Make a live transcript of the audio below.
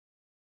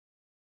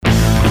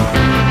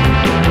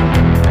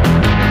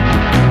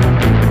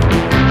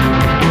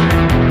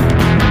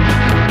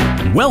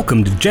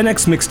Welcome to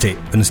GenX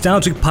Mixtape, a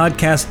nostalgic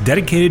podcast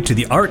dedicated to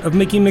the art of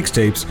making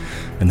mixtapes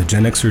and the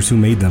Gen Xers who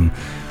made them.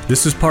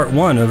 This is part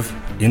one of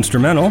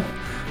Instrumental,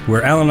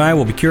 where Al and I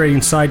will be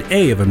curating side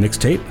A of a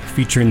mixtape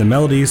featuring the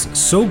melodies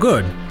so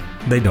good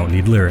they don't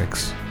need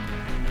lyrics.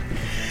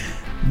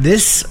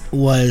 This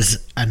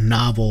was a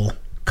novel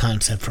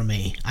concept for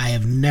me. I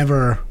have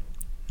never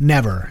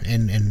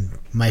in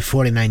my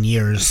 49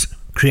 years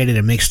created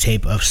a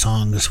mixtape of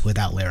songs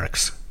without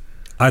lyrics.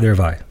 Either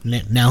have I.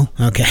 No?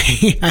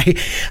 Okay. I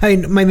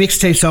mean, my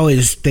mixtapes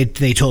always, they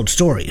told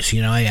stories.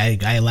 You know, I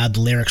allowed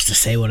the lyrics to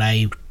say what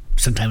I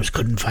sometimes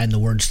couldn't find the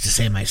words to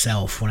say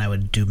myself when I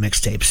would do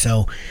mixtapes.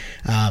 So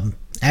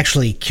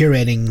actually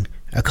curating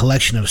a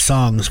collection of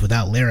songs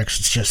without lyrics,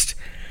 it's just,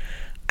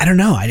 I don't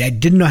know. I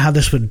didn't know how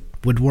this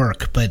would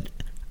work, but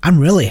I'm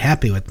really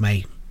happy with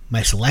my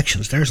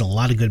selections. There's a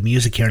lot of good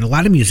music here, and a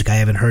lot of music I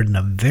haven't heard in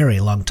a very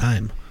long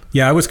time.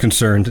 Yeah, I was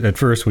concerned at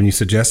first when you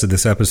suggested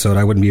this episode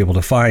I wouldn't be able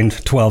to find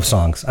 12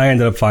 songs. I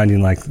ended up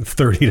finding like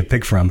 30 to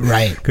pick from.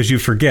 Right. Because you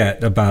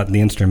forget about the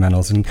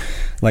instrumentals. And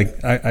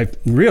like I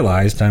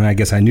realized, I mean, I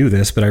guess I knew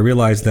this, but I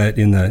realized that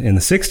in the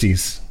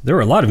 60s, there were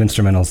a lot of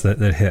instrumentals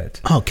that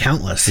hit. Oh,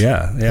 countless.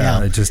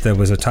 Yeah. It just, there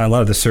was a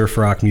lot of the surf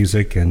rock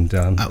music and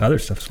other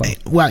stuff as well.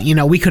 Well, you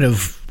know,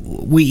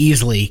 we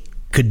easily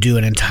could do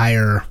an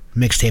entire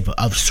mixtape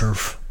of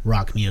surf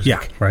rock music.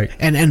 Yeah, right.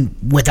 And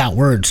without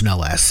words, no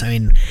less. I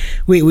mean,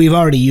 we've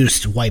already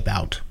used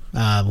Wipeout.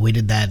 We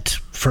did that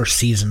first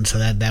season, so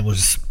that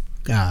was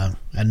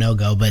a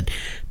no-go. But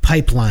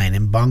Pipeline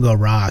and Bongo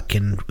Rock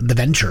and The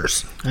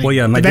Ventures.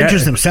 The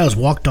Ventures themselves,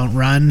 Walk, Don't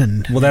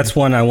Run. That's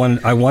one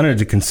I wanted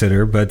to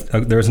consider, but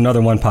there was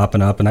another one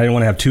popping up, and I didn't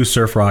want to have two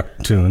surf rock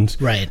tunes.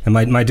 Right. And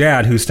my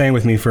dad, who's staying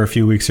with me for a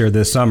few weeks here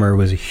this summer,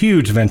 was a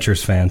huge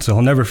Ventures fan, so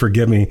he'll never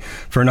forgive me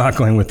for not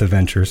going with The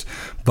Ventures.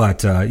 But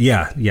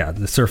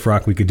the surf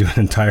rock, we could do an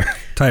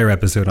entire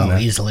episode on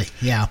that. Easily,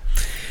 yeah.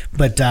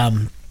 But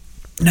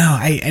no,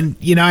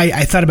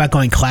 I thought about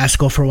going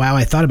classical for a while.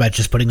 I thought about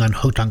just putting on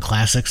Hooked on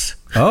Classics.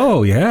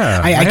 Oh, yeah.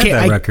 I had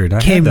that record.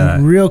 I came had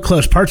that. real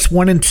close. Parts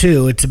 1 and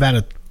 2, it's about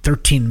a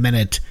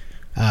 13-minute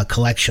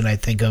collection, I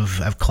think,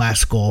 of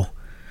classical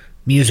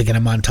music in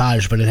a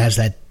montage, but it has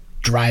that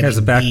driving beat. It has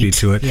a backbeat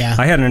to it. Yeah.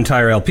 I had an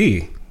entire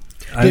LP.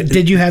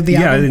 Did you have the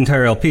album? Yeah, the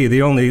entire LP.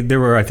 There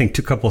were, I think,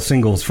 a couple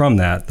singles from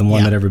that, the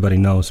one that everybody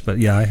knows. But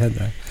yeah, I had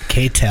that.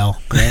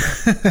 K-Tel.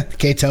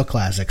 K-Tel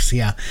Classics,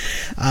 yeah.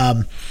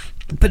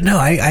 But no,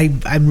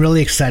 I'm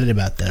really excited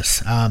about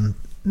this.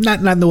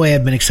 Not in the way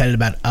I've been excited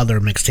about other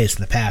mixtapes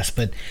in the past,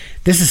 but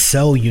this is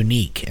so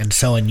unique and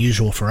so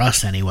unusual for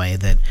us anyway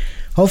that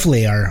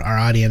hopefully our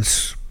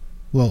audience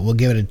will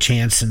give it a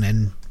chance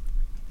and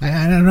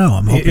I don't know.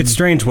 I'm hoping. It's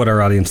strange what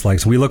our audience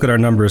likes. We look at our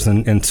numbers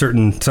and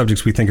certain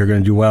subjects we think are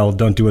going to do well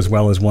don't do as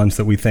well as ones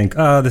that we think,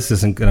 this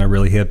isn't going to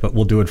really hit, but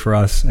we'll do it for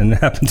us. And it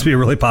happens to be a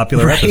really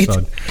popular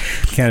episode.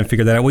 Can't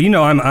figure that out.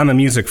 Well, I'm a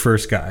music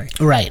first guy.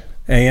 Right.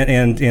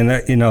 And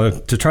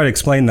to try to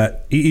explain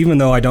that, even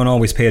though I don't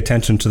always pay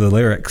attention to the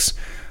lyrics,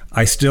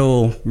 I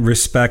still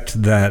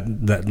respect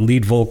that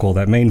lead vocal,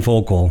 that main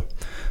vocal,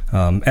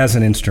 as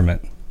an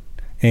instrument.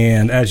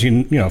 And as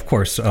of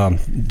course,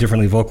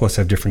 different lead vocalists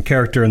have different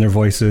character in their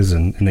voices,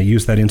 and they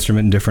use that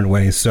instrument in different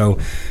ways. So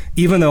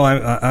even though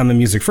I'm a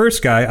music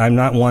first guy, I'm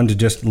not one to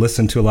just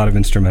listen to a lot of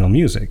instrumental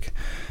music.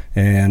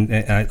 And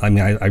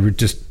I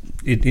just...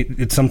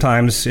 It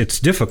sometimes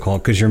it's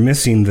difficult because you're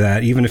missing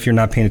that. Even if you're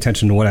not paying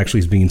attention to what actually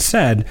is being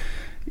said,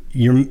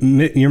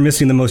 you're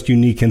missing the most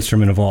unique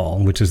instrument of all,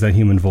 which is that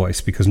human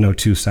voice, because no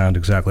two sound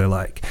exactly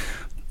alike.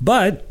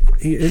 But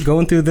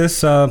going through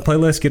this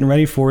playlist, getting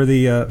ready for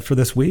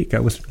this week, I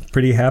was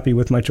pretty happy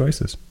with my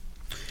choices.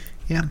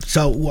 Yeah.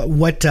 So what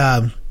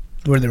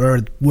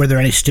were there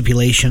any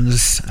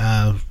stipulations?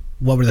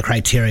 What were the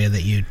criteria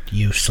that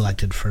you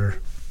selected for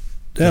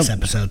this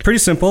episode? Pretty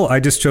simple. I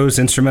just chose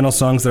instrumental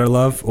songs that I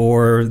love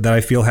or that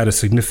I feel had a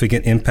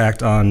significant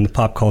impact on the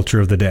pop culture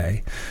of the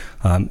day.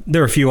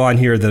 There are a few on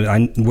here that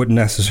I wouldn't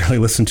necessarily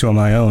listen to on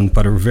my own,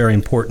 but are very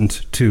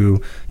important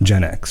to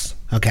Gen X.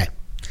 Okay.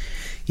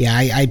 Yeah,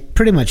 I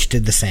pretty much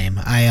did the same.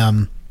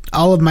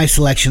 All of my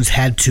selections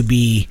had to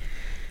be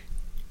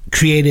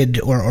created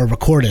or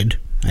recorded,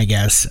 I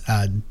guess,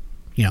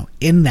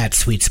 in that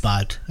sweet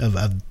spot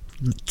of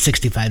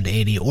 65 to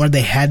 80, or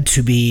they had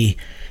to be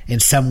in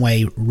some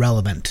way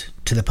relevant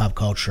to the pop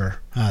culture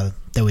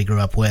that we grew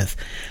up with.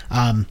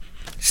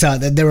 So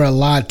there were a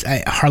lot.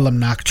 Harlem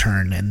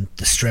Nocturne and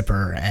The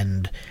Stripper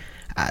and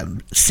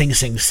Sing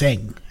Sing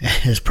Sing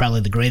is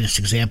probably the greatest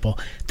example.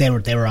 They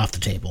were off the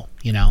table.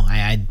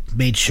 I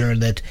made sure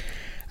that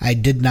I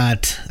did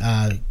not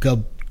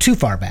go too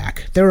far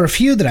back. There were a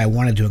few that I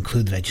wanted to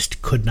include that I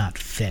just could not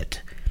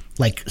fit,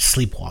 like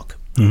Sleepwalk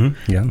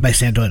by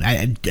Santo.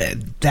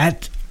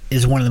 That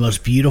is one of the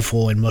most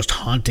beautiful and most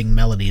haunting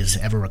melodies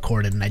ever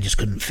recorded, and I just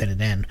couldn't fit it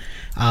in.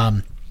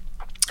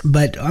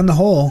 But on the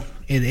whole,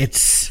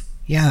 this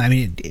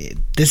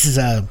is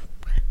a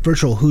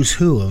virtual who's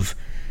who of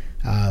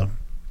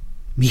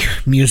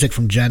music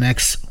from Gen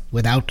X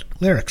without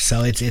lyrics.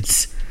 So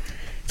it's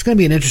it's going to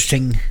be an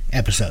interesting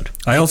episode.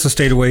 I also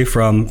stayed away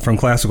from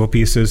classical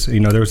pieces. You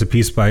know, there was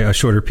a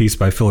shorter piece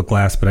by Philip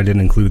Glass, but I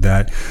didn't include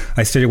that.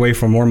 I stayed away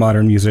from more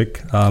modern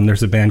music.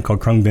 There's a band called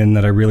Krungbin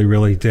that I really,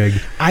 really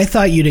dig. I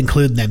thought you'd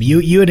include them.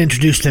 You had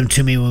introduced them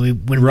to me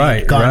when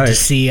we'd gone to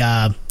see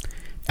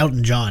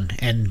Elton John,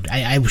 and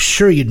I was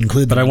sure you'd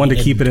include them. But I wanted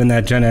to keep it in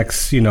that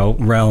GenX,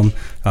 realm.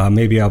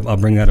 Maybe I'll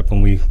bring that up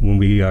when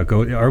we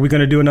go. Are we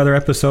going to do another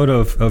episode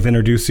of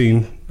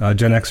introducing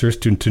Gen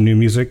Xers to new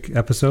music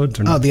episodes?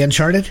 Or not? Oh, the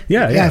Uncharted?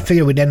 Yeah. I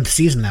figured we'd end the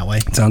season that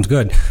way. Sounds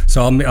good.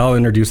 So I'll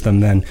introduce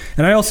them then.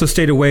 And I also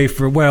stayed away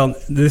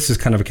this is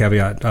kind of a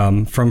caveat,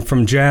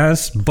 from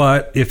jazz,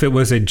 but if it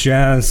was a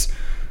jazz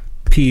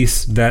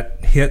piece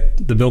that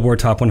hit the Billboard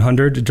Top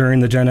 100 during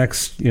the Gen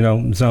X,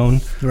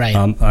 zone. Right.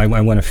 I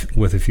went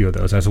with a few of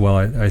those as well.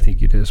 I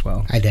think you did as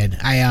well. I did.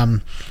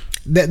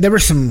 There were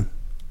some.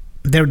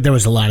 There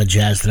was a lot of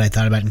jazz that I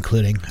thought about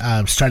including,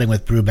 starting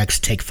with Brubeck's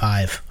Take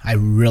 5. I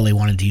really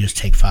wanted to use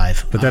Take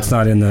 5. But that's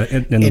not in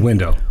the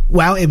window.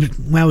 Well, it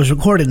was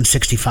recorded in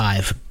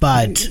 65,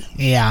 but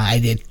yeah, I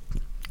did.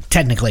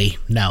 Technically,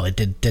 no, it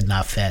did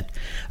not fit.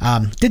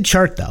 Did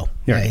chart though.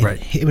 Yeah,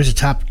 right. It was a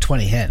top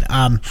 20 hit.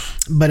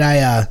 But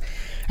I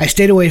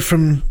stayed away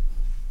from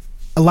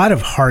a lot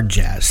of hard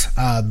jazz,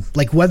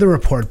 like Weather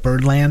Report,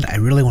 Birdland. I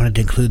really wanted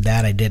to include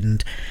that. I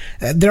didn't.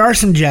 There are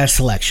some jazz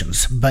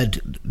selections, but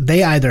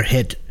they either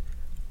hit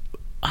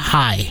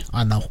high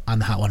on the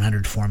Hot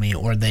 100 for me,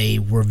 or they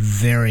were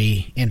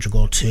very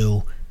integral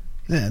to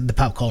the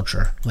pop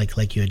culture,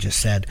 like you had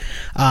just said.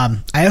 I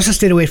also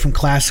stayed away from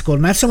classical,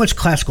 not so much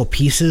classical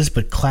pieces,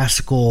 but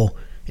classical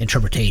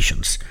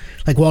interpretations,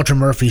 like Walter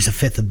Murphy's A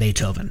Fifth of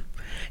Beethoven.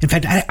 In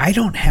fact, I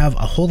don't have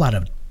a whole lot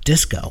of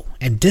disco,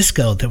 and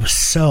disco, there was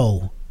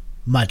so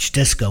much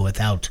disco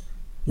without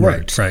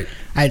words. Right.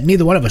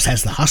 Neither one of us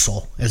has The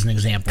Hustle as an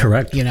example.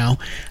 Correct.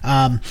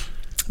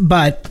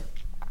 But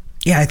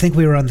yeah, I think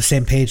we were on the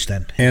same page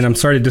then. And I'm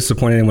sorry to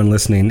disappoint anyone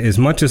listening. As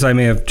much as I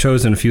may have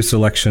chosen a few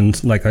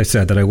selections, like I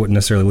said, that I wouldn't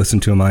necessarily listen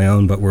to on my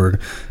own, but were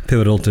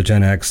pivotal to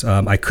Gen X,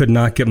 I could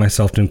not get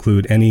myself to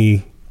include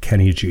any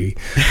Kenny G.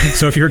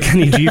 So if you're a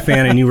Kenny G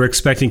fan and you were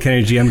expecting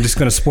Kenny G, I'm just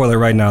going to spoil it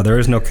right now. There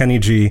is no Kenny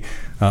G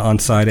on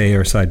side A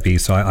or side B,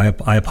 so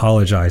I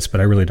apologize, but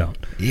I really don't.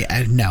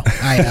 Yeah, no.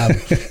 I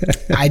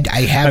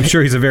have. I'm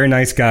sure he's a very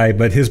nice guy,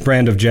 but his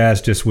brand of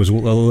jazz just was a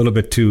little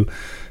bit too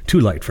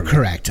light for me.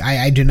 Correct.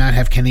 I do not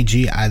have Kenny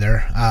G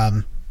either,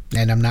 and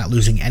I'm not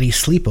losing any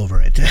sleep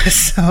over it.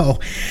 So,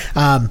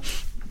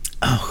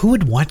 who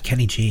would want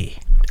Kenny G?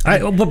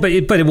 But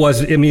it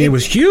was. I mean, it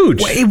was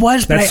huge. It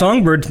was. That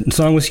Songbird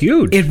song was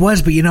huge. It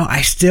was, but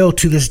I still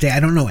to this day I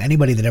don't know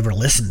anybody that ever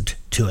listened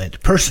to it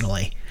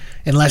personally,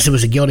 unless it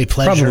was a guilty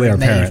pleasure. Probably our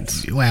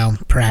parents. Well,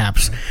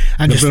 perhaps.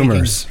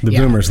 The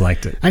boomers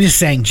liked it. I'm just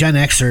saying, Gen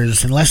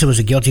Xers, unless it was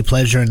a guilty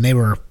pleasure and they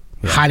were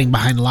hiding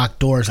behind locked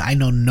doors, I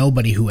know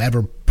nobody who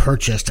ever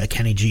purchased a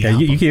Kenny G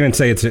album. You can't even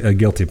say it's a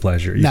guilty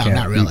pleasure. No,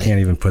 not really. You can't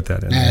even put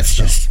that in. That's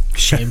just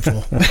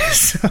shameful.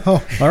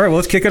 All right, well,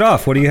 let's kick it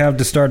off. What do you have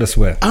to start us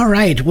with? All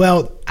right,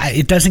 well,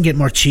 it doesn't get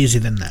more cheesy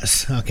than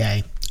this.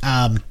 Okay,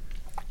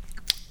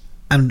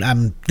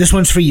 this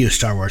one's for you,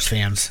 Star Wars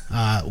fans.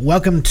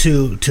 Welcome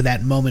to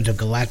that moment of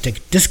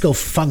galactic disco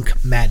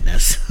funk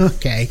madness.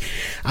 Okay,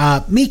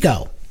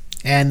 Miko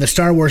and the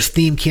Star Wars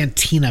theme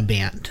Cantina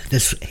Band.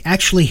 This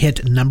actually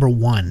hit number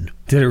 1.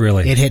 Did it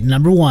really? It hit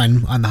number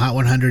 1 on the Hot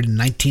 100 in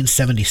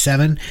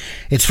 1977.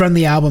 It's from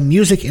the album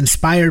Music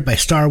Inspired by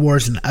Star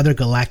Wars and Other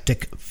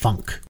Galactic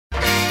Funk.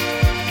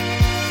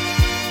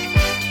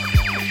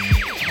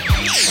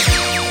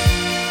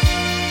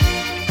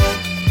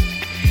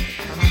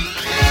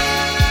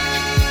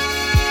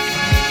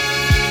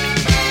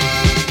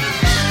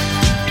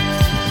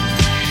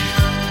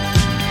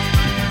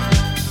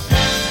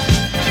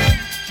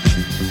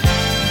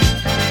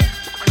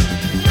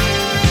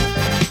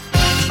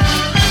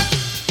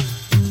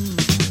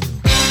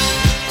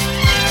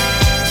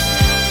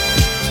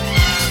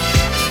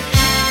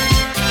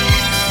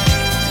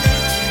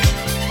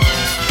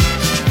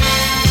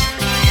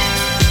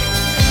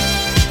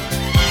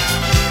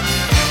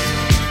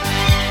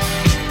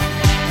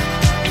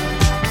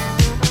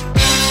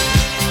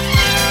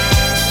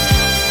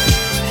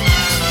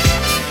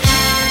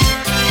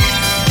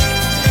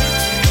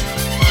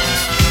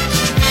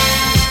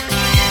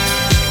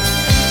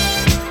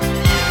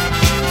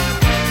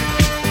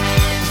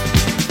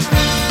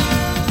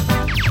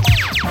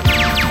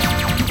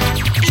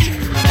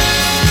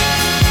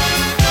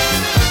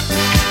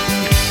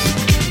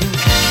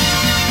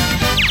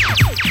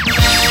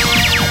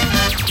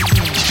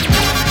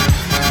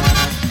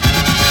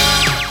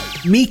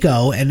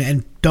 Miko,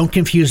 and don't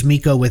confuse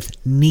Miko with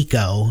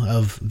Nico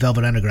of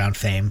Velvet Underground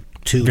fame.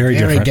 Two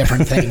very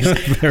different things.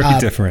 Very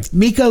different.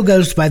 Miko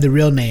goes by the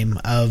real name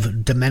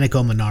of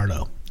Domenico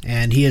Monardo.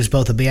 and he is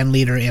both a band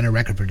leader and a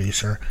record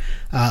producer.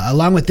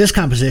 Along with this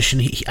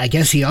composition, I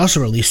guess he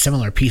also released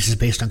similar pieces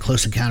based on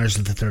Close Encounters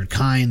of the Third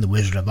Kind, The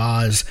Wizard of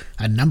Oz,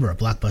 a number of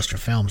blockbuster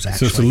films,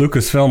 actually. So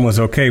Lucasfilm was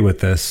okay with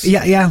this?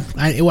 Yeah.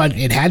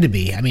 It had to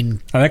be. I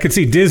mean... I could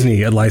see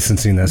Disney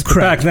licensing this, but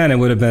back then it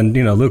would have been,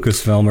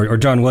 Lucasfilm or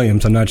John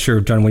Williams. I'm not sure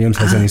if John Williams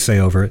has any say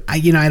over it. I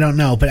don't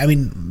know, but I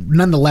mean,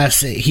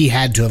 nonetheless, he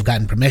had to have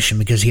gotten permission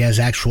because he has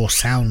actual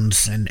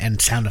sounds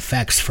and sound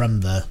effects from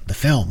the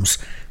films,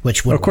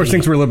 which would... Of course,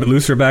 things were a little bit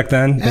looser back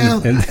then,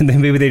 and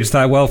then maybe they just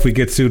thought, well, if we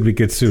get sued, we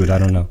get sued. I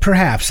don't know.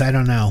 Perhaps. I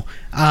don't know.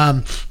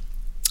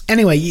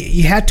 Anyway,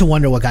 you had to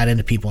wonder what got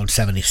into people in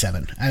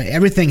 77. I mean,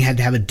 everything had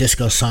to have a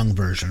disco song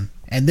version,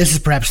 and this is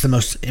perhaps the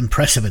most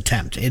impressive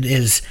attempt. It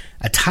is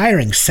a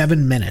tiring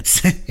 7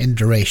 minutes in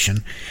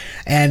duration,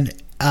 and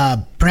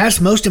perhaps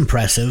most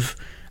impressive,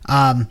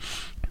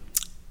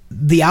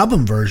 the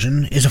album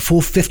version is a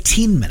full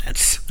 15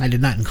 minutes. I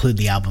did not include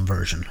the album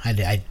version.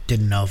 I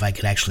didn't know if I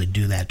could actually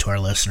do that to our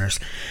listeners.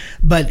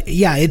 But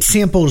yeah, it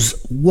samples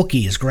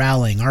Wookiees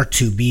growling,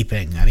 R2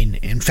 beeping. I mean,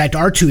 in fact,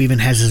 R2 even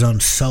has his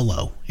own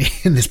solo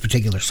in this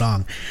particular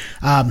song.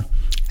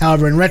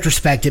 However, in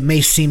retrospect, it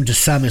may seem to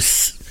some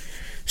as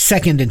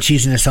second in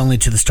cheesiness only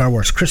to the Star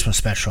Wars Christmas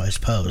special, I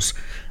suppose,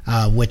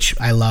 which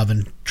I love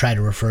and try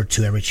to refer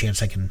to every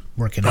chance I can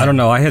work it out. I don't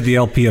know. I had the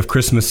LP of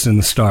Christmas in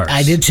the Stars.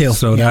 I did too.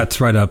 So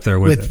that's right up there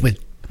with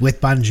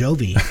Bon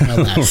Jovi,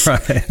 no less.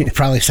 Right.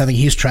 Probably something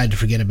he's tried to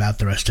forget about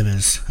the rest of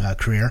his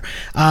career.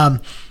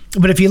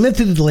 But if you lived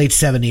through the late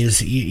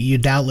 70s, you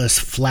doubtless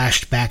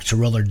flashed back to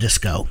roller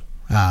disco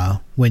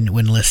when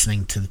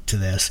listening to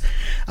this.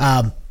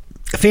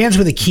 Fans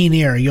with a keen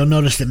ear, you'll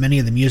notice that many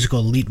of the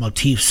musical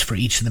leitmotifs for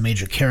each of the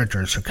major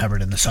characters are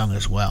covered in the song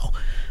as well.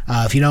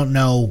 If you don't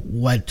know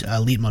what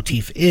a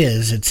leitmotif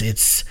is,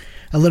 it's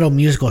a little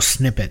musical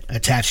snippet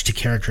attached to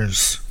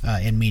characters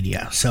in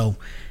media. So,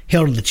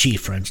 Hail to the Chief,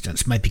 for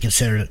instance, might be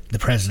considered the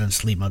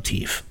president's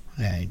leitmotif.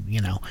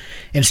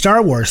 In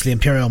Star Wars, the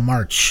Imperial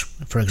March,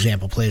 for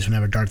example, plays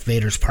whenever Darth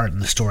Vader's part in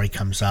the story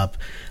comes up.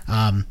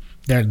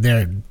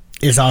 There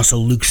is also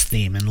Luke's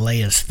theme and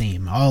Leia's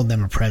theme. All of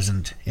them are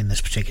present in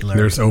this particular...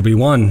 There's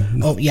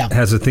Obi-Wan. Oh, yeah.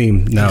 Has a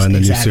theme now in the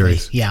new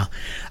series. Yeah.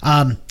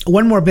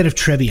 One more bit of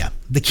trivia.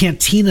 The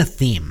Cantina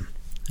theme,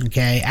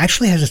 okay,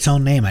 actually has its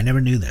own name. I never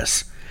knew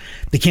this.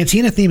 The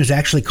Cantina theme is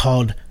actually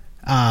called...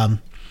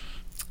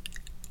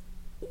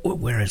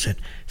 where is it?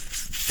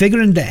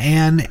 Figure and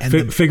Dan...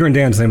 Figure and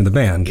Dan's the name of the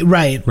band.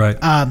 Right. Right.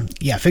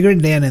 Figure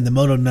and Dan and the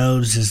Moto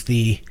Nose is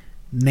the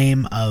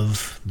name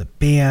of the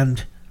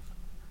band.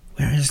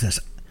 Where is this?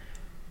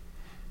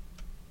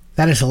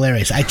 That is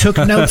hilarious. I took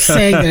notes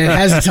saying that it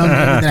has its own name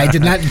and I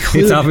did not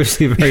include It's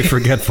obviously very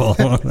forgetful.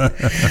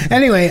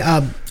 Anyway,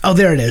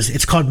 there it is.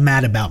 It's called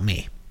Mad About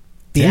Me.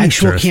 The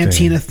actual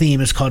Cantina theme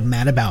is called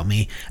Mad About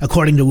Me,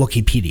 according to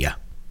Wikipedia.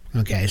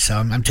 Okay, so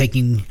I'm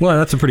taking... Well,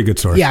 that's a pretty good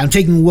source. Yeah, I'm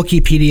taking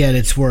Wikipedia at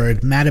its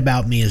word. Mad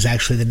About Me is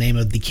actually the name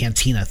of the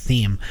Cantina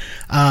theme.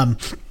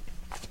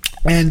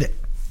 And...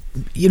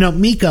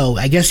 Miko,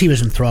 I guess he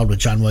was enthralled with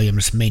John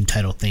Williams' main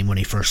title theme when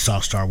he first saw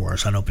Star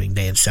Wars on opening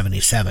day in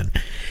 77.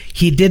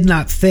 He did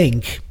not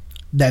think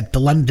that the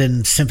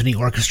London Symphony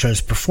Orchestra's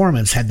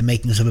performance had the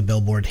makings of a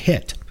Billboard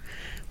hit,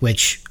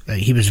 which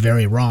he was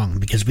very wrong,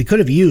 because we could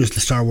have used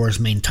the Star Wars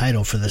main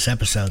title for this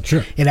episode.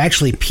 Sure. It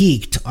actually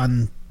peaked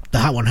on the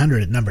Hot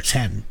 100 at number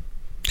 10.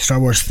 Star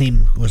Wars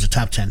theme was a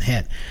top 10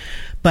 hit.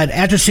 But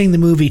after seeing the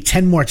movie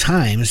 10 more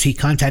times, he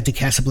contacted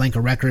Casablanca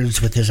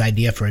Records with his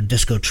idea for a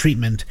disco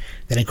treatment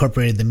that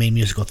incorporated the main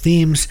musical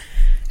themes,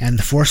 and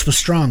the force was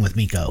strong with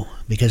Miko,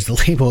 because the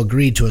label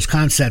agreed to his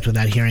concept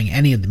without hearing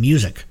any of the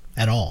music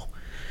at all.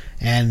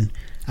 And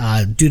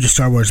due to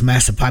Star Wars'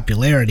 massive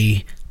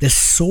popularity, this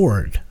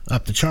soared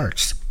up the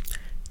charts.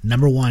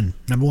 Number one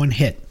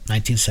hit,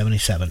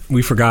 1977.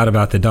 We forgot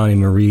about the Donnie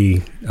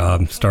Marie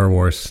Star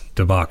Wars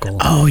debacle.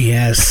 Oh,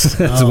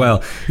 yes. As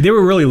well. They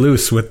were really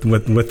loose with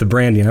the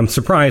branding. I'm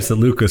surprised that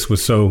Lucas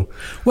was so...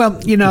 Well,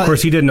 Of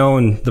course, he didn't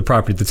own the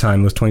property at the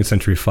time. It was 20th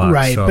Century Fox.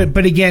 Right, so.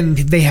 but again,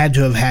 they had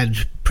to have had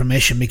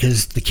permission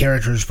because the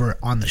characters were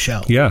on the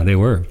show. Yeah, they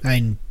were.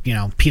 I mean,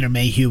 Peter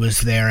Mayhew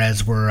was there,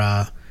 as were...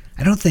 I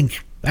don't think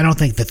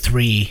the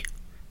three...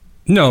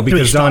 No,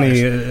 because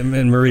Donnie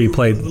and Marie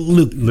played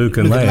Luke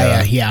and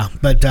Leia. Yeah,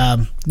 but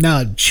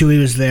no, Chewie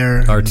was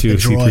there.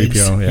 R2,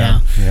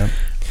 C-3PO,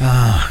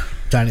 yeah.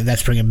 Donnie,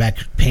 that's bringing back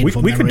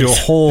painful memories. We could do a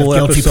whole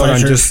episode on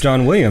just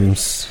John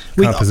Williams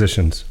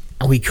compositions.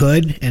 We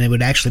could, and it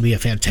would actually be a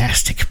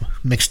fantastic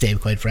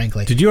mixtape, quite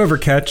frankly. Did you ever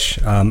catch,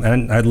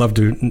 and I'd love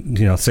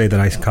to say that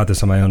I caught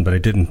this on my own, but I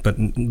didn't, but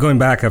going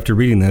back after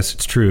reading this,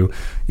 it's true,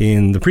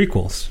 in the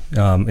prequels,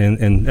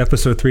 in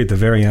episode 3 at the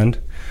very end,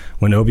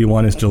 when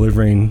Obi-Wan is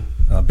delivering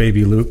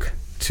baby Luke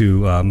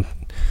to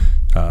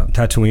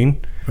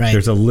Tatooine, right.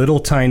 There's a little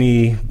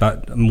tiny,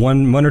 about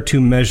one or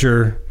two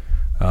measure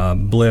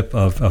blip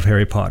of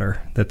Harry Potter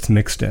that's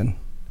mixed in.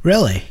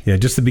 Really? Yeah,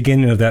 just the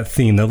beginning of that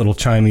theme, that little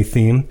chimey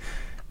theme.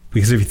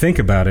 Because if you think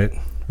about it,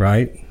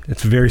 right,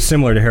 it's very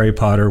similar to Harry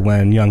Potter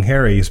when young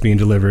Harry is being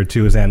delivered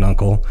to his aunt and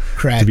uncle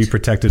Correct. to be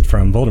protected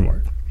from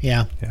Voldemort.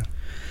 Yeah.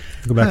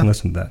 Go back and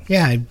listen to that.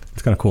 Yeah.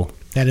 It's kind of cool.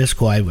 That is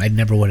cool. I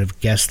never would have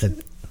guessed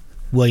that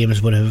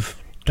Williams would have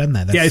done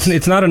that.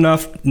 It's not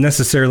enough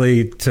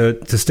necessarily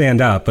to stand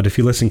out, but if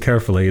you listen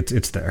carefully,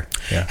 it's there.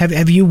 Yeah.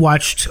 Have you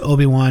watched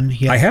Obi-Wan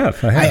yet? I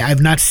have.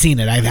 I've not seen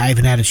it. I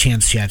haven't had a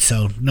chance yet,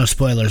 so no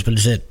spoilers, but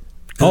is it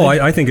good? Oh,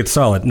 I think it's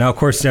solid. Now, of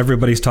course,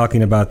 everybody's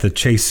talking about the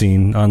chase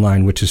scene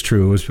online, which is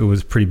true. It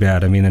was pretty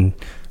bad. I mean, and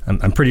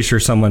I'm pretty sure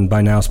someone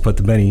by now has put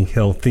the Benny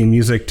Hill theme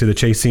music to the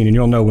chase scene, and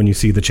you'll know when you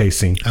see the chase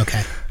scene.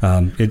 Okay.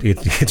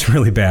 It's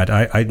really bad.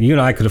 You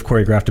and I could have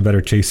choreographed a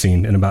better chase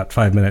scene in about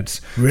 5 minutes.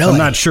 Really? So I'm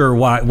not sure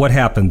what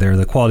happened there.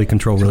 The quality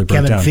control really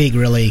broke down. Kevin Feige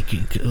really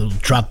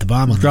dropped the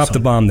bomb on this Dropped the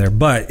bomb there.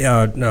 But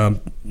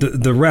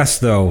the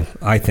rest, though,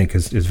 I think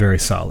is very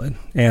solid.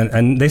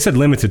 And they said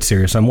limited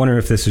series. So I'm wondering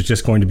if this is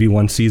just going to be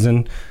one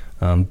season.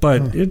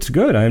 But it's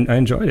good. I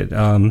enjoyed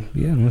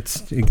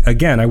it.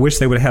 Again, I wish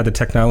they would have had the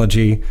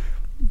technology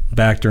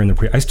back during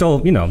the I still,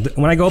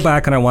 when I go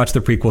back and I watch the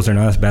prequels, they're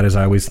not as bad as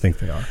I always think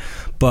they are.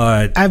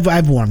 But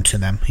I've warmed to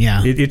them.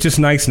 Yeah, it's just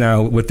nice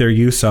now with their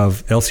use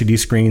of LCD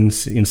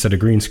screens instead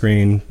of green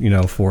screen.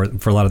 For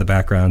a lot of the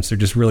backgrounds, they're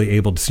just really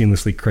able to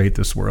seamlessly create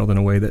this world in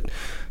a way that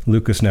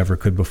Lucas never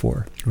could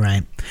before.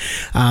 Right.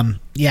 I'm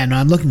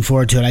looking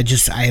forward to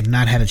it. I have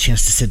not had a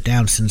chance to sit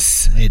down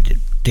since it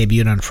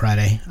debuted on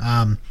Friday.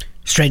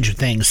 Stranger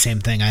Things, same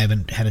thing. I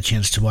haven't had a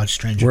chance to watch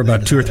Stranger Things. We're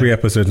about 2 or 3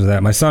 episodes of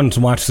that. My son's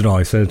watched it all.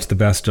 He said it's the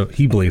best of.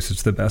 He believes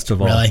it's the best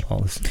of all. Really? All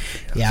this,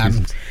 yeah, I'm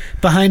seasons.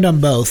 behind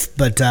on both,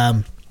 but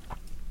no,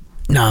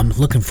 I'm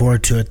looking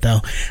forward to it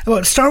though.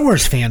 Well, Star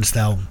Wars fans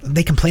though,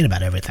 they complain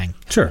about everything.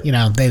 Sure.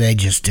 They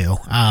just do.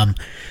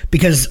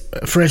 Because,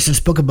 for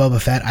instance, Book of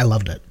Boba Fett, I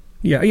loved it.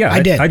 Yeah,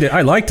 I did.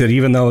 I liked it,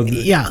 even though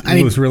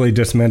it was really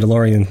just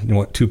Mandalorian,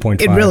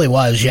 2.5. It really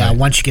was, yeah. Right.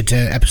 Once you get to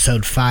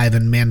episode 5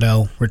 and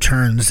Mando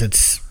returns,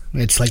 it's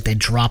like they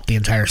dropped the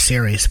entire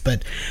series.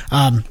 But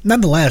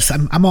nonetheless,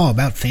 I'm all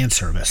about fan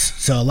service.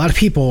 So a lot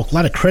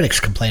of critics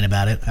complain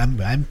about it.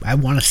 I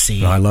want to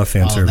see. I love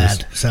fan all service.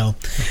 That. So,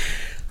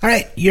 all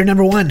right, you're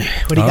number 1.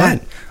 What do you got?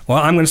 Right. Well,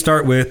 I'm going to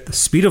start with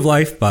 "Speed of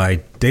Life"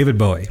 by David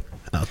Bowie.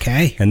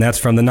 Okay, and that's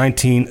from the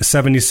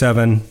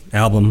 1977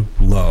 album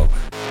 "Low."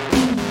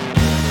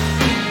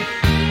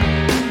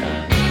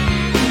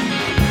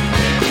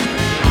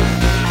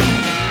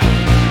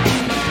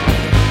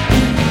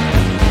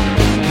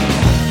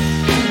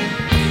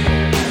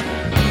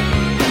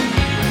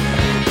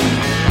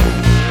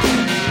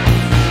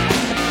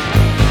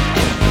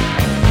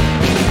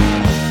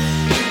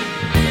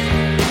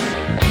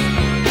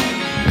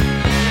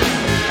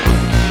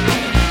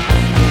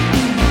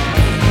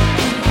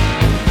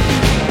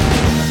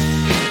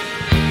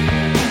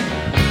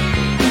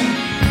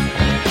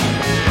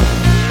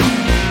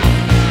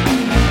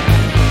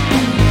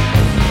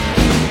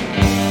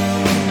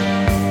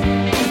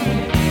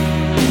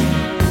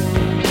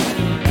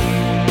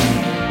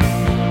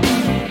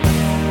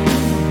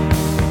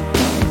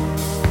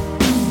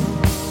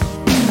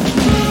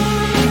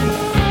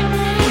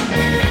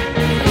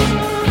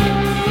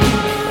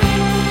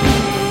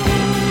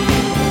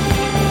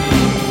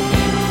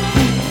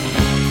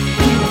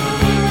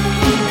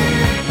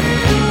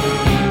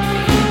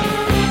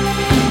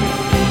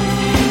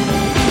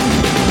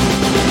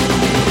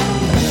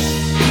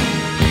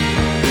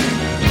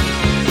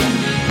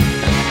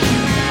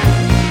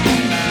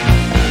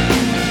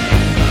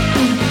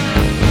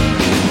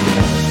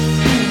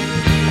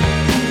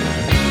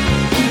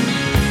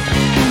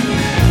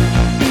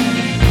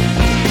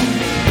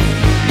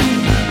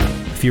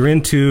 If you're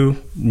into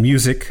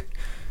music,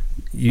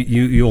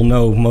 you'll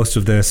know most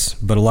of this,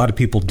 but a lot of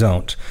people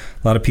don't.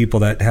 A lot of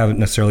people that haven't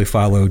necessarily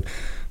followed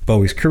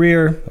Bowie's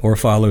career or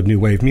followed new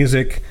wave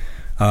music.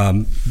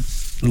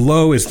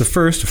 Low is the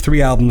first of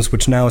 3 albums,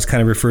 which now is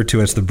kind of referred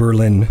to as the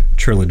Berlin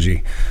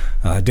Trilogy.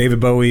 David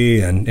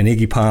Bowie and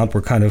Iggy Pop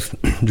were kind of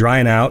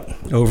drying out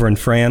over in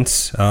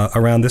France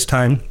around this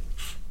time.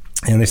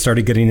 And they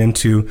started getting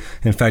into,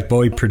 in fact,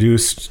 Bowie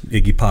produced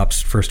Iggy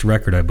Pop's first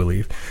record, I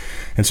believe.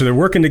 And so they're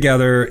working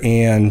together,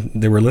 and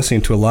they were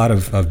listening to a lot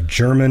of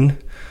German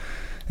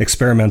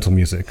experimental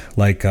music,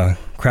 like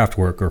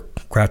Kraftwerk or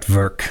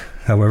Kraftwerk,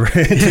 however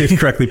it is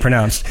correctly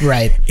pronounced.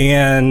 Right.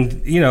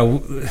 And,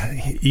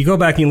 you go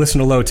back and you listen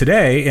to Low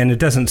today, and it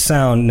doesn't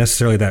sound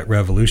necessarily that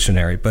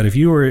revolutionary. But if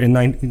you were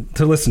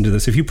to listen to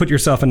this, if you put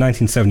yourself in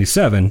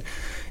 1977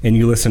 and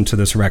you listen to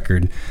this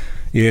record,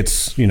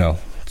 it's,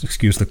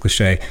 excuse the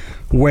cliche,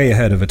 way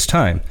ahead of its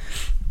time.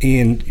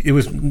 And it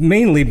was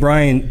mainly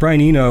Brian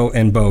Eno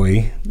and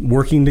Bowie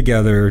working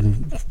together,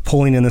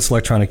 pulling in this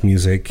electronic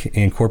music,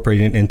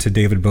 incorporating it into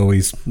David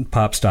Bowie's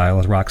pop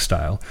style, rock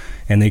style.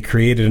 And they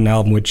created an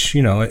album which,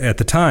 at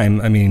the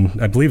time,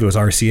 I believe it was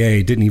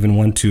RCA, didn't even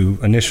want to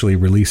initially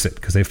release it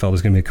because they felt it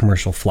was going to be a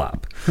commercial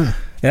flop.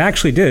 It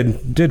actually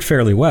did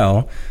fairly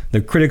well.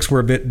 The critics were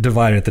a bit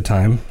divided at the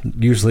time,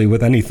 usually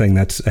with anything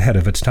that's ahead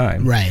of its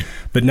time. Right.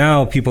 But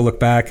now people look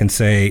back and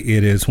say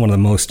it is one of the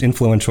most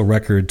influential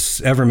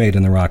records ever made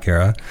in the rock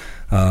era.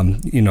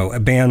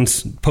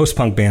 bands,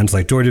 post-punk bands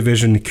like Joy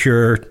Division,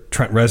 Cure,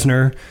 Trent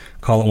Reznor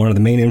call it one of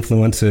the main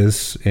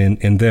influences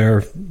in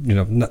their,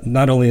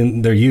 not only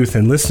in their youth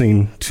and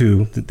listening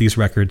to these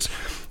records,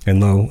 and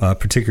Low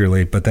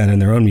particularly, but then in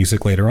their own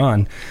music later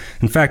on.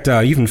 In fact,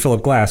 even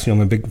Philip Glass,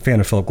 I'm a big fan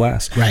of Philip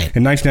Glass. Right.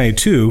 In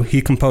 1992,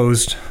 he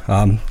composed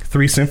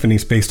 3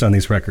 symphonies based on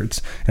these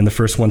records, and the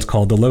first one's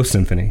called the Low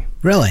Symphony.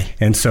 Really?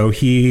 And so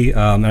he,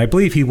 and I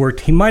believe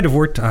he might have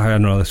worked, I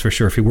don't know this for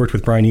sure, if he worked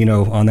with Brian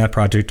Eno on that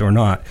project or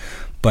not,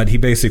 but he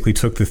basically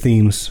took the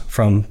themes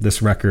from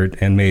this record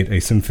and made a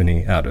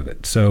symphony out of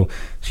it. So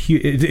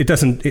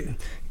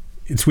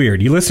it's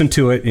weird. You listen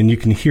to it and you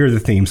can hear the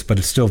themes, but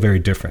it's still very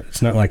different.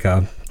 It's not like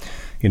a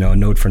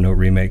note for note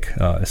remake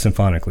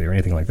symphonically or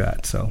anything like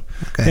that. So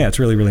yeah, it's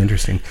really, really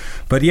interesting.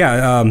 But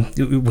yeah,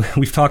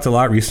 we've talked a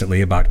lot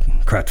recently about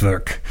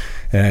Kraftwerk,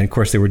 and of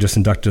course they were just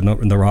inducted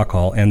in the Rock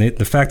Hall. And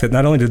the fact that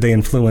not only did they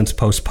influence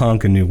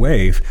post-punk and new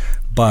wave,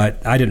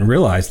 but I didn't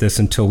realize this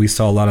until we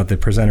saw a lot of the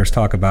presenters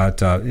talk about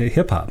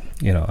hip hop.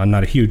 I'm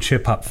not a huge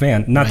hip hop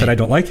fan. Not that I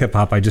don't like hip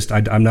hop.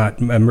 I'm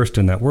not immersed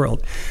in that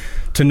world.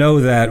 To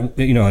know that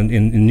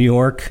in New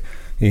York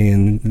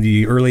in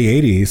the early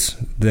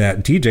 80s, that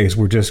DJs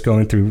were just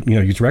going through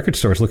these record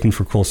stores looking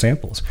for cool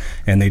samples,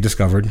 and they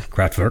discovered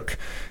Kraftwerk,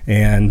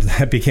 and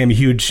that became a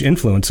huge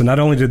influence. So not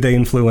only did they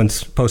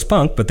influence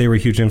post-punk, but they were a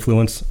huge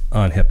influence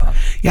on hip-hop.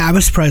 Yeah, I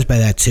was surprised by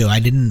that too. I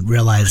didn't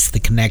realize the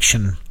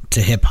connection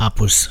to hip-hop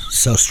was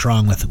so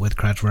strong with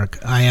Kraftwerk.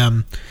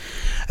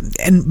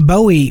 And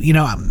Bowie,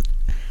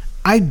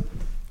 I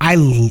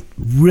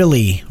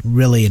really,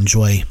 really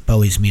enjoy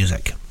Bowie's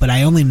music, but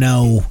I only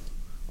know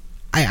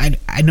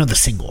I know the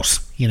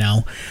singles.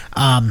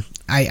 I'm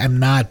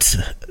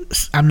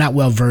not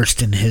well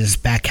versed in his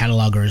back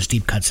catalog or his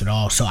deep cuts at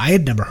all, so I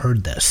had never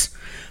heard this.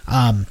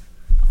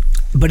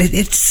 But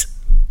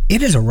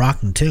it is a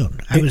rocking tune.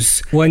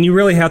 And you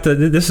really have to.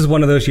 This is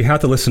one of those you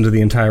have to listen to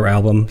the entire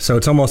album. So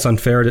it's almost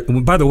unfair.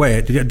 By the way,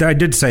 I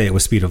did say it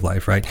was Speed of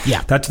Life, right?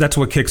 Yeah. That's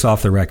what kicks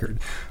off the record.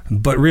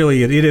 But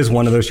really, it is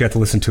one of those you have to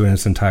listen to in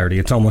its entirety.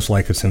 It's almost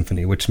like a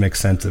symphony, which makes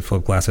sense that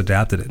Philip Glass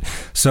adapted it.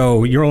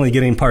 So you're only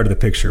getting part of the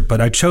picture.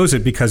 But I chose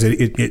it because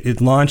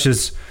it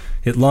launches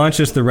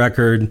the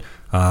record.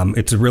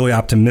 It's a really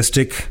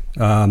optimistic,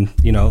 a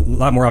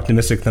lot more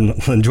optimistic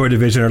than Joy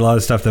Division or a lot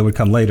of stuff that would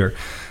come later.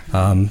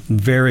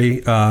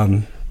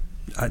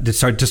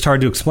 It's just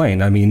hard to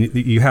explain. I mean,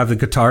 you have the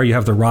guitar, you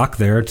have the rock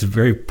there. It's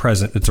very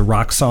present. It's a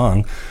rock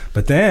song.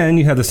 But then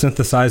you have the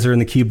synthesizer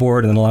and the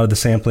keyboard and a lot of the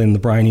sampling and the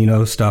Brian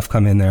Eno stuff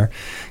come in there.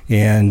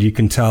 And you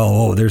can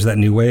tell, there's that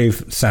new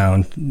wave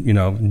sound,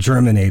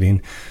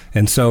 germinating.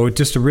 And so it's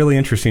just a really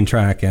interesting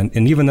track. And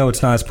even though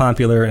it's not as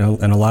popular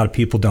and a lot of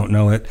people don't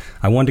know it,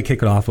 I wanted to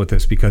kick it off with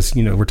this because,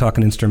 we're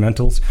talking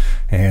instrumentals.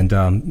 And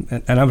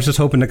I was just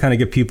hoping to kind of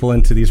get people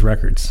into these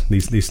records,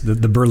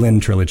 the Berlin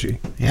trilogy.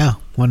 Yeah.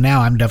 Well,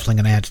 now I'm definitely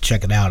going to have to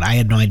check it out. I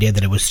had no idea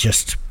that it was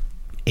just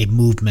a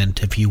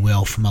movement, if you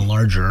will, from a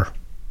larger,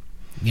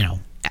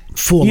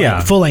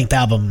 full-length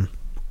album,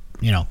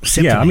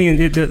 symphony. Yeah, I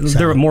mean,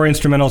 there were more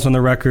instrumentals on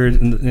the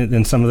record,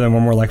 and some of them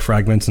were more like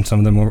fragments, and some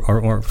of them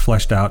are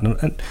fleshed out.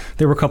 And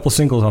there were a couple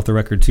singles off the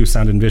record, too.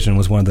 Sound and Vision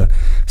was one of the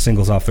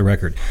singles off the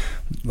record.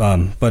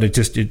 But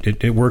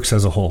it works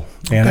as a whole.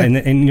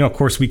 And of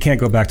course, we can't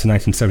go back to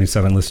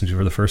 1977 and listen to it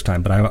for the first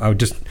time, but I would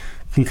just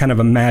can kind of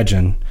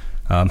imagine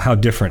how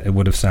different it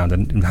would have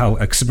sounded and how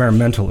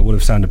experimental it would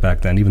have sounded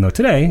back then, even though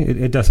today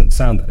it doesn't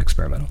sound that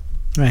experimental.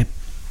 Right.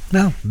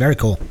 No, very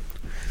cool.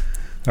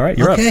 All right,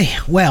 you're up. Okay,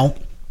 well,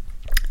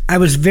 I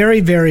was very,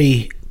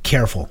 very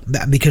careful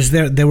because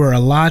there were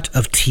a lot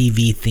of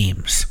TV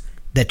themes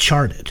that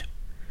charted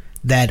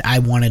that I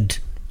wanted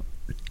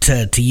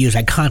to use.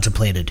 I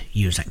contemplated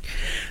using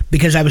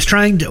because I was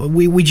trying to.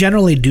 We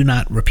generally do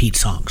not repeat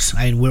songs.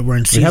 We're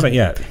in season. We haven't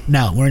yet.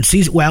 No, we're in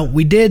season. Well,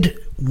 we did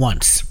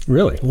once.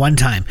 Really? One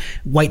time.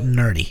 White and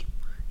Nerdy.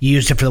 You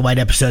used it for the White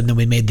episode, and then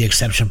we made the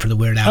exception for the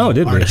Weird Al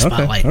Artist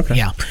Spotlight. Okay.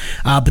 Yeah.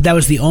 But that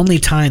was the only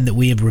time that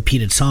we have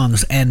repeated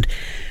songs. And,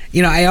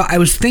 I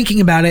was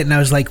thinking about it, and I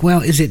was like,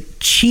 well, is it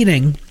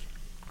cheating?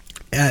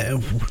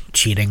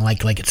 Cheating,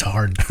 like it's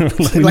hard.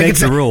 We make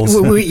the rules.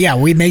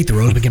 We make the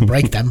rules. We can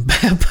break them.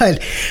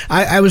 But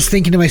I was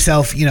thinking to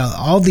myself,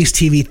 all these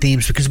TV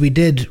themes, because we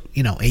did,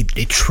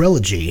 a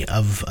trilogy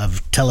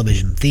of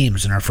television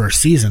themes in our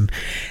first season.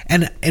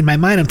 And in my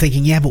mind, I'm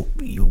thinking, but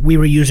we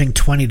were using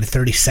 20 to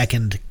 30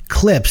 second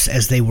clips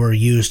as they were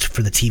used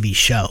for the TV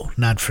show,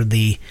 not for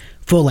the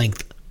full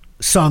length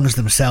songs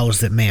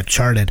themselves that may have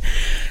charted.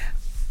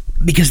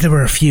 Because there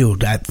were a few,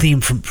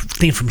 theme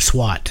from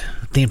SWAT,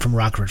 theme from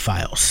Rockford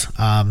Files,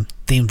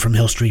 theme from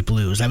Hill Street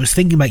Blues. I was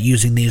thinking about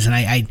using these, and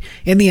I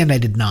in the end I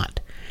did not.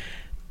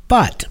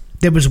 But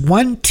there was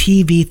one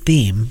TV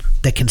theme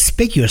that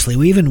conspicuously,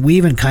 we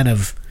even kind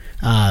of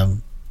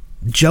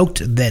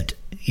joked that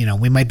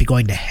we might be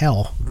going to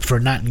hell for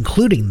not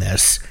including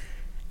this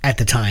at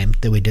the time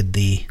that we did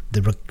the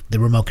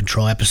remote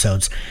control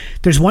episodes.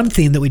 There's one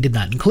theme that we did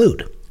not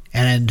include,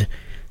 and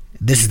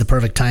this is the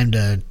perfect time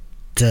to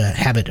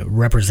have it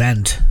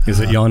represent. Is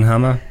it Jan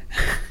Hammer?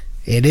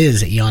 It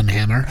is Jan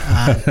Hammer.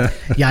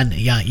 Jan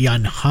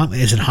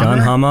is it Hammer? Jan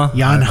Hammer?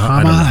 Jan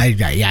Hammer? I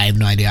have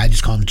no idea. I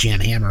just call him Jan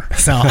Hammer.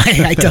 So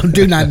I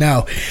do not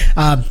know.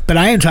 But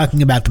I am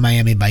talking about the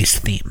Miami Vice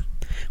theme,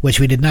 which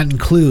we did not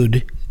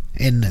include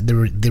in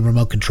the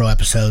remote control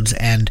episodes.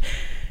 And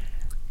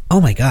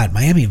oh my God,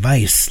 Miami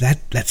Vice,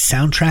 that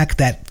soundtrack,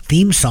 that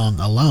theme song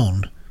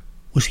alone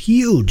was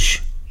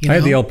huge. I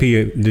had the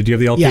LP. Did you have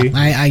the LP? Yeah,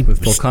 I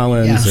with Phil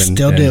Collins and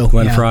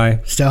Glenn Frey.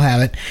 Still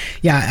have it.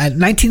 Yeah,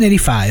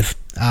 1985,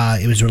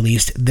 it was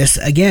released. This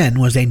again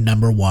was a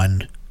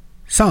 #1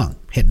 song,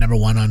 hit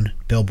 #1 on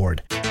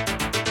Billboard.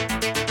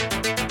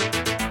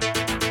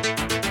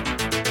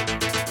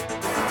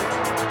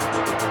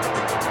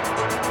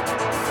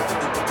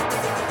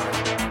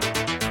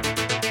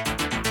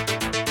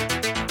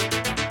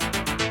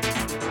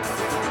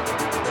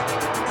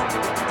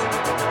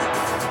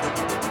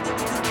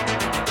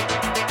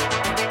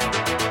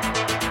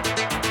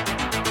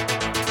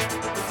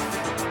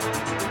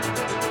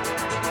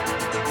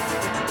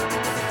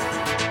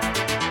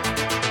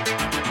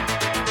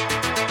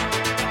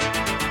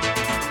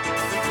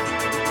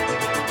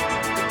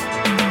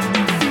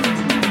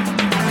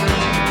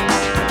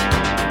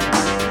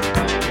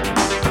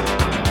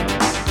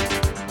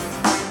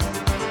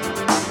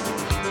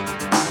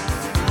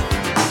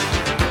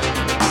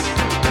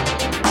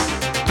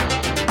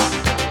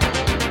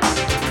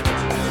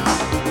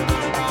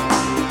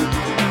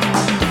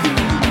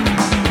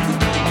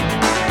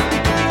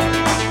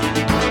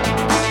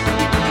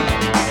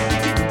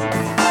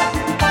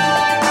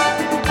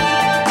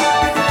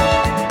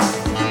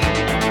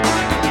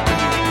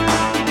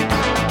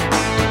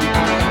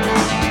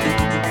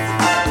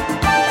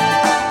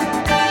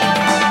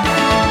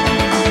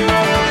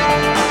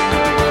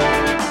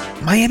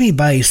 Miami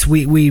Vice,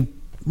 we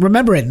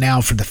remember it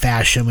now for the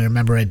fashion, we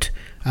remember it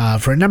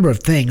for a number of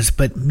things,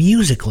 but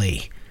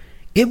musically,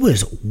 it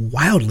was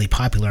wildly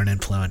popular and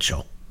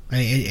influential.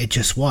 It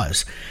just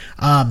was.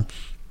 The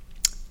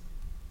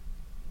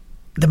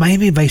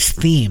Miami Vice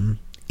theme,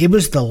 it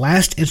was the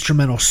last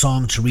instrumental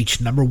song to reach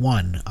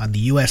 #1 on the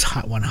U.S.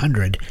 Hot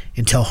 100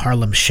 until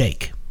Harlem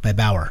Shake by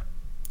Bauer.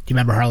 Do you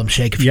remember Harlem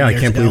Shake a few years ago? Yeah,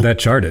 I can't believe that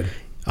charted.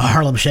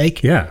 Harlem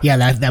Shake? Yeah. Yeah,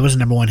 that was a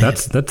 #1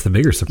 hit. That's the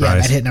bigger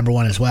surprise. Yeah, that hit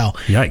 #1 as well.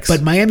 Yikes.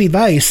 But Miami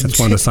Vice... That's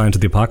one of the signs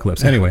of the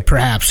apocalypse. Anyway.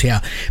 Perhaps,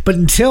 yeah. But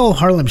until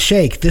Harlem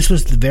Shake, this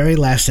was the very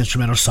last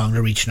instrumental song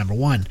to reach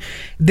 #1.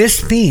 This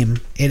theme,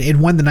 it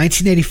won the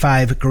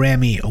 1985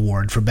 Grammy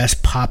Award for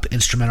Best Pop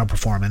Instrumental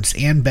Performance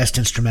and Best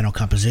Instrumental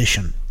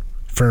Composition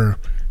for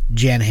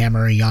Jan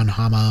Hammer, Jan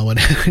Hammer,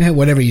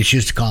 whatever you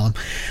choose to call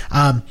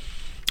him.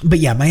 But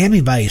yeah,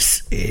 Miami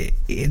Vice,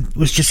 it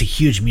was just a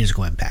huge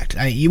musical impact.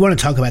 You want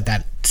to talk about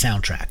that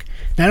soundtrack.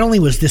 Not only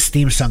was this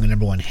theme song a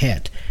 #1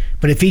 hit,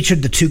 but it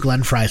featured the 2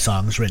 Glenn Frey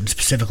songs written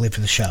specifically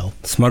for the show.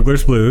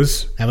 Smuggler's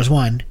Blues. That was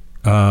one.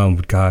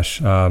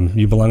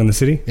 You Belong in the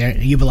City?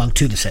 You Belong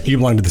to the City. You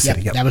Belong to the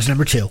City, Yep. That was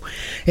 #2.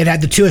 It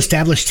had the 2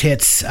 established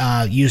hits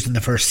used in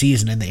the first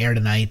season, In the Air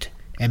Tonight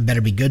and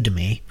Better Be Good to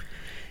Me.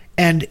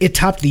 And it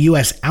topped the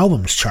U.S.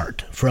 albums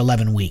chart for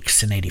 11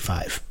 weeks in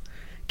 85.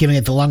 Giving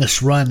it the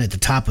longest run at the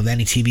top of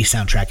any TV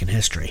soundtrack in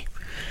history.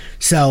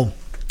 So,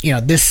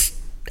 this,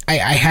 I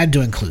had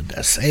to include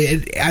this.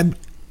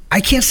 I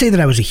can't say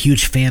that I was a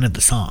huge fan of the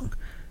song.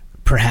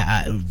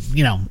 Perhaps,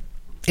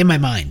 in my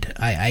mind,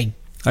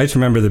 I just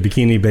remember the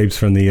bikini babes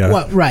from the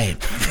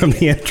from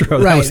the intro.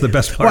 That was the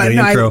best part of the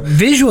intro.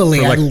 Visually,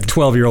 for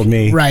 12-year-old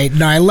me. Right.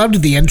 No, I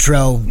loved the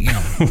intro.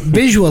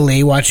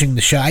 Visually watching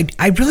the show.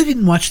 I really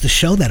didn't watch the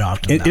show that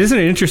often. Isn't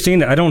it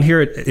interesting? I don't hear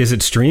it. Is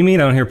it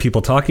streaming? I don't hear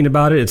people talking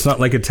about it. It's not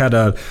like it's had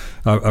a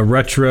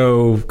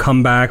retro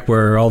comeback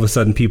where all of a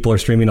sudden people are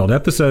streaming old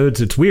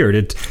episodes. It's weird.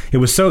 It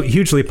was so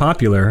hugely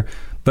popular.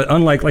 But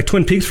unlike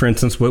Twin Peaks, for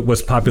instance,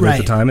 was popular at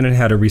the time, and it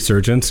had a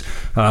resurgence.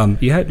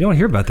 You don't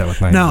hear about that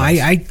with Miami Vice.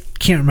 No, I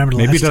can't remember the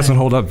last time. Maybe it doesn't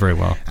hold up very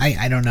well.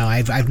 I don't know.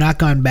 I've not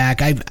gone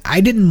back.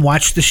 I didn't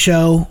watch the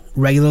show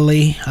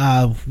regularly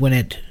when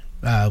it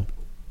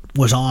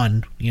was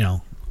on.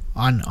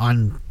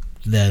 On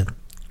the,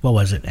 what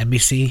was it,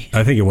 NBC?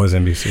 I think it was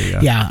NBC.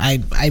 Yeah. Yeah.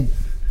 I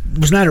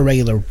was not a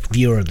regular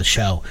viewer of the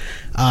show,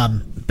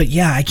 but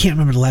yeah, I can't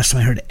remember the last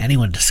time I heard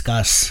anyone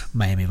discuss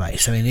Miami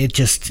Vice. I mean, it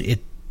just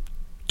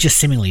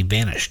seemingly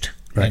vanished.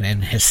 Right.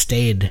 And has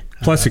stayed.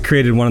 Plus, it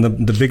created one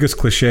of the biggest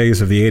cliches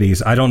of the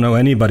 80s. I don't know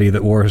anybody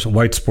that wore a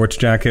white sports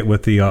jacket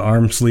with the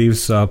arm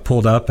sleeves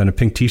pulled up and a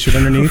pink T-shirt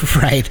underneath.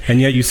 Right.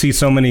 And yet you see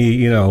so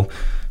many,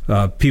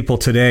 people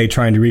today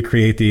trying to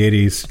recreate the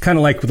 80s, kind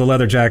of like with the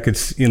leather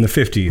jackets in the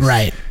 50s.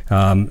 Right.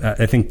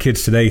 I think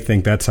kids today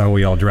think that's how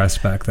we all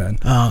dressed back then.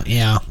 Oh,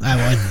 yeah. I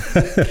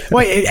would.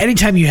 Well,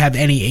 anytime you have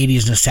any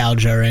 80s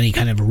nostalgia or any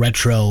kind of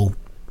retro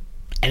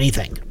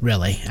anything,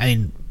 really, I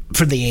mean,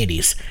 for the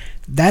 80s.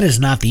 That is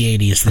not the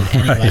 80s that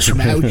any of us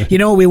remember. You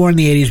know what we wore in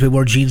the 80s? We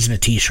wore jeans and a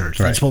T-shirt.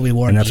 That's what we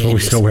wore in the 80s. And that's what we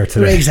still wear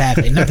today.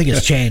 Exactly. Nothing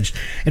has changed.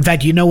 In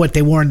fact, you know what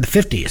they wore in the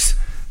 50s?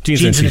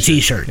 Jeans and a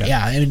T-shirt.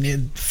 Yeah. I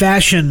mean,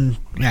 fashion,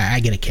 I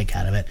get a kick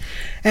out of it.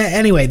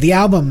 Anyway, the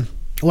album,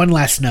 one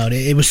last note,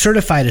 it was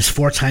certified as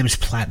 4 times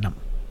platinum,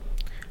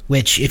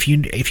 which if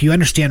you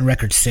understand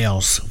record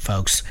sales,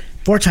 folks,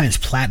 4 times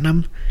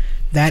platinum,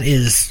 that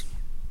is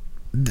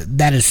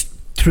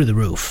through the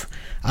roof.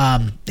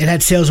 It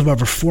had sales of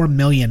over 4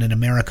 million in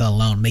America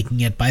alone, making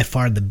it by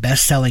far the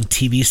best-selling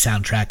TV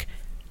soundtrack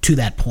to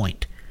that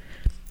point.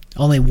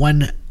 Only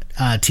one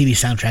TV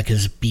soundtrack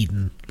has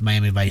beaten the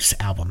Miami Vice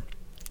album.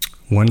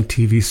 One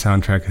TV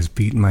soundtrack has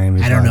beaten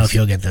Miami Vice. I don't know if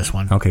you'll get this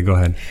one. Okay, go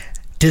ahead.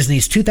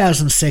 Disney's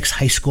 2006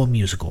 High School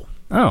Musical.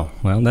 Oh,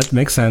 well, that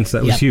makes sense.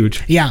 That was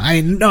huge. Yeah,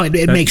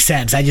 it makes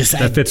sense.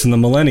 That fits in the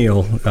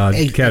millennial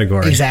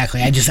category.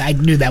 Exactly. I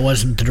knew that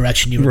wasn't the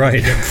direction you were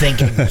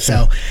thinking.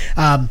 So,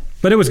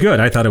 but it was good.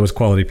 I thought it was a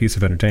quality piece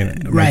of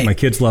entertainment. Right. My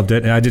kids loved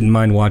it, and I didn't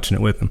mind watching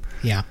it with them.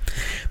 Yeah.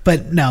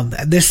 But no,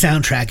 this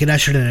soundtrack, it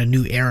ushered in a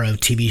new era of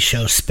TV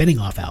shows spinning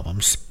off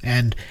albums.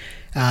 And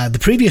the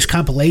previous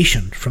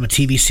compilation from a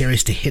TV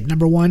series to hit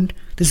number 1,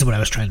 this is what I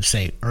was trying to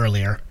say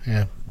earlier.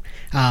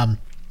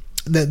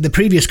 The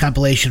previous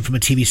compilation from a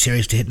TV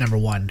series to hit number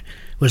 1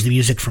 was the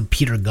music from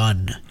Peter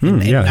Gunn in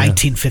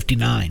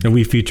 1959. And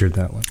we featured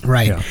that one.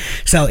 Right. Yeah.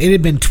 So it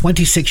had been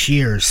 26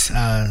 years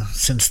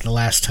since the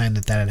last time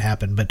that had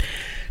happened. But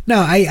no,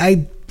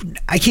 I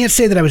can't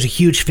say that I was a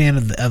huge fan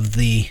of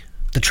the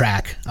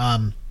track.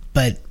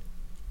 But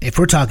if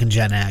we're talking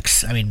Gen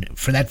X, I mean,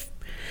 for that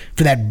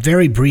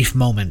very brief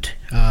moment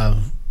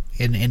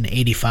in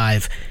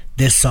 85,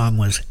 this song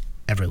was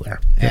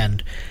everywhere. Yep.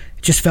 And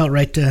just felt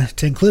right to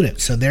include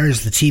it. So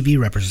there's the TV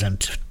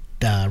representation.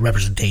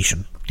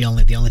 The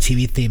only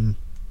TV theme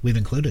we've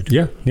included.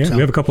 Yeah. So,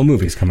 we have a couple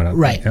movies coming up.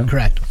 Right, yeah.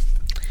 Correct.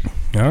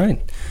 All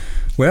right.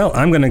 Well,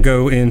 I'm going to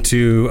go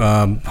into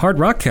hard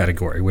rock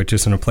category, which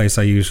isn't a place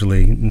I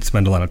usually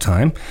spend a lot of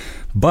time.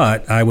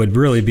 But I would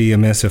really be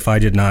amiss if I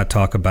did not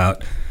talk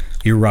about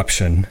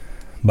Eruption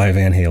by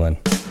Van Halen.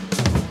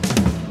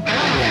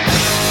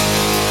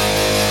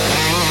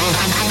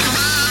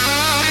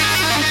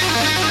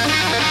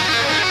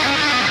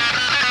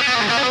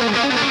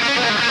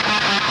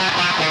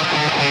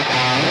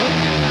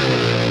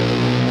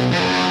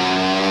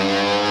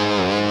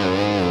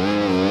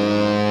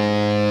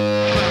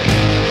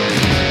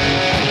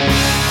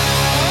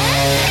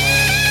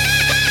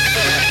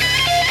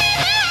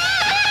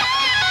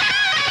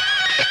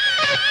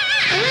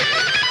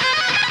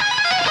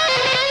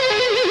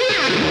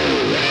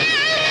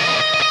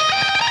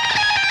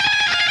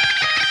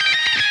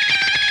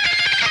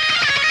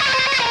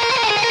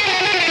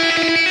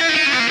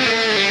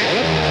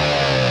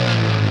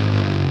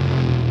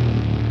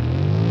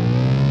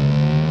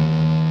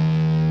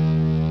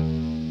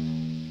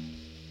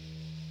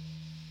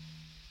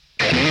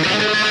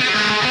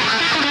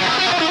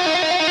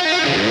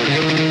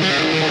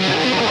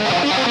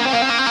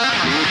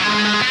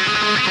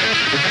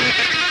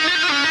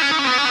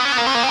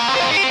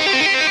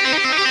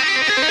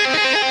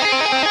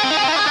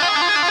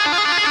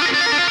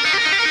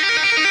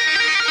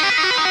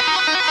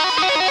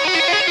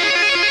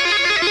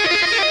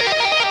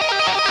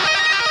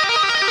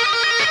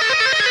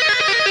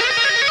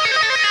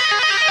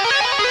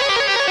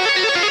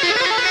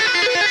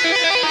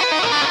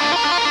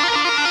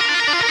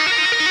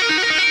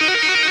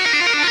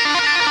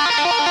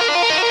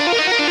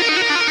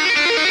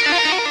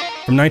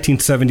 From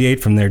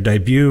 1978, from their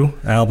debut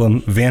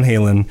album, Van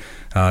Halen,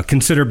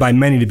 considered by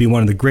many to be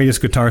one of the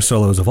greatest guitar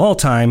solos of all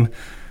time.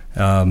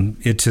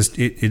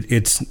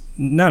 It's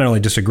not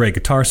only just a great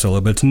guitar solo,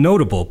 but it's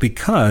notable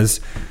because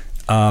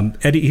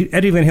Eddie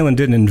Van Halen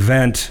didn't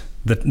invent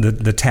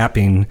the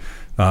tapping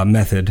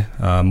method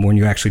when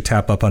you actually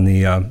tap up on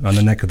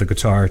the neck of the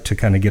guitar to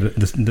kind of get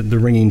the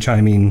ringing,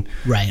 chiming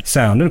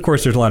sound. And of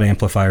course, there's a lot of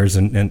amplifiers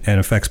and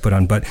effects put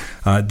on. But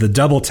the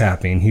double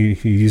tapping, he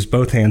used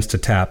both hands to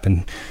tap,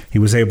 and he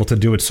was able to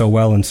do it so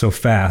well and so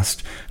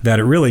fast that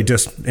it really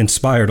just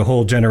inspired a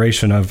whole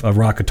generation of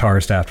rock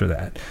guitarists after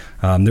that.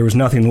 There was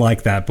nothing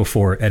like that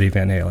before Eddie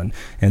Van Halen,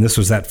 and this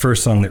was that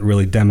first song that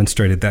really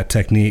demonstrated that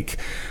technique.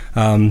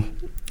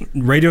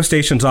 Radio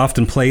stations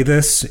often play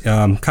this,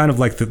 kind of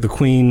like the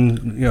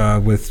Queen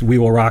with "We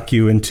Will Rock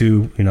You"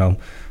 into "We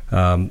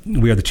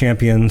Are the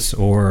Champions,"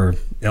 or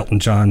Elton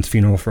John's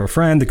 "Funeral for a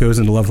Friend" that goes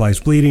into "Love Lies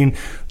Bleeding."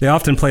 They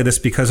often play this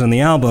because on the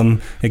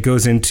album it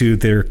goes into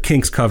their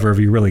Kinks cover of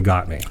 "You Really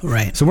Got Me."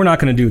 Right. So we're not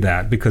going to do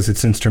that because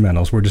it's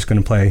instrumentals. We're just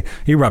going to play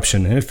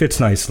Eruption, and it fits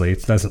nicely.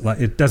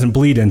 It doesn't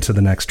bleed into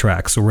the next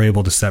track, so we're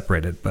able to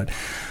separate it. But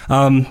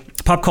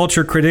pop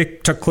culture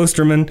critic Chuck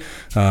Klosterman,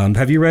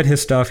 have you read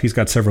his stuff? He's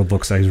got several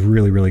books that he's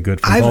really, really good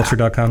from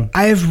Vulture.com.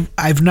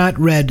 I've not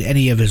read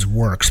any of his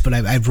works, but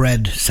I've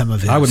read some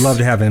of his. I would love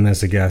to have him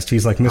as a guest.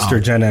 He's like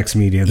Mr. Gen X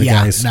Media.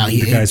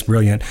 The guy's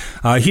brilliant.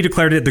 He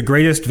declared it the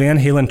greatest Van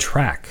Halen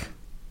track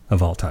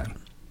of all time.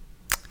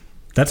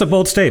 That's a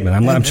bold statement.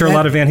 I'm sure a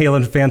lot of Van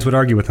Halen fans would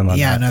argue with him on that.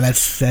 Yeah, no,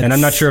 that's... And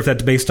I'm not sure if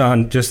that's based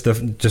on just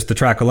the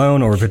track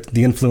alone or if it's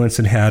the influence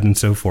it had and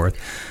so forth.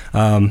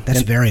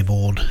 That's very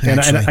bold. And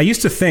I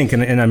used to think,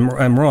 and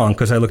I'm wrong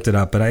because I looked it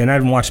up, but I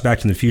haven't watched Back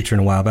to the Future in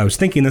a while, but I was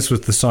thinking this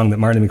was the song that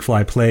Marty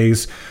McFly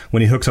plays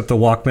when he hooks up the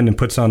Walkman and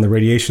puts on the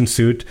radiation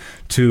suit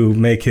to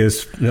make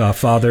his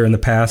father in the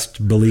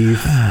past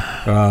believe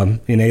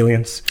in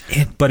aliens.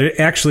 But it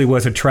actually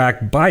was a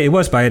track by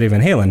Eddie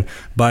Van Halen,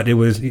 but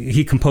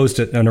he composed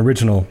an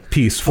original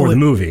piece for the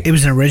movie. It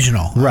was an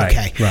original. Right.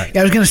 Okay. Right.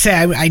 Yeah, I was going to say,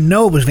 I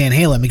know it was Van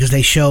Halen because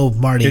they show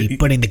Marty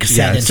putting the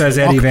cassette in. It says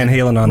Eddie Van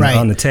Halen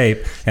on the tape.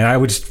 And I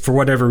would, for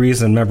whatever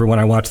reason, remember when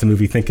I watched the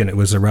movie thinking it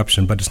was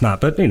Eruption, but it's not.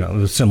 But, it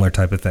was a similar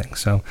type of thing.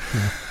 So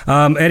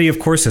Eddie, of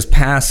course, has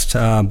passed,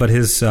 but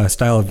his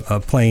style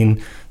of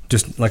playing,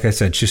 just like I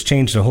said, just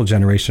changed a whole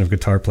generation of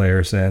guitar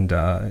players. And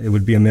it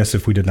would be amiss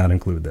if we did not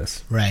include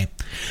this. Right.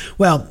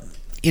 Well,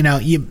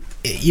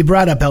 you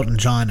brought up Elton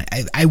John.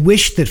 I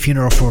wish that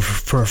Funeral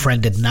for a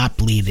Friend did not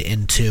bleed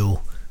into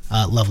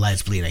Love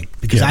Lies Bleeding,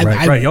 because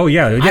right. Oh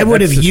yeah, I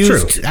would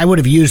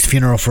have used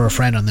Funeral for a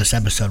Friend on this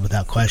episode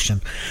without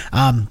question.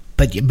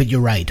 But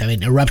you're right. I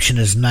mean, Eruption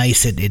is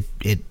nice.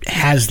 It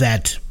has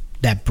that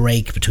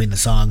break between the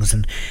songs,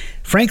 and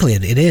frankly,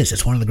 it is.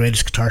 It's one of the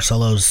greatest guitar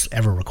solos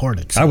ever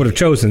recorded. So. I would have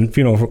chosen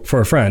Funeral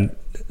for a Friend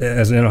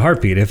as in a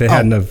heartbeat if it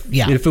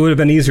if it would have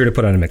been easier to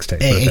put on a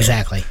mixtape.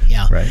 Exactly.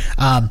 Yeah.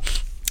 Right.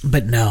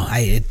 But no,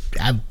 I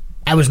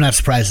was not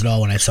surprised at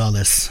all when I saw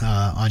this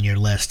on your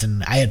list,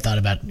 and I had thought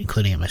about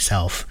including it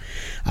myself.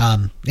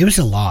 It was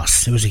a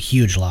loss. It was a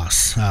huge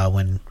loss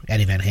when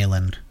Eddie Van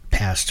Halen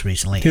passed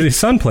recently. His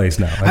son plays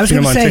now. I was seen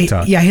him going on to say,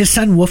 TikTok. yeah, his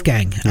son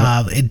Wolfgang.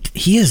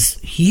 He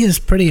is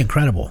pretty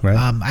incredible.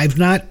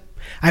 Right.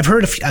 I've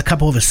heard a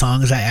couple of his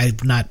songs.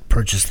 I've not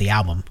purchased the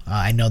album.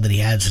 I know that he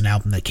has an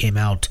album that came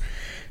out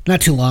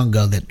not too long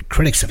ago that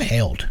critics have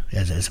hailed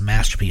as a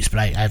masterpiece, but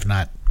I've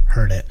not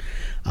heard it.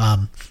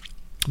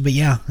 But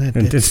yeah.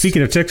 And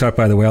speaking of TikTok,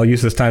 by the way, I'll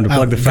use this time to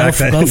plug the fact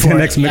that the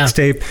next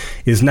mixtape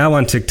is now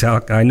on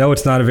TikTok. I know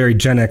it's not a very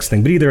Gen X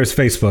thing, but either is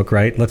Facebook,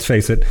 right? Let's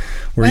face it.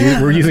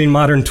 We're using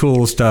modern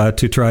tools to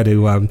try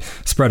to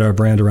spread our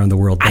brand around the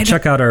world. But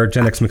check out our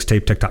Gen X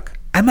mixtape TikTok.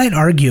 I might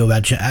argue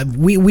about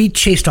we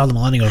chased all the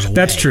millennials away.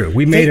 That's true.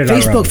 We made it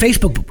Facebook. our own.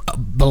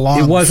 Facebook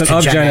belongs. It wasn't to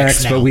of Gen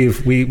X, now. but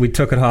we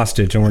took it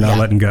hostage and we're not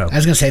letting go. I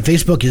was going to say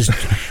Facebook is.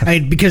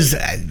 Because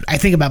I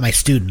think about my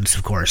students,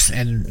 of course,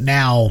 and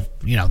now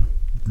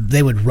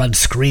they would run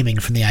screaming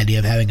from the idea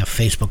of having a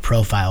Facebook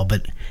profile,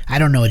 but I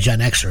don't know a Gen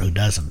Xer who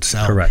doesn't.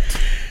 So correct.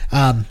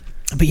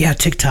 But yeah,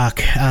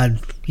 TikTok.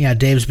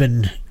 Dave's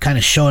been kind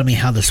of showing me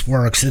how this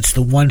works. It's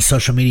the one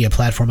social media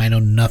platform I know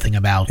nothing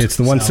about. It's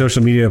the one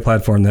social media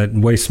platform that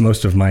wastes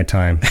most of my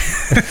time.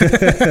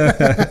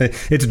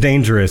 It's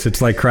dangerous.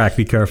 It's like crack.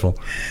 Be careful.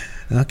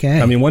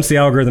 Okay. I mean, once the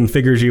algorithm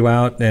figures you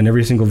out and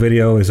every single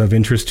video is of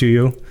interest to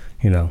you,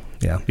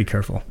 be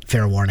careful.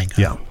 Fair warning.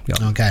 Yeah.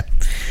 Okay.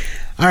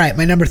 All right,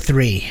 my number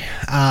 3.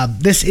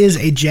 This is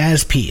a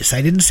jazz piece.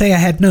 I didn't say I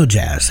had no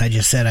jazz. I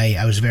just said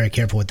I was very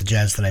careful with the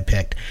jazz that I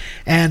picked.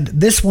 And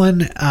this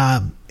one,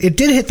 it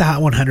did hit the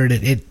Hot 100.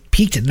 It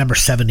peaked at number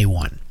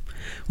 71,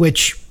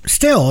 which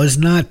still is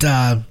not...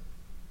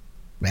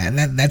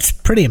 that's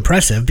pretty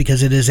impressive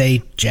because it is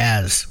a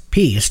jazz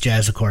piece.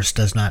 Jazz, of course,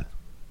 does not...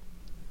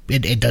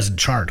 It doesn't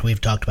chart.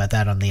 We've talked about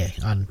that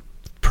on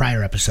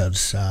prior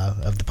episodes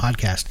of the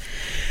podcast.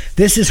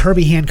 This is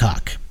Herbie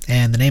Hancock.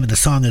 And the name of the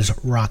song is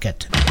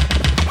Rocket.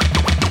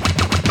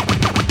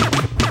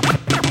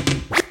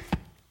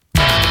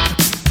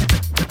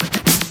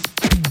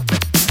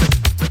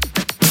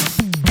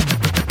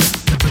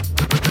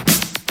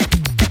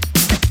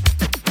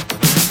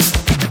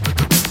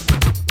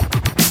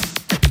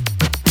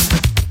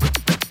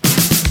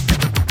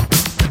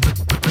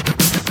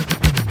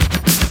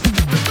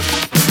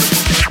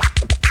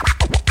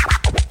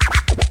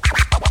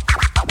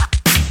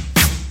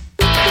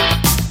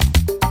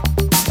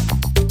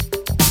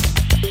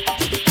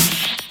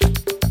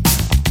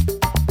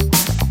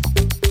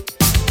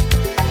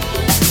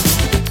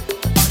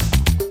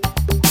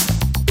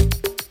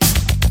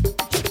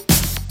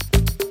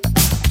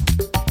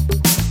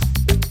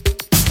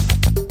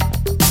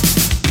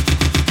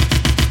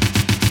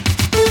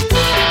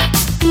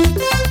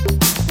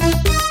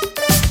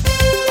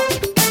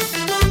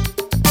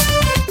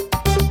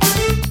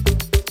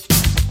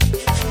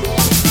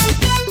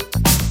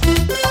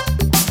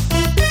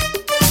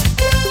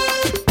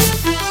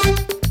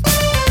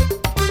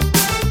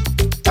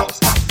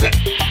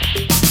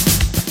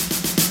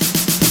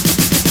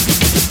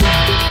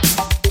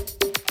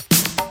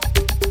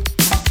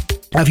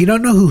 Now, if you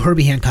don't know who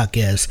Herbie Hancock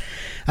is,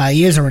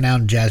 he is a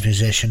renowned jazz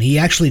musician. He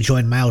actually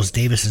joined Miles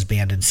Davis's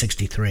band in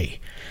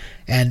 '63.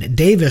 And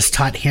Davis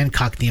taught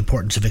Hancock the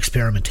importance of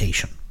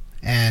experimentation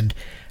and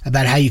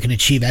about how you can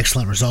achieve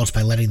excellent results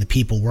by letting the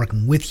people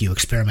working with you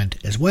experiment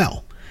as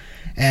well.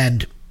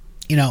 And,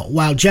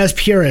 while jazz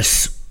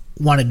purists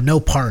wanted no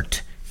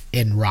part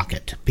in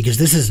Rocket, because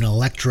this is an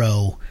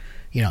electro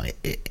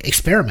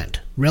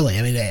experiment, really.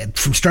 I mean,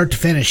 from start to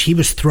finish, he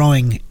was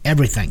throwing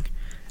everything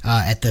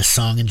at this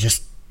song and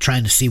just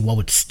trying to see what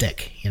would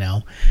stick,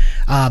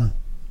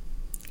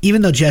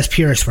 Even though jazz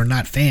purists were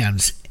not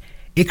fans,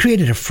 it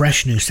created a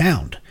fresh new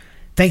sound,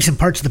 thanks in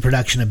part to the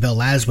production of Bill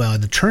Laswell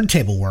and the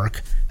turntable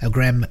work of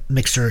Grand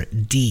Mixer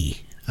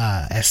D,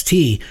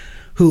 ST,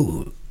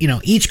 who,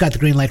 each got the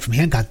green light from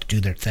Hancock to do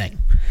their thing.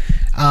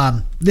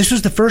 This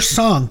was the first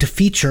song to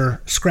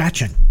feature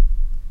scratching.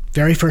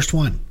 Very first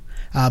one.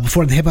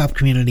 Before the hip-hop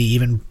community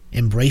even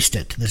embraced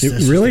it. This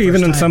really?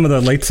 Even in some of the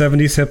late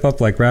 70s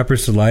hip-hop, like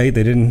Rapper's Delight,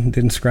 they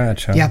didn't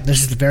scratch, huh? Yeah,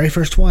 this is the very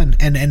first one.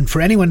 And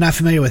for anyone not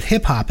familiar with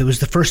hip-hop, it was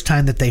the first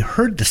time that they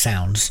heard the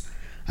sounds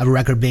of a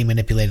record being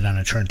manipulated on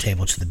a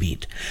turntable to the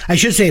beat. I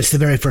should say it's the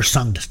very first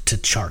song to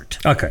chart.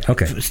 Okay.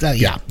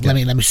 Yeah. Let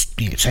me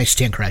I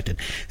stand corrected.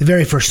 The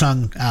very first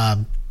song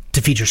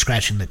to feature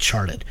scratching that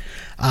charted.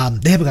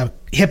 The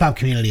hip-hop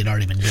community had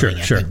already been doing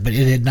it, but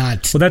it had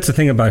not. Well, that's the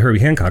thing about Herbie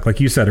Hancock. Like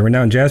you said, a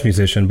renowned jazz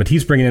musician, but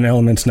he's bringing in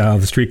elements now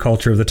of the street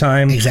culture of the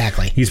time.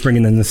 Exactly. He's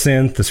bringing in the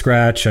synth, the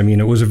scratch. I mean,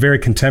 it was a very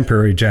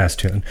contemporary jazz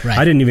tune. Right.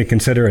 I didn't even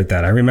consider it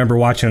that. I remember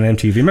watching on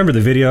MTV. Remember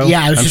the video?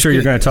 Yeah, I'm sure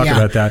you're going to talk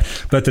about that.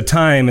 But at the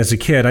time, as a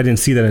kid, I didn't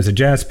see that as a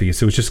jazz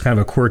piece. It was just kind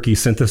of a quirky,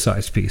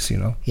 synthesized piece,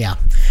 Yeah.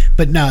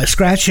 But no,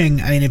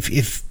 scratching, I mean,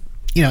 if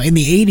in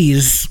the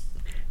 80s,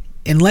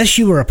 unless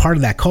you were a part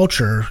of that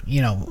culture,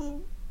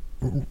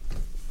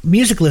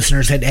 music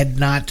listeners had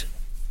not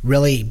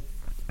really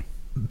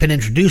been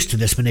introduced to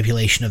this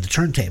manipulation of the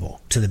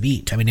turntable to the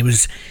beat. I mean, it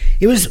was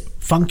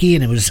funky,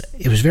 and it was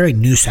very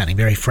new sounding,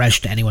 very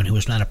fresh to anyone who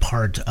was not a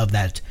part of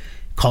that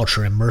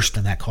culture, immersed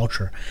in that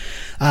culture.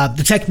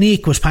 The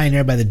technique was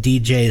pioneered by the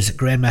DJs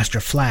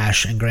Grandmaster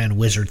Flash and Grand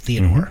Wizard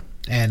Theodore,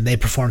 and they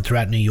performed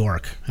throughout New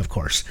York, of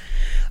course.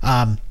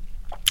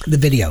 The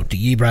video,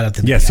 you brought up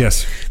the video.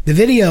 Yes. The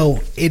video,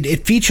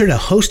 it featured a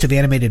host of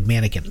animated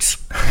mannequins,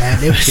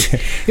 and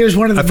it was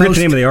one of the I forget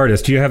the name of the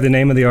artist. Do you have the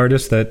name of the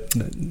artist? That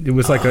it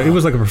was like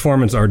a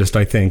performance artist,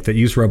 I think, that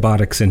used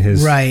robotics in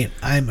his. Right.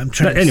 I'm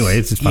trying. Anyway,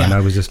 it's fine. Yeah.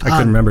 I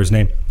couldn't remember his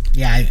name.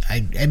 Yeah,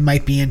 it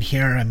might be in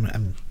here.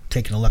 I'm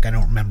taking a look. I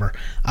don't remember.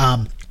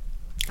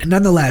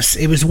 Nonetheless,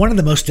 it was one of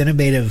the most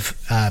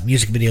innovative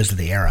music videos of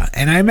the era,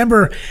 and I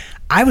remember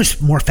I was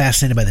more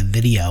fascinated by the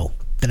video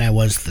than I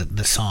was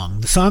the song.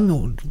 The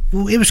song,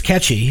 it was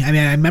catchy. I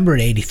mean, I remember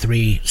at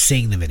 83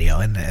 seeing the video,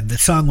 and the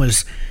song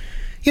was,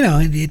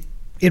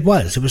 it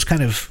was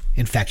kind of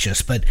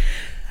infectious, but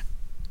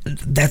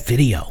that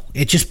video,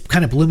 it just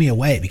kind of blew me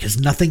away because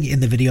nothing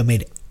in the video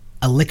made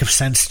a lick of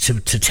sense to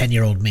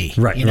 10-year-old me.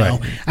 Right.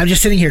 I'm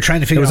just sitting here trying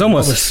to figure out. It was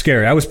almost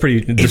scary. I was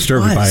pretty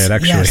disturbed by it,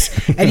 actually.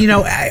 Yes. And,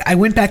 I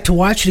went back to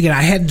watch it again.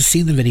 I hadn't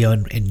seen the video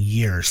in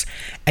years.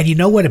 And you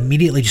know what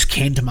immediately just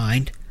came to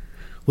mind?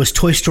 Was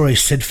Toy Story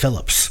Sid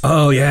Phillips.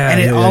 Oh, yeah.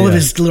 And all of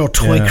his little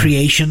toy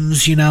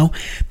creations,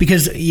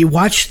 because you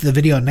watch the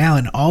video now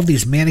and all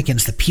these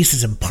mannequins, the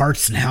pieces and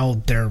parts and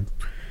how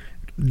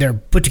they're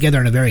put together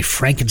in a very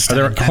Frankenstein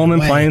Are there home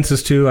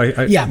appliances too?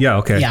 Yeah,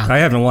 okay. Yeah. I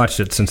haven't watched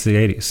it since the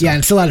 80s. So. Yeah, and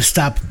it's a lot of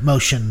stop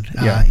motion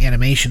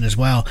animation as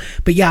well.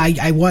 But yeah,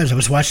 I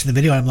was watching the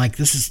video and I'm like,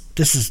 this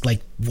is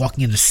like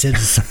walking into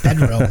Sid's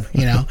bedroom,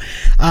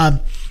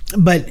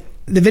 But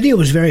the video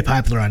was very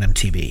popular on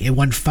MTV. It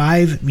won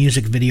 5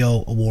 music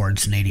video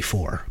awards in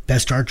 '84.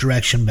 Best art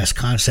direction, best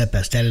concept,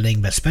 best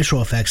editing, best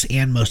special effects,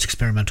 and most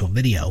experimental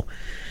video.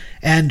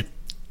 And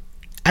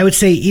I would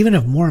say even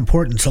of more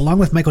importance, along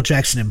with Michael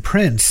Jackson and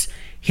Prince,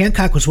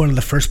 Hancock was one of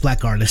the first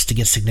black artists to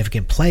get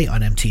significant play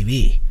on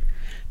MTV.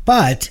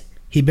 But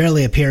he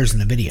barely appears in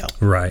the video.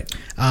 Right.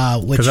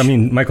 Because,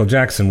 Michael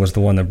Jackson was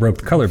the one that broke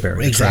the color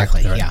barrier.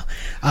 Exactly, right? Yeah.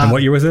 And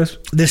what year was this?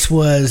 This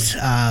was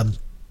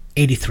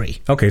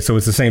 83. Okay, so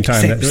it's the same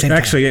time. Same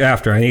actually, time.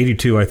 After. In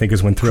 82, I think,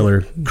 is when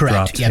Thriller Correct.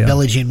 dropped. Yeah,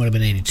 Billie Jean would have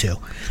been 82.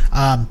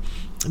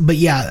 But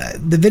yeah,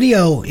 the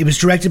video, it was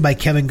directed by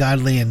Kevin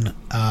Godley and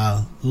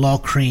Lal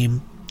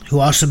Cream, who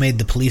also made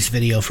the Police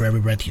video for Every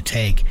Breath You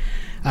Take.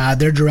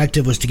 Their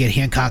directive was to get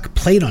Hancock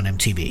played on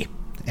MTV.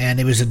 And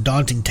it was a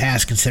daunting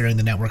task considering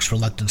the network's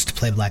reluctance to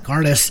play black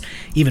artists.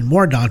 Even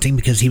more daunting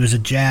because he was a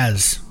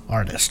jazz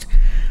artist.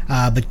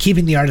 But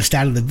keeping the artist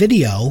out of the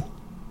video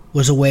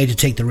was a way to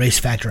take the race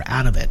factor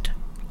out of it.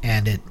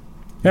 And it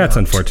that's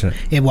unfortunate.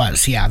 It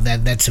was, yeah.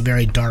 That's a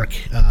very dark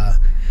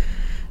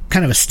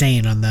kind of a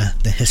stain on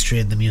the history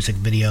of the music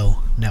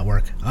video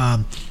network.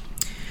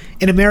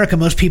 In America,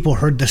 most people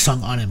heard the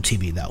song on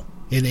MTV, though.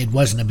 It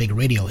wasn't a big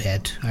radio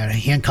hit.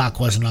 Hancock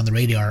wasn't on the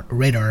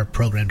radar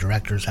program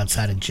directors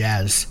outside of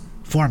jazz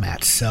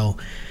formats. So,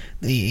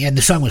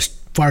 the song was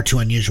far too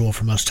unusual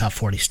for most top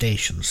 40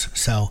 stations.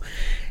 So,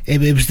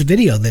 it was the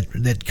video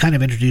that kind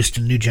of introduced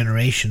a new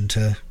generation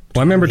to.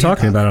 Well, I remember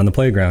talking about it on the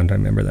playground. I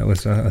remember that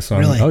was a song.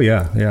 Really? Oh,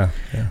 yeah.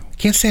 I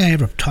can't say I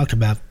ever talked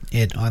about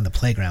it on the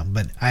playground.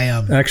 But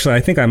actually, I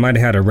think I might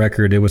have had a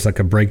record. It was like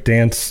a break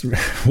dance,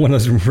 one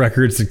of those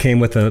records that came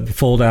with a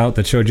fold out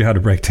that showed you how to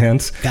break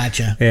dance.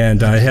 Gotcha.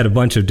 And I had a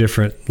bunch of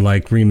different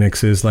like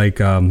remixes, like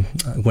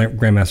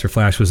Grandmaster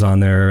Flash was on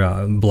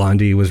there,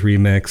 Blondie was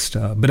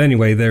remixed. But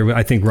anyway,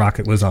 I think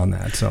Rocket was on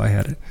that, so I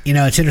had it. You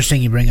know, it's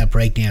interesting you bring up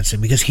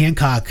breakdancing because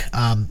Hancock,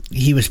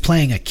 he was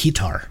playing a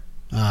guitar,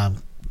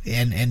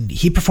 and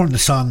he performed the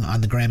song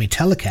on the Grammy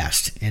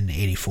telecast in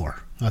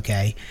 '84.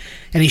 Okay,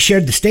 and he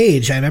shared the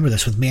stage. I remember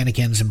this with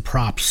mannequins and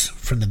props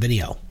from the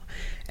video,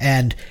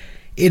 and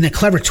in a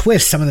clever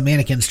twist, some of the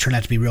mannequins turned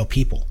out to be real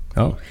people.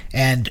 Oh,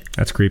 and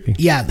that's creepy.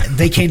 Yeah,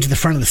 they came to the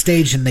front of the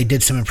stage and they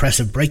did some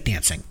impressive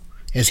breakdancing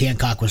as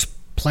Hancock was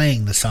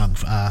playing the song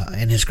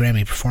in his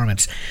Grammy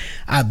performance,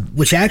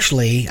 which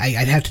actually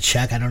I'd have to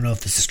check. I don't know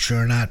if this is true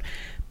or not,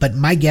 but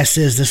my guess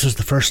is this was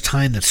the first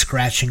time that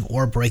scratching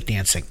or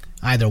breakdancing,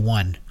 either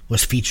one,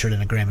 was featured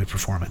in a Grammy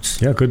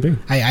performance. Yeah, it could be.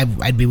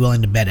 I'd be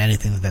willing to bet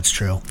anything that's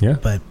true. Yeah,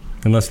 but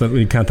unless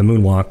we count the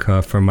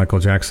moonwalk from Michael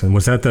Jackson.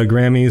 Was that the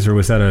Grammys or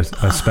was that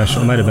a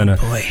special? It might have been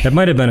It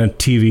might have been a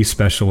TV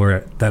special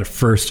where that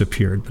first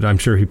appeared, but I'm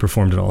sure he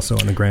performed it also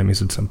on the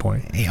Grammys at some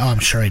point. Oh, I'm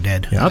sure he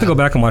did. Yeah, I'll have to go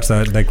back and watch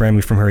that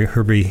Grammy from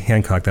Herbie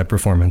Hancock, that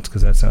performance,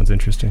 because that sounds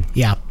interesting.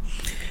 Yeah.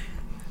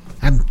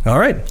 All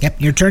right.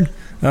 Yep, your turn.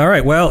 All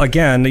right. Well,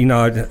 again,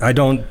 I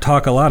don't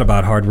talk a lot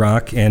about hard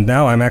rock, and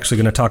now I'm actually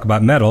going to talk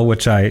about metal,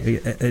 which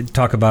I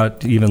talk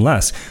about even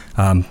less.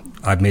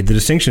 I've made the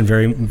distinction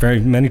very, very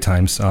many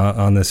times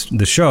on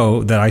the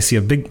show that I see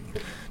a big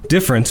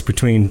difference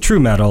between true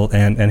metal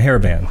and hair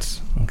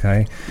bands.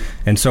 Okay,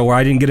 and so where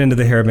I didn't get into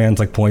the hair bands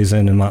like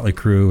Poison and Motley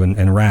Crue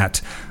and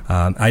Rat,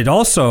 I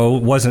also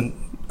wasn't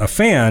a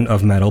fan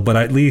of metal, but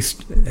I at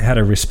least had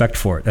a respect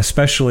for it,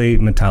 especially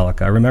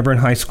Metallica. I remember in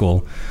high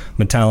school,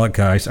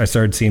 Metallica, I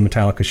started seeing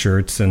Metallica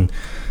shirts and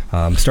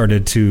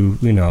started to,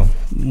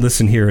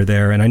 listen here or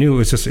there. And I knew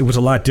it was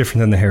a lot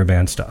different than the hair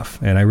band stuff.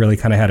 And I really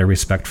kind of had a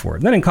respect for it.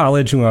 And then in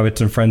college, I had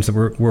some friends that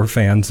were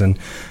fans, and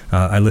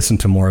I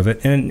listened to more of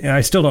it. And I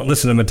still don't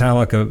listen to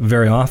Metallica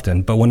very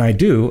often. But when I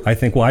do, I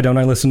think, why don't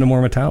I listen to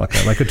more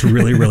Metallica? Like, it's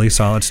really, really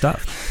solid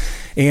stuff.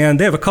 And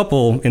they have a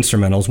couple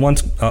instrumentals.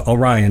 One's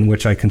Orion,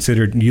 which I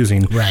considered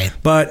using. Right.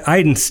 But I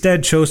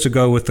instead chose to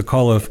go with the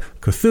Call of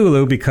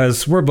Cthulhu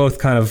because we're both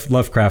kind of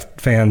Lovecraft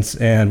fans,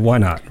 and why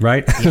not,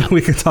 right? Yeah. We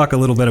can talk a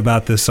little bit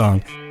about this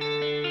song.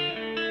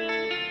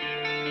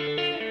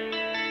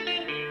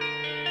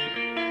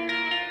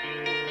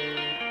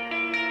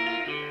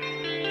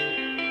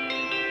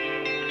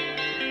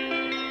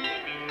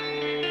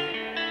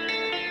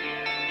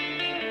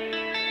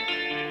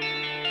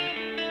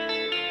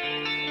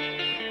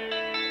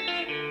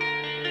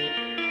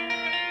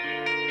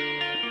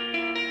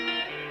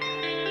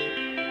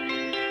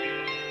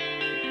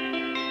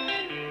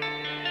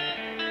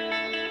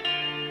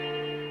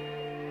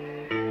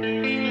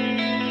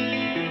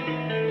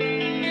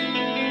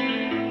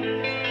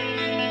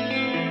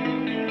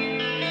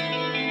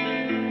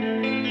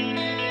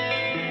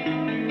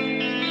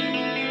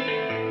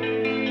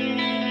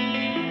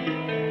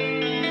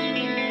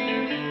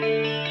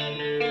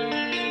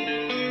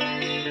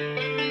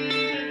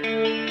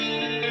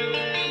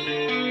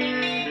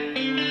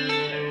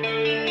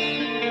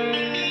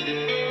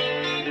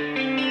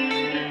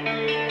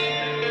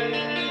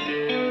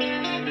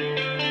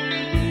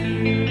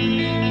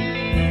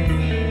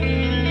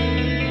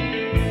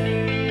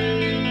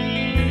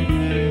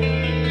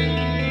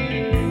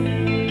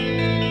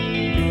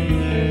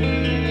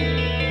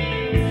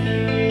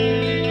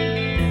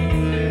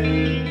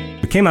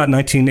 Came out in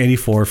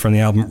 1984 from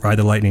the album Ride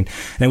the Lightning,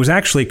 and it was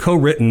actually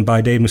co-written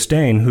by Dave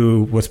Mustaine,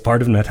 who was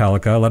part of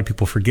Metallica. A lot of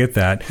people forget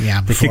that.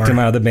 Yeah, they kicked him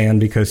out of the band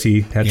because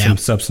he had some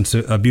substance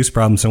abuse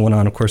problems and went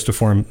on, of course, to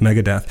form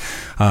Megadeth.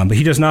 But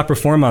he does not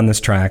perform on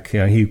this track.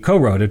 He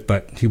co-wrote it,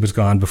 but he was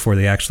gone before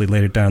they actually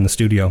laid it down in the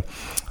studio.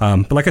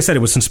 But like I said, it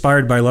was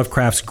inspired by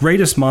Lovecraft's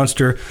greatest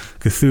monster,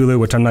 Cthulhu,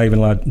 which I'm not even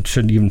allowed,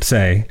 shouldn't even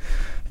say,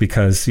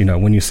 because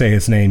when you say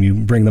his name, you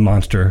bring the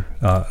monster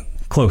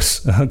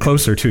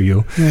closer to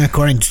you. Yeah,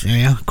 according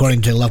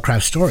to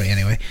Lovecraft's story,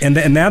 anyway. And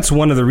that's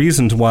one of the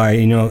reasons why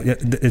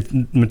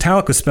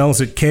Metallica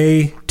spells it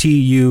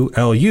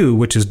Cthulhu,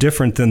 which is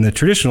different than the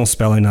traditional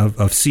spelling of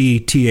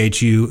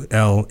Cthulhu.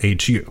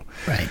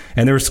 Right.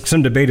 And there was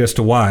some debate as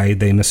to why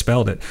they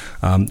misspelled it.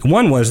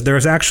 One was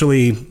there's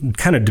actually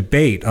kind of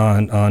debate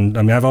on. I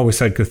mean, I've always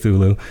said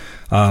Cthulhu,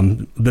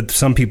 but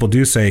some people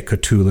do say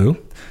Cthulhu.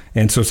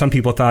 And so some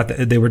people thought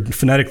that they were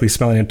phonetically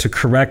spelling it to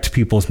correct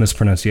people's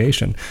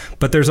mispronunciation.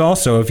 But there's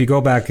also, if you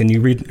go back and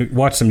you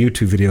watch some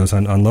YouTube videos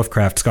on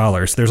Lovecraft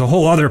scholars, there's a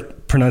whole other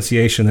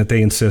pronunciation that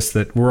they insist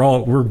that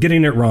we're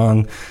getting it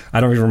wrong.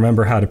 I don't even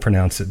remember how to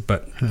pronounce it,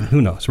 but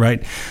who knows,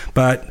 right?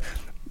 But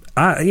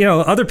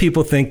other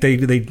people think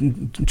they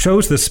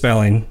chose this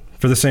spelling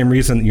for the same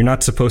reason that you're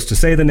not supposed to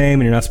say the name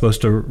and you're not supposed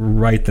to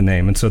write the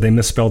name. And so they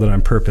misspelled it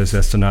on purpose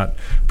as to not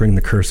bring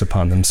the curse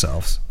upon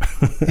themselves.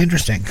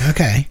 Interesting.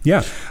 Okay.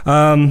 Yeah.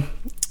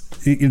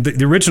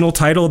 The original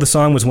title of the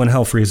song was When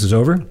Hell Freezes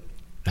Over.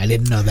 I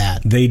didn't know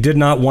that. They did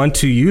not want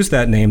to use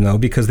that name, though,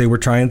 because they were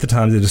trying at the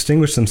time to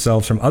distinguish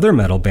themselves from other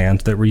metal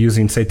bands that were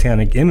using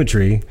satanic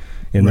imagery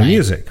in their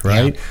music,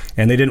 right? Yeah.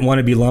 And they didn't want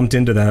to be lumped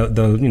into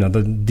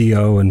the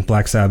Dio and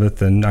Black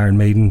Sabbath and Iron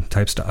Maiden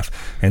type stuff.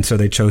 And so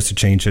they chose to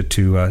change it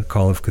to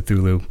Call of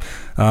Cthulhu.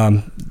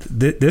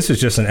 This is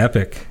just an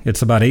epic.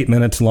 It's about 8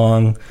 minutes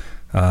long.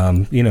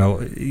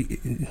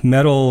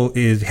 Metal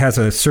has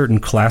a certain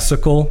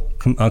classical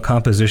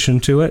composition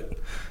to it.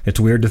 It's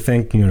weird to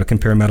think, to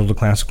compare metal to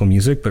classical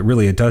music, but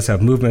really it does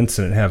have movements,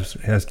 and it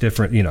has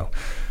different,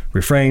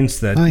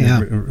 refrains that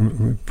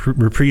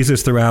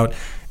reprises throughout,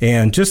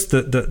 and just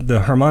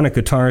the harmonic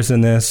guitars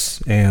in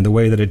this, and the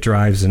way that it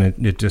drives, and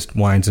it just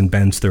winds and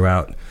bends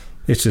throughout.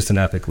 It's just an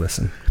epic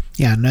listen.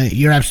 Yeah, no,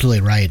 you're absolutely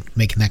right,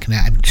 making that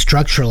connect.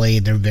 Structurally,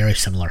 they're very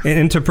similar.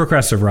 And to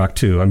progressive rock,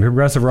 too. I mean,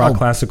 progressive rock,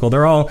 classical,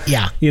 they're all,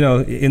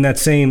 in that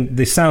same,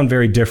 they sound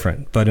very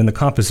different, but in the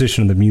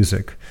composition of the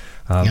music,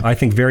 I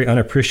think very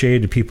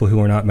unappreciated to people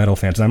who are not metal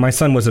fans. Now, my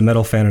son was a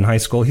metal fan in high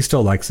school. He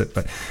still likes it,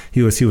 but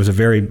he was a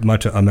very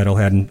much a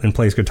metalhead and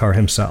plays guitar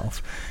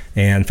himself.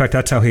 And in fact,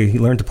 that's how he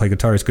learned to play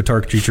guitar. His guitar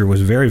teacher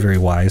was very, very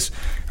wise.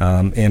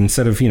 And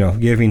instead of,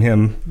 giving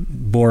him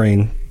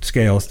boring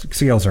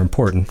scales are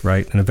important,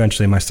 right? And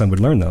eventually my son would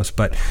learn those.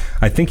 But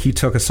I think he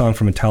took a song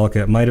from Metallica.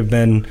 It might have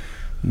been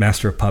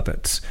Master of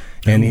Puppets.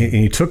 And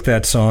he took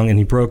that song and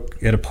he broke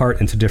it apart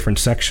into different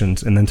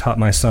sections and then taught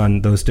my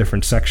son those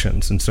different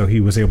sections. And so he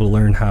was able to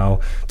learn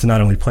how to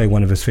not only play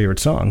one of his favorite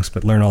songs,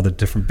 but learn all the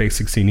different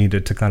basics he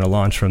needed to kind of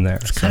launch from there.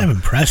 It's kind of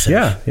impressive.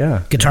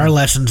 Yeah. Guitar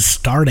lessons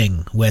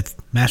starting with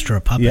Master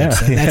of Puppets.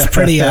 That's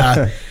pretty...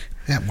 wow.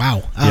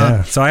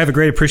 Yeah. So I have a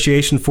great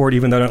appreciation for it,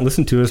 even though I don't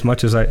listen to it as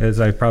much as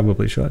I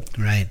probably should.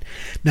 Right.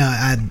 No,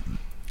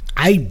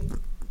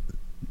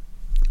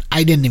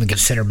 I didn't even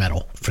consider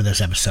metal for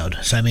this episode.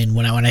 So I mean,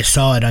 when I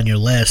saw it on your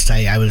list,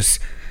 I was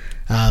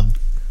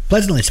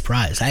pleasantly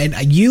surprised.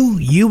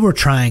 You were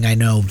trying, I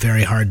know,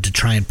 very hard to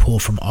try and pull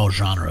from all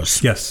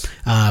genres. Yes.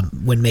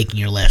 When making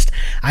your list,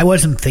 I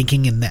wasn't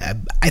thinking in that.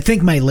 I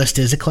think my list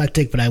is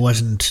eclectic, but I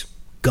wasn't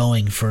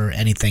going for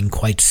anything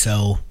quite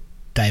so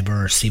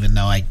diverse. Even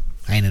though I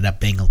ended up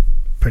being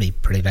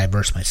pretty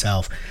diverse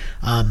myself.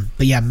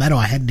 But yeah, metal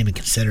I hadn't even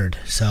considered.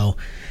 So.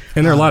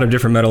 And there are a lot of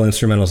different metal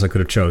instrumentals I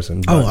could have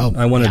chosen.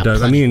 I wanted to.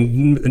 I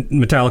mean,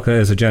 Metallica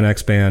is a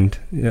GenX band,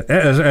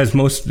 as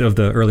most of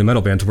the early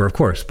metal bands were, of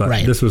course.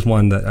 But this was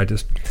one that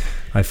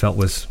I felt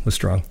was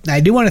strong. I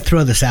do want to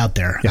throw this out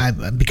there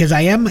because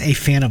I am a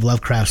fan of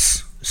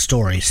Lovecraft's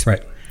stories.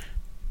 Right.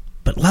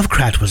 But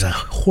Lovecraft was a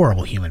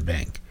horrible human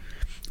being.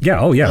 Yeah.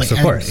 Oh, yes. Of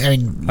course.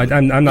 I'm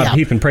not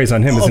heaping praise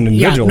on him as an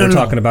individual. We're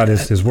talking about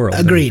his world.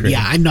 Agreed.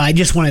 Yeah. I know. I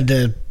just wanted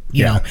to.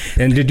 You know.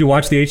 And did you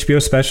watch the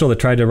HBO special that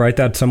tried to write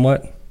that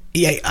somewhat?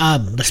 Yeah,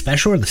 the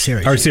special or the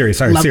series? Or series,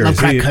 sorry, series.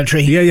 Lovecraft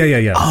Country.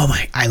 Yeah. Oh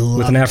my, I loved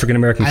with an African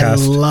American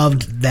cast. I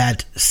loved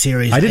that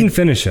series. I didn't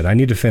finish it. I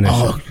need to finish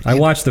it. I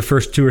watched the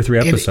first 2 or 3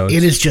 episodes.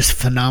 It is just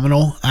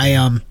phenomenal.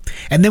 And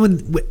then when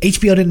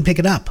HBO didn't pick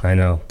it up, I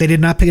know they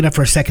did not pick it up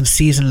for a second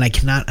season, and I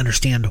cannot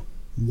understand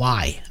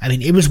why. I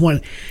mean, it was one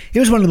of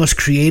the most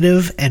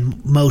creative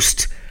and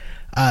most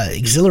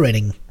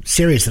exhilarating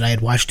series that I had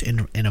watched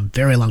in a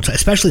very long time,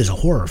 especially as a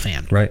horror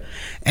fan. Right.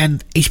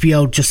 And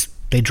HBO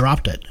they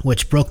dropped it,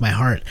 which broke my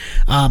heart.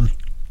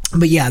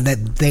 But yeah,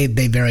 that they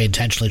very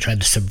intentionally tried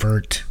to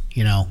subvert,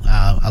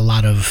 a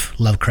lot of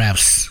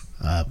Lovecraft's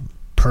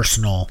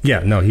personal. Yeah,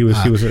 no, he was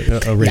a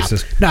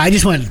racist. Yeah. No, I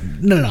just want I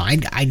know,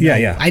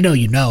 I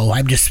know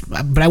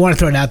but I want to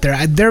throw it out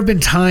there. There have been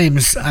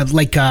times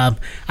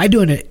I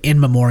do an in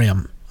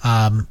memoriam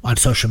on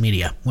social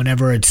media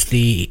whenever it's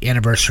the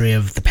anniversary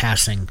of the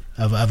passing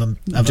of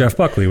Jeff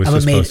Buckley was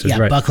just posted. Yeah,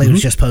 right. Buckley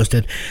was just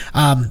posted.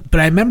 But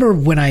I remember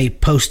when I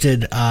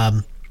posted,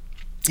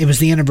 it was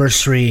the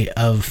anniversary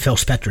of Phil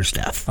Spector's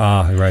death.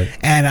 Right.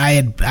 And I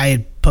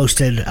had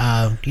posted,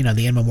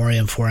 the in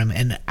memoriam for him,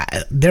 and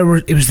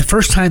it was the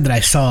first time that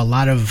I saw a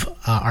lot of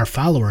our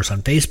followers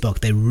on Facebook.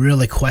 They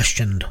really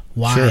questioned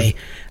why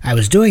I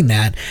was doing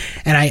that,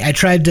 and I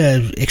tried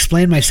to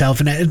explain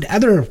myself. And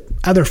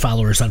other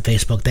followers on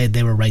Facebook,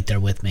 they were right there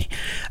with me.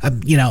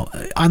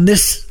 On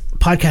this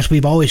podcast,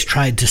 we've always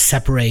tried to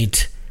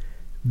separate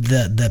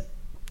the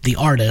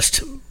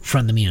artist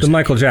from the music. The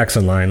Michael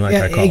Jackson line,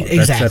 I call it.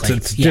 Exactly.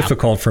 It's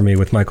difficult for me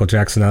with Michael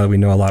Jackson now that we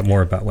know a lot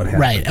more about what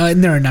happened. Right.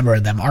 And there are a number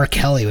of them. R.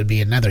 Kelly would be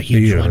another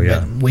huge one,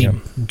 but we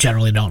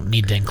generally don't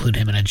need to include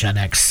him in a Gen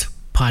X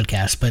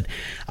podcast. But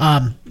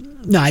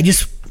no, I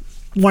just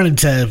wanted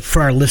to,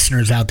 for our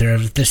listeners out there,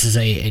 if this is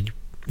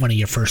one of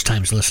your first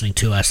times listening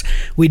to us,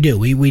 we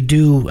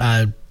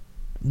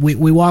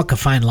walk a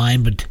fine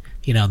line, but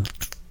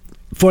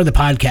for the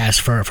podcast,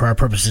 for our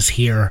purposes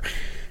here,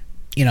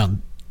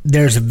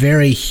 there's a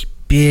very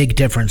big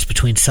difference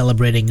between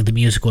celebrating the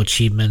musical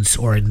achievements,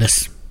 or in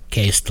this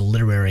case, the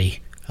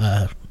literary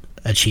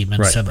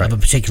achievements of a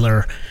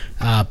particular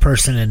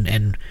person,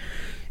 and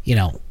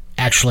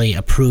actually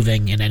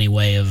approving in any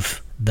way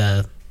of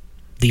the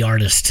the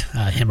artist,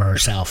 him or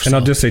herself. And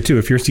I'll just say too,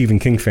 if you're a Stephen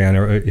King fan,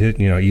 or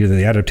either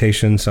the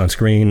adaptations on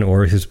screen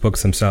or his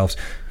books themselves,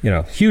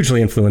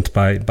 hugely influenced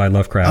by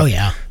Lovecraft. Oh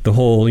yeah, the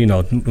whole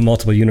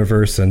multiple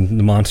universe and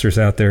the monsters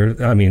out there.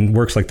 I mean,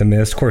 works like The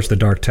Mist, of course, The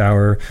Dark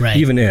Tower, right.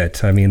 Even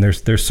It. I mean,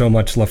 there's so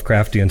much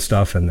Lovecraftian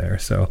stuff in there.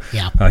 So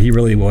yeah, he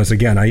really was.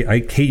 Again, I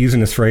hate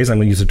using this phrase. I'm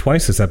going to use it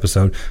twice this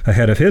episode.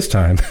 Ahead of his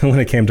time when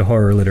it came to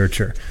horror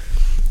literature.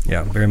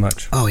 Yeah, very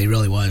much. Oh, he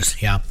really was.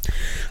 Yeah.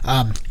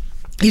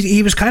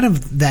 He was kind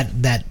of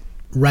that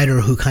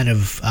writer who kind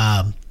of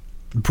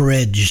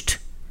bridged,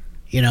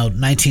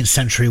 19th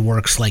century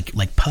works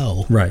like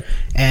Poe, right,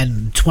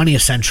 and 20th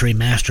century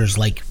masters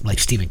like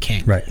Stephen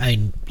King. Right. I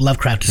mean,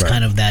 Lovecraft is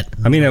kind of that.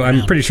 I mean,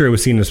 I'm pretty sure it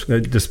was seen as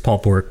just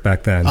pulp work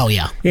back then. Oh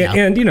yeah.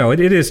 And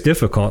it is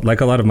difficult.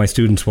 Like a lot of my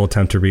students will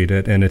attempt to read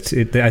it, and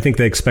I think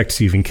they expect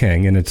Stephen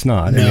King, and it's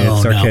not. No, I mean,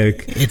 it's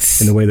archaic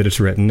It's in the way that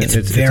it's written. It's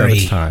very of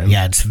its time.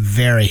 Yeah, it's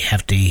very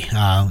hefty.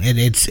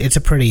 It's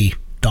a pretty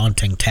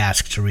daunting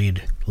task to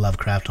read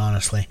Lovecraft,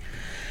 honestly.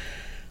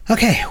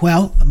 Okay,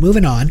 well,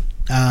 moving on.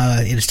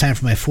 It is time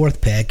for my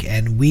fourth pick,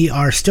 and we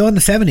are still in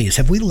the 70s.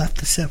 Have we left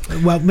the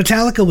 70s? Well,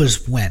 Metallica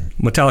was when?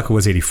 Metallica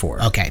was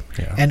 84. Okay.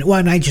 Yeah.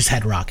 And I just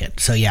had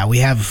Rocket. So yeah, we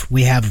have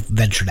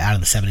ventured out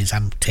of the 70s.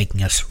 I'm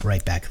taking us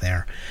right back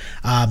there.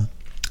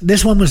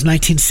 This one was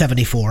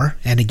 1974,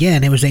 and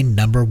again, it was a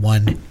number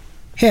one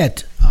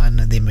hit on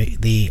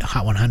the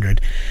Hot 100.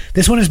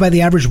 This one is by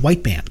the Average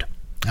White Band,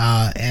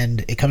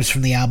 and it comes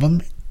from the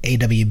album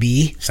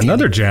AWB.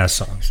 Another jazz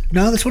song.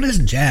 No, this one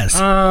isn't jazz.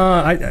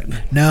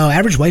 No,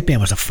 Average White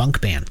Band was a funk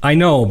band. I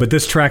know, but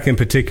this track in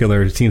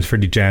particular seems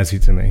pretty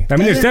jazzy to me. I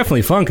mean, there's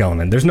definitely funk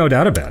element. There's no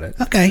doubt about it.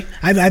 Okay,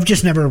 I've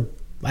never,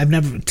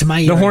 to my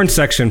ear. The horn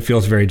section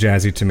feels very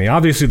jazzy to me.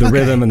 Obviously, the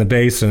rhythm and the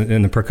bass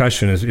and the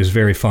percussion is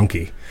very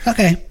funky.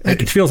 Okay,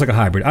 it feels like a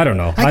hybrid. I don't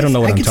know. I don't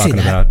know what I'm talking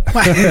about.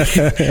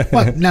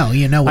 Well, no,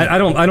 you know what? I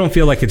don't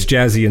feel like it's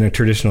jazzy in a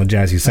traditional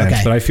jazzy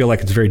sense, but I feel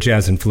like it's a very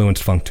jazz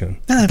influenced funk tune.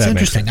 No, that's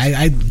interesting.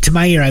 To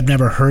my ear, I've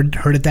never heard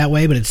it that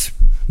way, but it's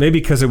maybe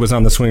because it was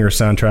on the Swinger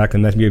soundtrack,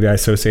 and that maybe I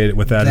associate it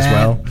with that as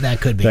well.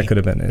 That could be. That could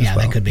have been it. Yeah,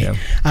 that could be.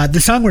 Yeah.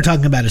 The song we're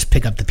talking about is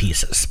 "Pick Up the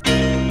Pieces."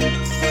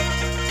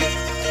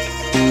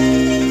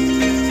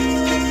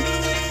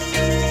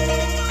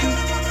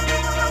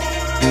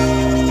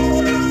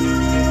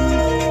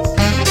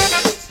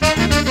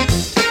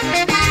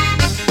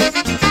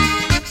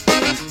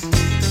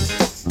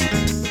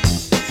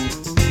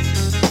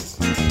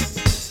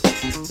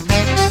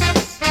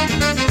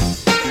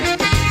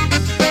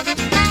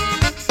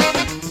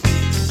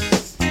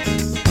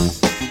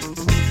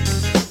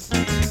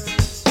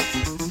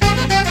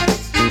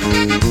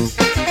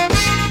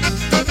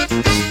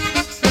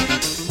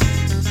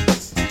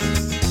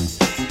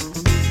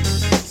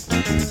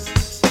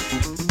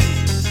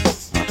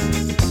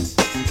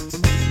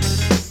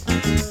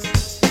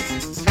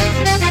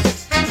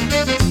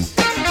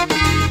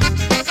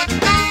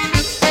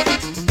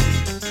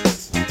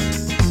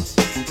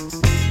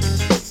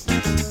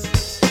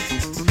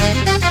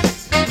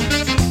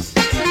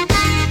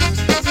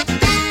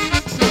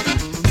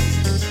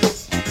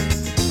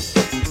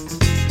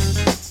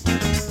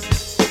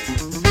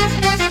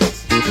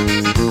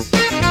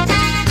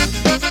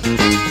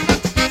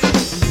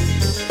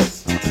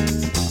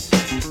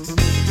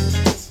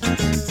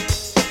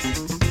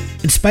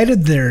 In spite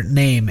of their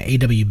name,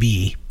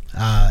 AWB,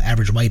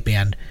 Average White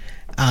Band,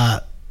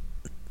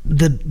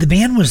 the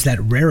band was that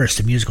rarest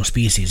of musical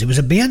species. It was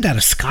a band out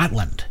of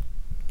Scotland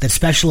that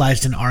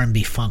specialized in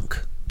R&B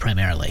funk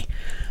primarily,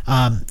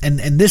 and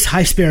this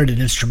high-spirited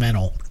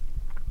instrumental.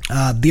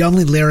 The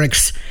only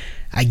lyrics,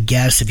 I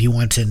guess, if you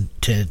want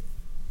to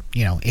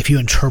if you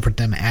interpret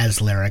them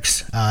as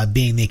lyrics,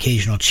 being the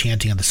occasional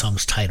chanting of the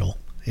song's title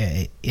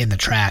in the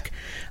track,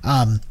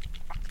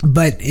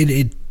 but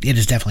it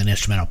is definitely an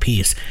instrumental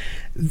piece.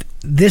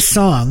 This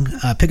song,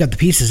 Pick Up the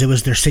Pieces, it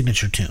was their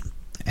signature tune.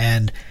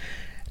 And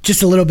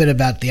just a little bit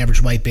about the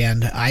Average White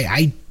Band.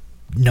 I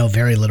know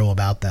very little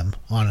about them,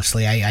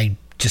 honestly. I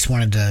just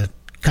wanted to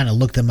kind of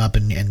look them up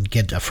and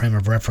get a frame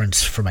of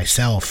reference for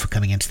myself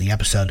coming into the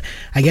episode.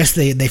 I guess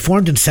they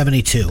formed in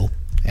 1972,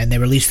 and they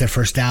released their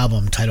first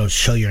album titled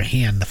Show Your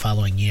Hand the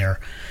following year.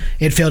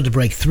 It failed to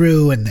break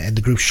through, and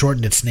the group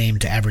shortened its name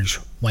to Average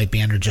White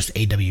Band, or just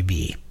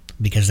AWB,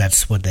 because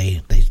that's what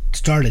they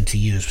started to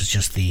use, was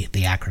just the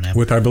acronym.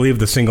 With, I believe,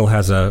 the single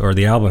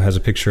the album has a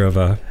picture of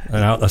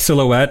a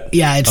silhouette.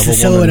 Yeah, it's the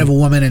silhouette of a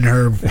woman, and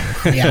her,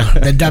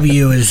 the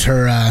W is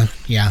her,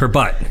 her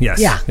butt. Yes.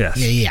 Yeah.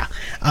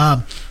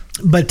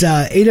 But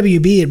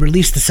AWB, it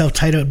released the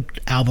self-titled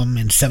album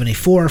in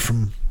 1974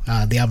 from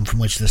the album from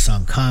which this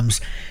song comes,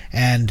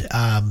 and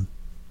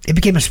it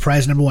became a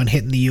surprise number one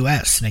hit in the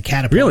U.S. and it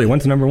catapulted. Really?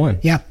 Went to number one?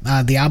 Yeah,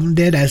 the album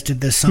did, as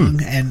did this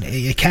song, and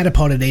it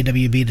catapulted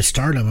AWB to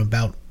stardom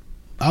about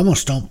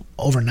almost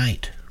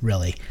overnight,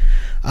 really.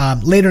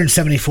 Later in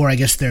 1974, I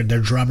guess their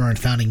drummer and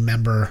founding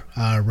member,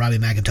 Robbie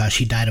McIntosh,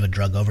 he died of a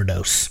drug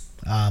overdose.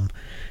 And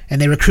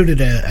they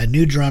recruited a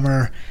new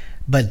drummer,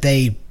 but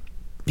they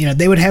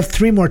they would have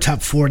 3 more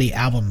top 40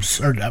 albums,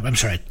 or I'm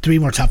sorry, 3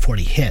 more top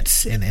 40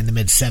 hits in the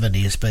mid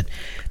 70s, but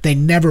they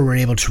never were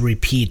able to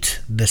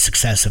repeat the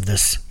success of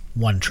this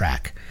one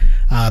track.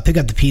 Pick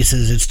Up the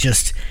Pieces. It's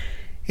just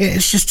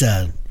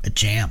a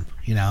jam.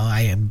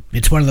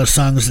 It's one of those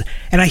songs,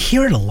 and I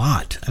hear it a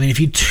lot. I mean,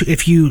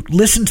 if you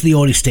listen to the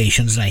oldie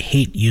stations, and I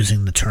hate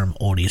using the term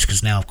oldies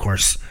because now, of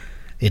course,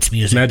 it's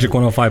music. Magic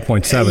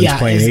 105.7 is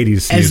playing 80s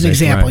music. As an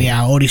example, right.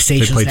 Oldie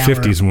stations. They played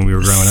 50s when we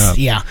were growing up.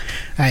 Yeah,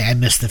 I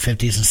miss the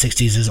 50s and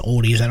 60s as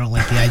oldies. I don't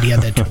like the idea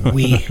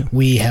that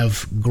we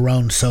have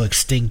grown so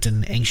extinct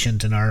and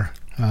ancient in our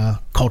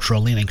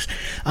cultural leanings.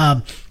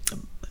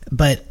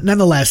 But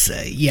nonetheless,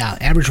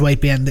 Average White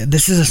Band,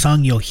 this is a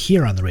song you'll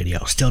hear on the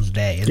radio still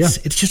today.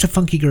 It's just a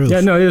funky groove. Yeah,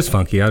 no, it is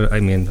funky.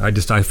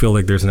 I feel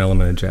like there's an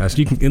element of jazz.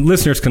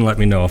 Listeners can let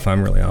me know if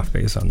I'm really off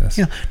base on this.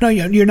 Yeah, no,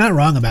 you're not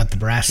wrong about the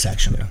brass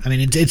section. Yeah. I mean,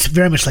 it's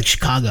very much like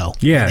Chicago.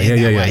 Yeah.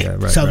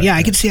 Right, so,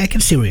 I can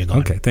see where you're going.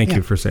 Okay, thank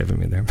you for saving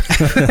me there.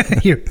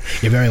 You're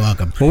very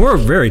welcome. Well, we're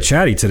very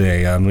chatty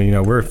today.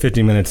 We're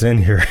 50 minutes in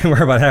here.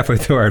 We're about halfway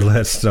through our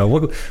list, so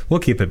we'll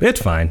keep it.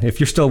 It's fine. If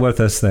you're still with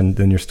us, then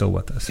you're still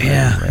with us.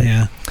 Yeah.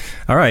 Yeah.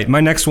 All right.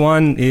 My next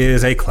one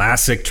is a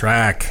classic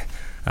track.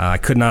 I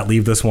could not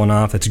leave this one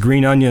off. It's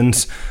Green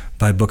Onions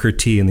by Booker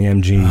T and the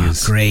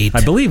MGs. Oh, great.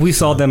 I believe we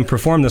saw them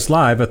perform this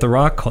live at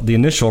the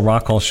initial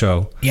Rock Hall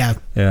show. Yeah.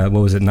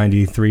 What was it,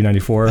 93,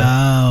 94?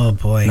 Oh,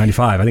 boy.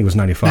 95. I think it was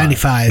 95.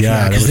 95,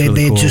 because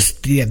really cool.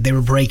 they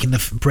were breaking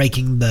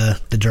the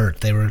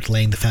dirt. They were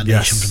laying the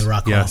foundation for the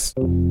Rock Hall. Yes.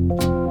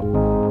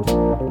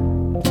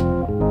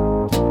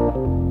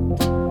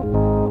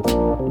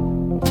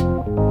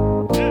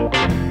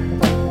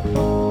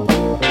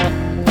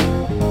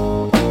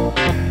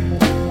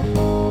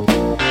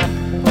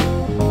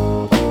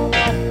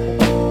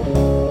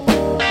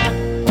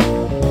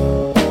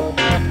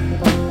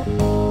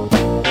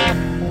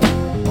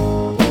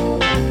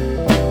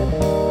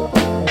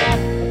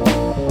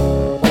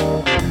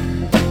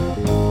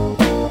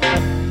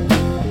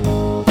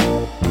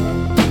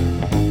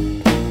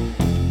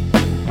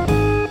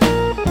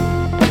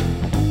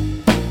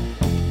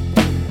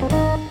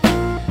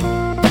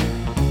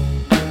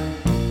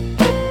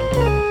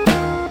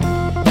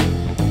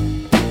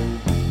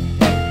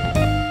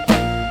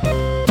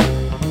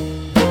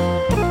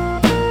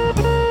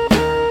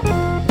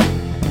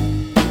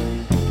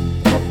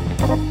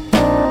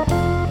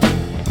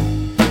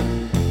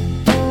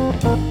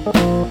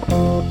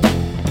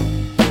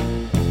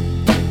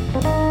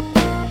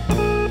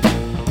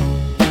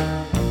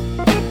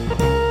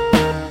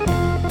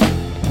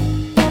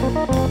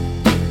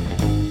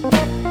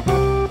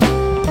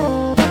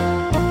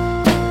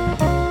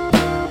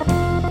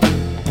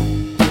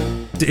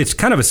 It's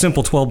kind of a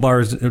simple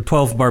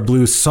 12-bar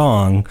blues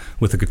song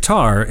with a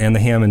guitar and the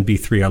Hammond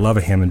B3. I love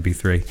a Hammond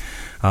B3.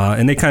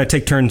 And they kind of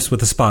take turns with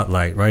the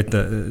spotlight, right?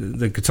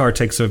 The guitar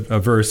takes a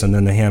verse and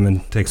then the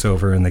Hammond takes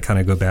over and they kind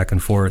of go back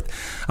and forth.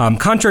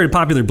 Contrary to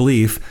popular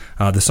belief,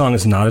 the song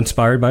is not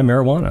inspired by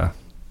marijuana.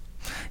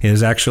 It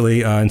is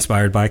actually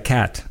inspired by a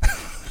cat.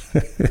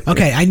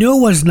 Okay, I knew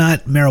it was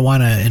not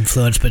marijuana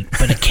influenced, but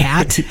a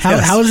cat?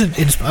 How is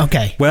it?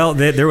 Okay. Well,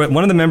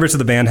 one of the members of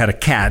the band had a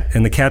cat,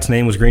 and the cat's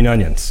name was Green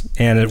Onions.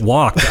 And it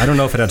walked. I don't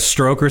know if it had a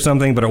stroke or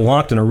something, but it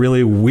walked in a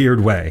really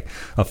weird way,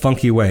 a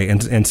funky way.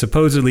 And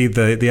supposedly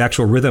the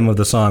actual rhythm of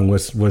the song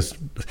was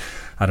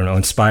I don't know,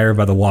 inspired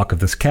by the walk of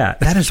this cat.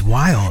 That is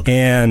wild.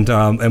 And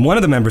one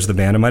of the members of the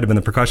band, it might have been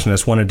the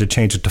percussionist, wanted to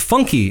change it to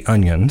Funky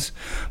Onions,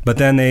 but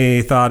then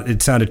they thought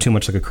it sounded too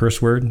much like a curse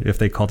word if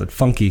they called it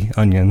Funky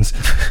Onions.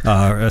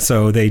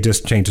 So they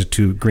just changed it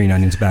to Green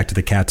Onions, back to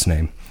the cat's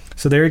name.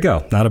 So there you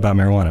go. Not about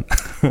marijuana.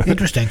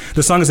 Interesting.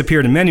 The song has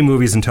appeared in many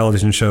movies and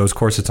television shows. Of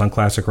course, it's on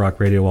classic rock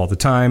radio all the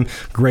time.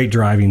 Great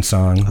driving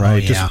song, right? Oh,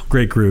 yeah. Just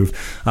great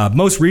groove.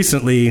 Most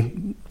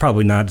recently,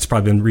 probably not. It's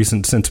probably been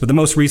recent since, but the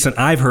most recent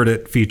I've heard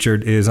it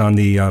featured is on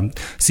the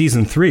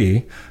season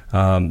 3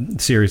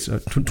 series,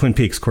 Twin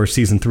Peaks. Of course,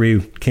 season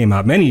 3 came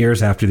out many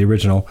years after the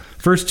original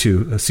first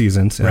 2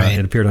 seasons. Right.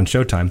 It appeared on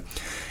Showtime.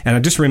 And I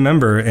just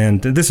remember,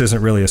 and this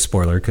isn't really a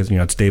spoiler because,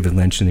 it's David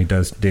Lynch and he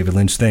does David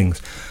Lynch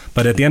things.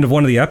 But at the end of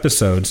one of the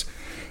episodes,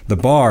 the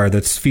bar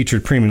that's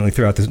featured prominently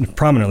throughout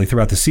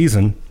the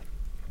season,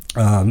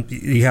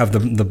 you have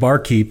the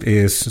barkeep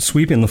is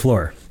sweeping the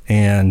floor.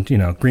 And,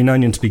 Green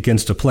Onions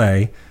begins to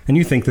play. And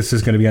you think this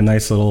is going to be a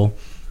nice little,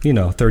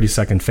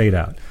 30-second fade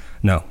out.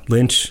 No,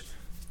 Lynch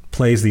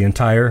plays the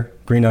entire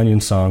Green Onion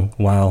song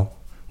while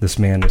this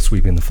man is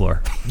sweeping the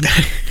floor.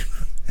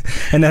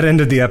 And that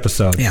ended the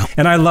episode. Yeah.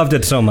 And I loved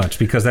it so much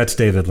because that's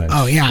David Lynch.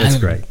 Oh, yeah. It's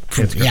great.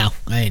 It's great. Yeah.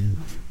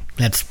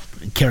 That's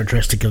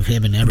characteristic of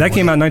him in every That way.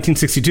 came out in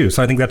 1962,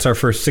 so I think that's our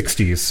first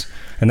 60s.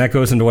 And that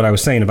goes into what I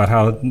was saying about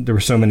how there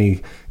were so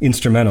many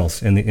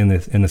instrumentals in the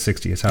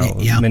 60s,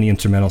 how many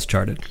instrumentals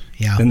charted.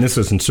 Yeah. And this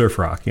was in surf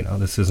rock,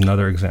 this is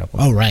another example.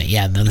 Oh, right.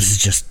 Yeah. No, this is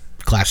just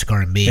classic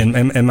R&B.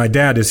 And my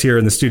dad is here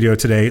in the studio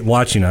today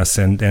watching us,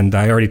 and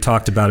I already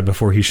talked about it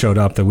before he showed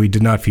up that we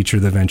did not feature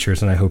the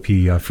Ventures, and I hope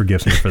he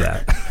forgives me for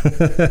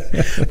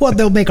that. Well,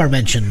 they'll make our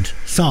mentioned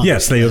songs.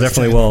 Yes, they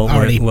definitely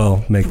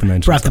will make the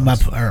mention. Brought them up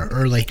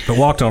early. But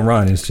Walk Don't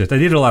Run is just, they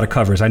did a lot of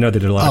covers. I know they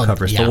did a lot of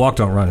covers, but Walk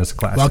Don't Run is a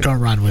classic. Walk Don't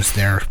Run was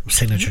their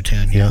signature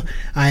tune. Yeah.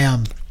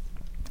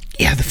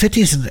 The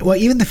 50s, and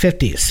even the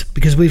 50s,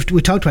 because we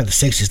talked about the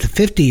 60s. The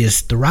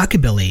 50s, the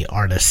rockabilly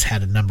artists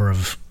had a number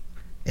of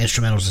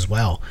instrumentals as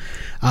well,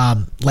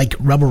 like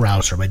Rubber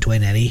Rouser by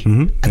Dwayne Eddy.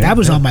 Mm-hmm. That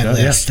was on my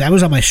list. Yeah. That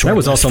was on my short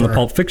list. That was also on the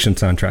Pulp Fiction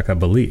soundtrack, I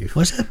believe.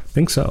 Was it? I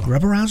think so.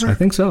 Rubber Rouser? I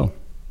think so.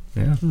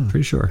 Yeah,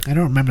 pretty sure. I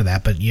don't remember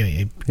that, but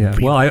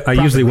well, I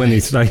usually win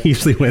these. I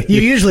usually win. You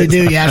usually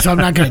do, yeah. So I'm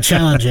not going to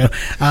challenge you.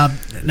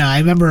 No, I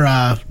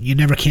remember "You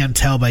Never Can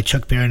Tell" by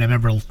Chuck Berry, and I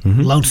remember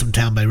 "Lonesome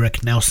Town" by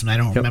Rick Nelson. I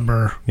don't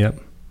remember.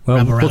 Yep.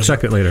 Well, we'll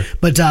check it later.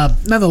 But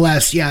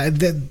nonetheless, yeah,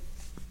 the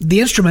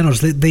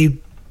instrumentals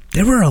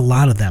there were a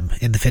lot of them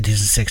in the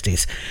 50s and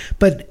 60s.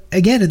 But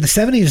again, in the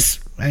 70s,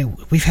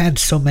 we've had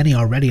so many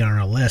already on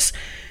our list.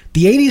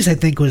 The 80s, I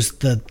think, was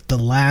the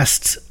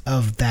last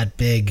of that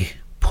big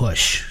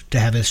push to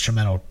have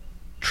instrumental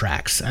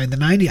tracks. The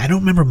 90s, I don't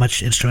remember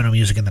much instrumental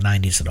music in the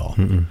 90s at all.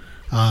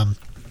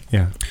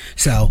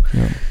 So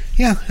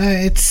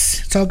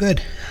it's all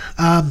good.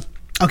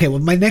 Okay, well,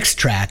 my next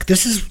track,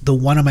 this is the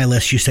one on my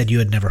list you said you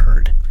had never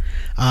heard,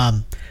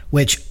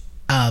 which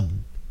I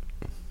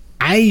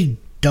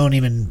don't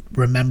even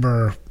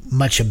remember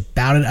much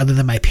about it other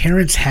than my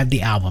parents had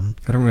the album.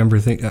 I don't remember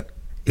thinking.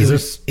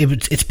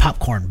 It's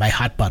Popcorn by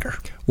Hot Butter.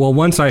 Well,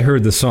 once I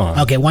heard the song.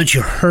 Okay, once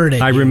you heard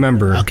it. I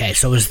remember. Okay,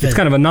 so it's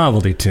kind of a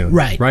novelty tune.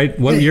 Right. Right?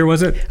 What year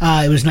was it?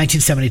 It was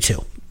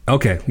 1972.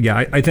 Okay,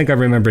 yeah, I think I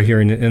remember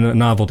hearing it in a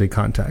novelty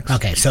context.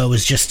 Okay, so it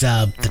was just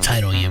the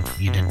title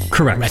you didn't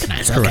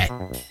recognize. Correct.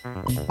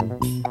 Okay.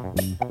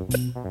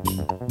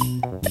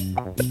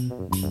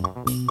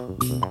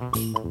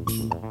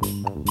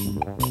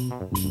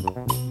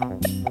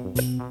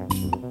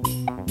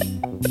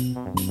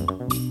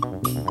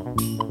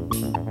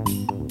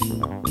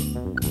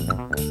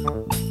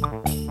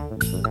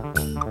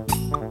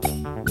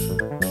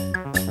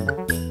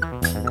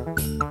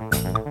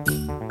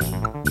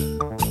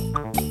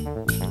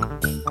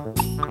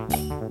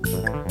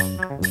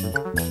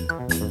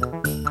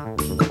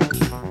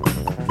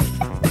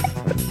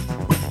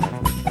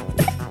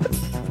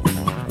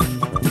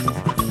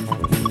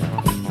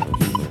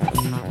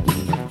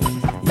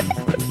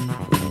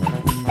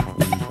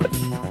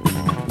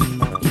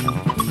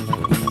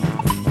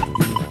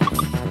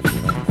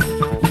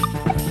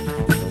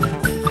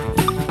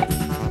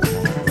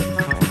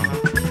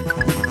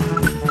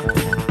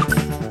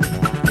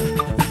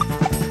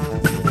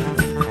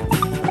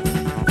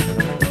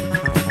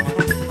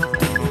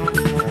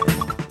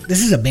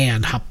 This is a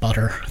band, Hot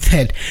Butter,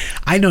 that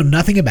I know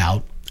nothing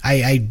about.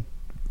 I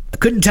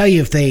couldn't tell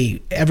you if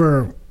they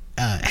ever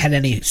had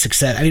any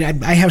success. I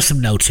mean, I have some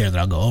notes here that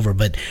I'll go over,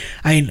 but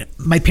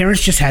my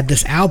parents just had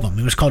this album.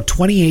 It was called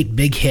 28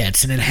 Big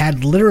Hits, and it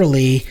had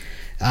literally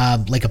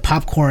like a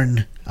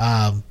popcorn,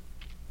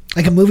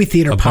 like a movie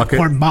theater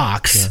popcorn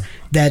box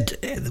that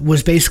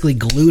was basically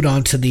glued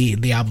onto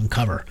the album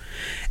cover.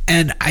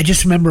 And I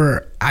just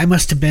remember I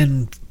must have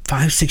been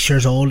 5-6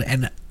 years old,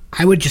 and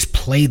I would just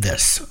play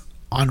this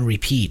on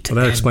repeat.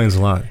 Well, that explains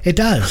a lot. It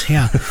does,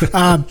 yeah.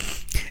 But,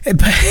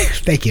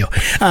 thank you.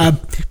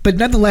 But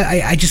nonetheless,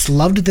 I just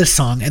loved this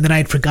song, and then I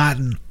had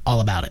forgotten all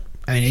about it.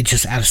 I mean, it's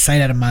just out of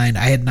sight, out of mind.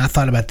 I had not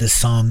thought about this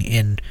song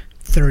in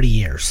 30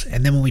 years.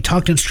 And then when we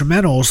talked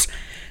instrumentals,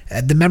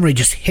 the memory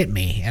just hit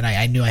me, and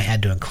I knew I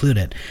had to include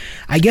it.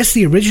 I guess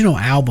the original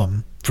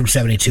album from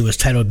 72 was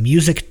titled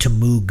Music to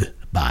Moog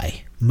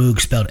by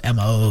Moog, spelled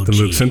M-O-O-G.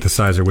 The Moog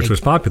synthesizer, which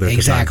was popular at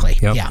the time. Exactly,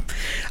 yeah.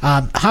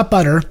 Hot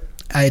Butter,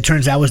 it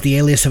turns out, was the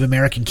alias of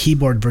American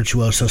keyboard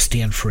virtuoso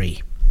Stan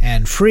Free.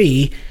 And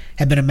Free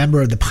had been a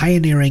member of the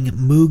pioneering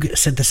Moog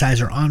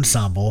synthesizer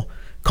ensemble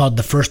called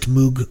the First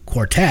Moog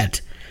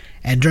Quartet.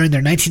 And during their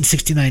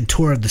 1969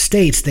 tour of the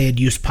States, they had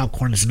used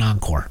Popcorn as an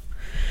encore.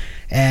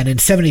 And in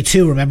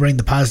 72, remembering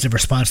the positive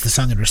response the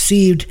song had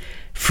received,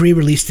 Free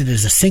released it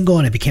as a single,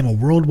 and it became a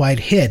worldwide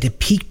hit. It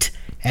peaked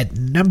at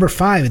number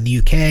 5 in the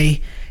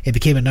UK. It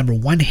became a number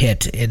 1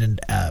 hit in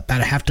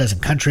about a half dozen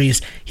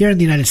countries. Here in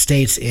the United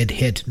States, it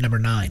hit number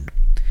 9.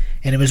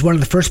 And it was one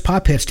of the first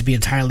pop hits to be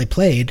entirely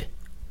played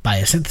by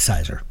a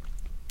synthesizer.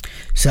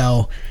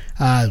 So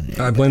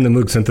I blame the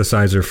Moog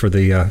synthesizer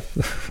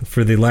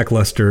for the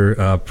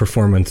lackluster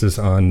performances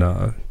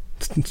on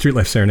Street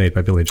Life Serenade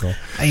by Billy Joel.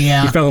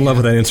 Yeah, he fell in love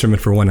with that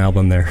instrument for one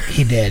album there.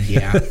 He did,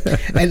 yeah.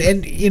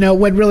 and you know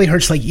what really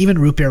hurts, like even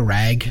Root Beer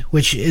Rag,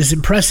 which is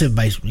impressive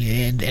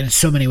in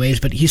so many ways,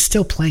 but he's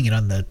still playing it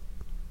on the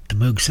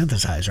Moog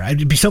synthesizer.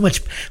 It'd be so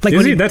much like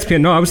that's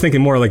piano. No, I was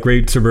thinking more like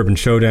Great Suburban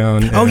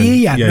Showdown. No, Okay.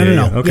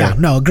 Yeah,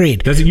 no,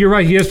 agreed. You're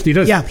right. He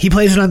does. Yeah, he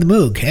plays it on the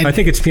Moog. And I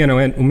think it's piano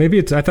and maybe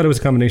it's. I thought it was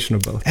a combination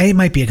of both. It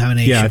might be a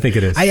combination. Yeah, I think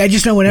it is. I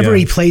just know whenever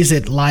he plays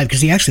it live,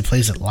 because he actually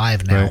plays it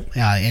live now,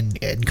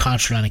 in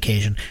concert on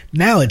occasion.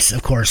 Now it's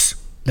of course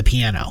the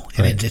piano,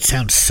 and Right. it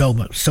sounds so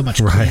much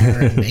cleaner.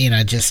 And, you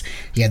know, just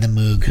the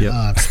Moog.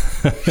 Yep.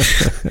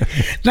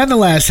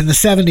 Nonetheless, in the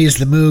 70s,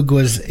 the Moog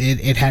was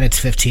it had its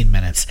 15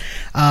 minutes.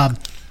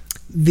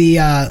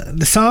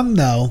 The song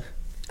though,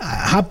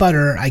 Hot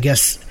Butter, I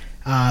guess,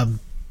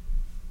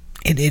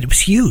 it was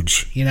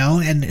huge, you know,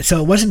 and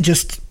so it wasn't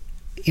just,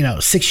 you know,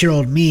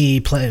 6-year-old me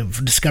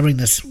discovering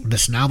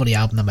this novelty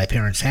album that my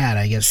parents had.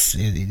 I guess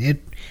it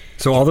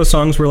So all the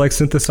songs were like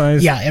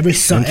synthesized? yeah, every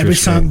song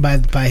by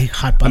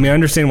Hot Butter. I mean, I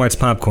understand why it's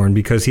Popcorn,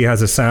 because he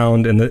has a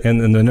sound and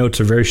the notes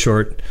are very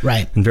short,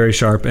 right, and very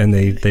sharp, and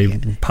they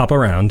pop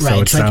around.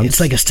 Right. So it's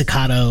like a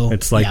staccato.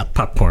 It's like yeah.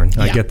 popcorn.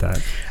 I Yeah. get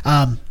that.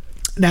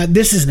 Now,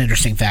 this is an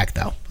interesting fact,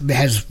 though. It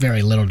has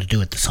very little to do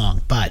with the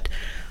song, but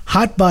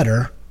Hot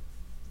Butter,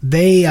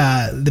 the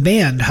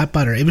band Hot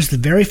Butter, it was the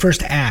very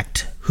first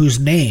act whose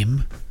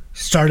name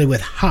started with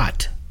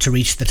hot to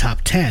reach the top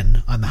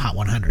 10 on the Hot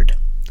 100.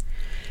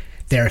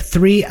 There are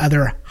 3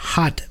 other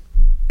hot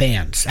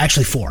bands,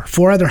 actually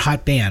 4 other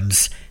hot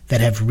bands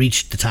that have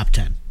reached the top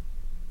 10.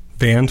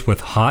 Bands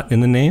with hot in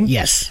the name?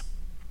 Yes.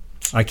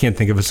 I can't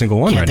think of a single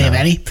one Can't right think now.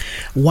 of any.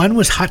 One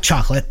was Hot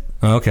Chocolate.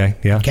 Oh, okay.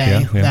 Yeah.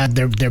 Okay. Yeah.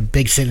 Their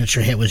big signature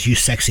hit was You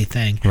Sexy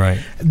Thing. Right.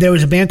 There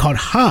was a band called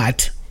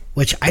Hot,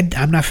 which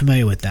I'm not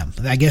familiar with them.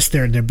 I guess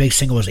their big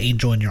single was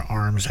Angel in Your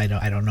Arms. I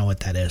don't know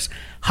what that is.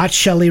 Hot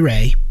Shelly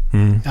Ray.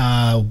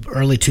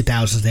 Early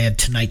 2000s, they had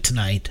Tonight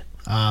Tonight.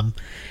 And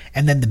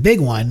then the big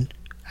one,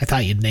 I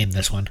thought you'd name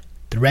this one,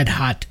 the Red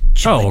Hot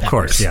Chili Peppers. Of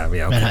course. Yeah.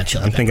 Red Okay. Hot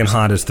Chili I'm thinking Peppers.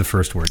 hot is the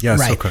first word. Yes.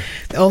 Right. Okay.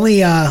 The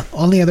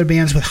only other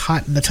bands with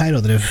hot in the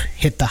title that have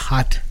hit the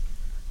Hot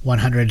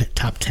 100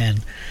 top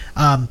 10.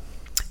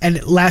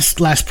 And last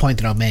point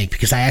that I'll make,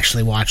 because I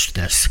actually watched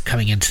this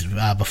coming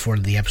into before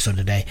the episode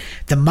today.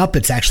 The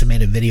Muppets actually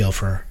made a video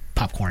for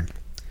Popcorn,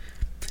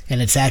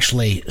 and it's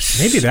actually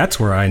Maybe that's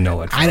where I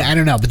know it from. I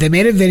don't know, but they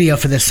made a video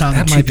for this song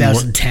That in might be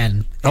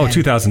 2010. Oh, and-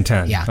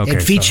 2010. Yeah, Okay.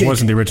 it featured. So it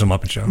wasn't the original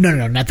Muppet Show.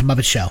 No, not the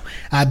Muppet Show.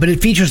 But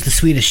it features the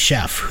Swedish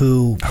Chef,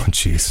 who Oh,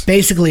 jeez.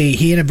 basically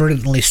he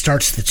inadvertently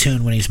starts the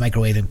tune when he's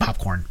microwaving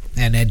popcorn,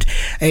 and it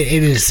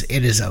is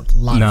a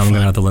lot Now of I'm fun. going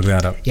to have to look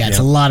that up. Yeah, it's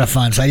a lot of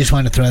fun. So I just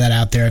wanted to throw that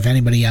out there. If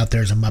anybody out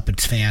there is a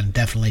Muppets fan,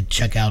 definitely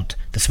check out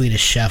the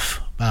Swedish Chef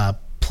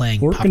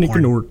playing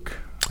popcorn. Ork.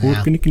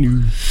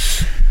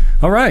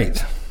 All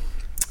right.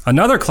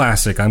 Another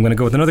classic. I'm going to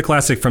go with another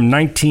classic from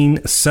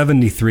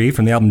 1973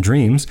 from the album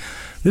Dreams.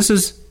 This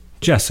is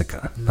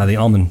Jessica by the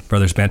Allman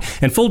Brothers Band.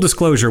 And full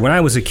disclosure, when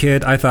I was a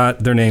kid, I thought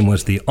their name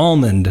was the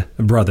Almond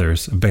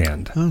Brothers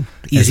Band. Oh,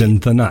 as easy. in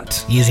the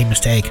nut. Easy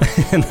mistake.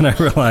 And then I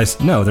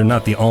realized, no, they're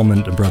not the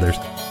Almond Brothers.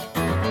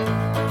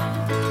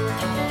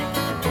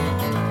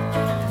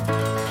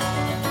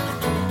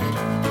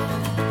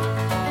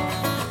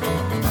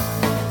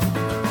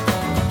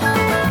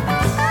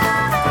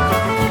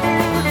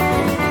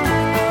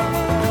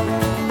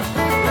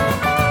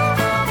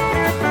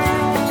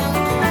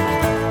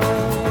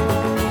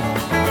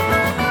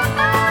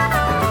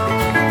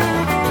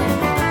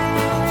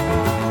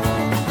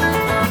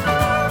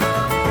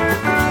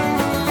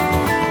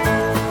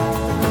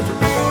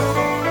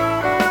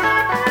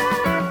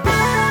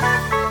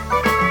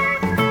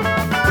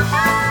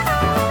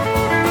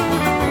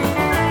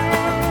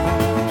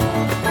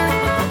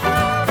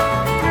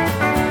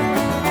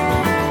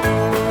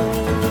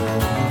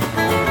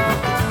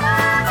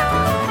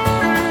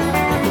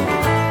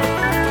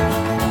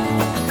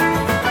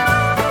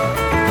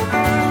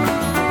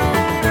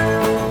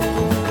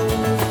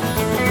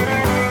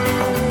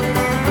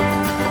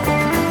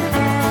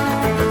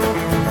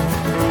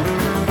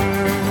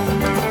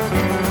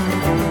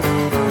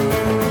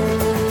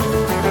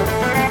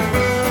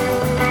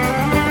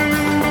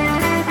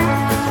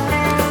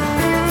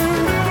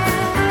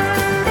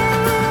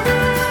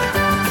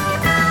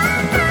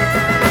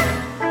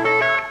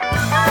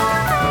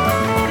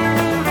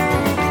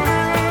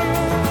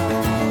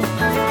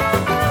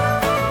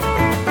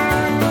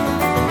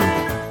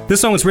 This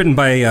song was written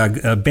by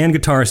band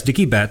guitarist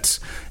Dickie Betts,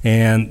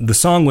 and the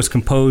song was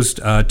composed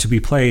to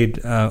be played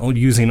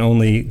using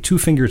only 2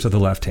 fingers of the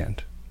left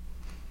hand.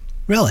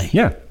 Really?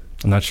 Yeah.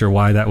 I'm not sure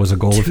why that was a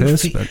goal of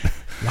his, but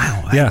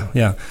Wow.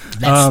 yeah.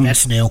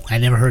 That's new. I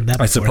never heard that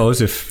before. I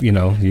suppose if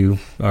you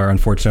are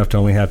unfortunate enough to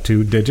only have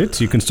 2 digits,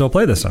 you can still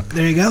play this song.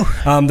 There you go.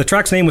 The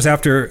track's name was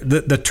after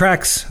the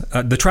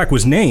track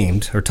was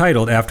named or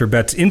titled after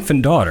Betts'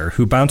 infant daughter,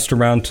 who bounced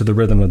around to the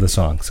rhythm of the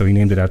song. So he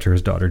named it after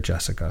his daughter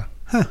Jessica.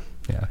 Huh.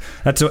 Yeah,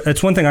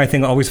 that's one thing I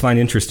think I always find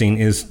interesting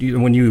is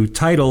when you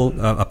title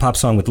a pop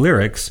song with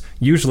lyrics,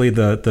 usually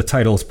the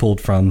title is pulled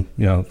from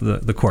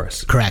the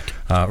chorus, Correct.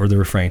 Or the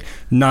refrain.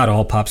 Not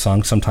all pop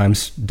songs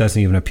sometimes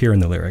doesn't even appear in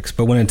the lyrics,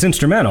 but when it's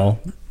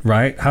instrumental,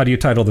 right? How do you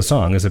title the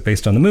song? Is it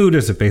based on the mood?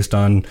 Is it based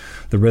on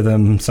the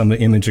rhythm? Some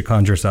image it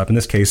conjures up. In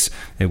this case,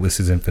 it was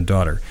his infant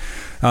daughter.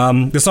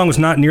 The song was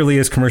not nearly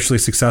as commercially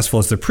successful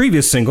as the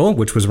previous single,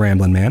 which was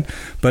Ramblin' Man,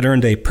 but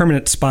earned a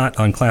permanent spot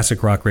on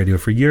classic rock radio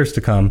for years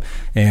to come.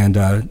 And,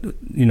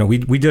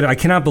 we did, I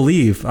cannot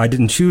believe I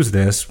didn't choose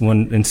this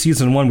when in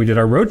season 1 we did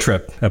our road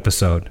trip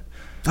episode.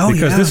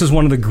 because this is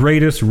one of the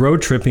greatest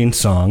road tripping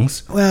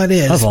songs it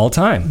is. Of all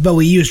time. But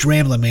we used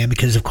Ramblin' Man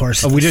because, of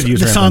course, we did use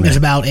the song Man. is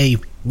about a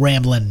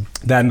rambling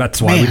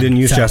That's why man. we didn't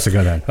use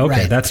Jessica then.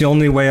 Okay, right. That's the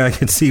only way I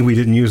could see we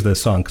didn't use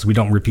this song, because we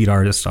don't repeat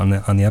artists on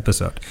the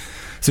episode.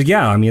 So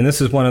yeah, I mean,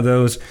 this is one of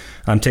those.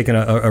 I'm taking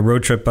a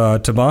road trip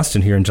to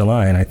Boston here in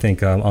July, and I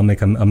think I'll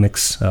make a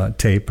mix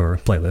tape or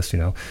playlist,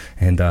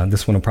 and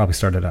this one will probably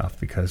start it off,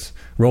 because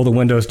roll the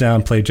windows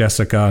down, play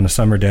Jessica on a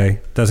summer day.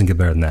 Doesn't get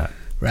better than that.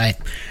 Right.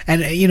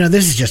 And,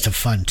 this is just a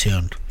fun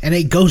tune. And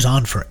it goes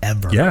on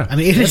forever. Yeah. I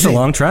mean, it's a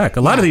long track.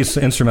 A lot of these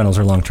instrumentals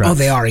are long tracks. Oh,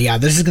 they are, yeah.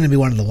 This is going to be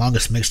one of the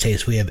longest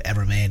mixtapes we have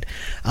ever made.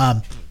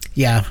 A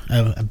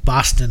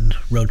Boston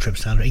road trip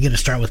sound. Are you going to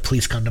start with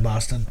Please Come to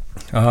Boston?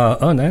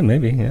 No,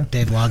 maybe, yeah.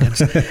 Dave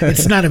Loggins.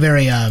 It's not a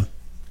very...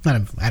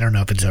 I don't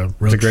know if it's a road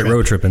trip. It's a great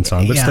road tripping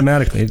song, but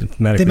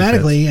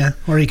thematically, yeah.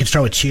 Or you can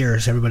start with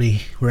Cheers,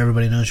 where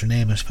everybody knows your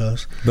name, I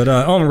suppose. But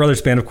Allman Brothers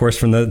Band, of course,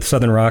 from the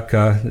Southern Rock,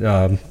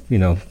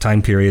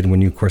 time period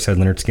when you, of course, had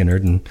Lynyrd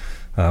Skynyrd,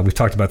 and we've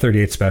talked about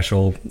 38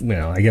 Special.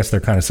 I guess they're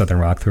kind of Southern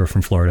Rock. They were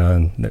from Florida,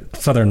 and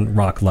Southern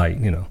Rock light,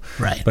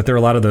 Right. But there are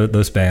a lot of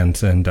those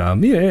bands, and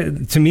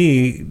to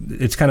me,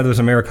 it's kind of those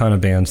Americana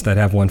bands that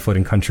have one foot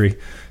in country,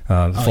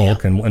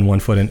 folk, and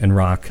one foot in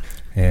rock.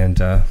 And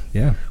the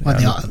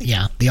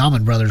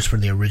Allman Brothers were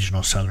the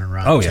original Southern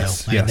Rock. Oh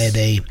yes, too.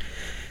 yes.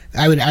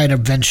 I'd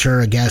venture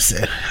a guess.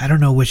 I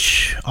don't know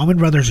which Allman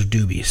Brothers or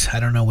Doobies.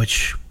 I don't know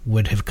which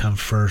would have come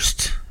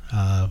first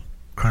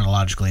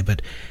chronologically,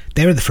 but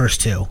they were the first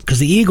two, because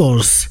the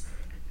Eagles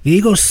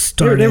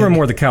started. They were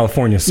more the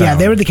California sound. Yeah,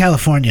 they were the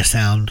California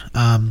sound.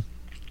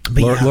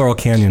 Laurel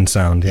Canyon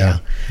sound. Yeah.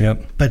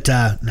 Yep. But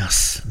no,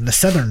 the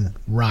Southern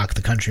Rock,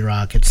 the country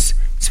rock, it's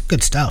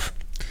good stuff.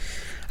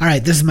 All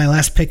right, this is my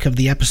last pick of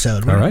the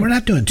episode. We're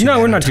not doing too bad.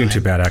 No, we're not doing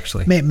too bad,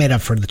 actually. Made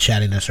up for the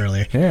chattiness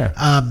earlier. Yeah.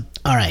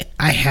 All right,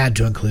 I had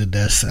to include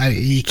this.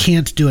 You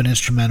can't do an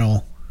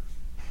instrumental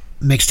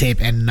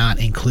mixtape and not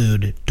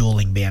include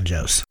dueling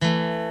banjos.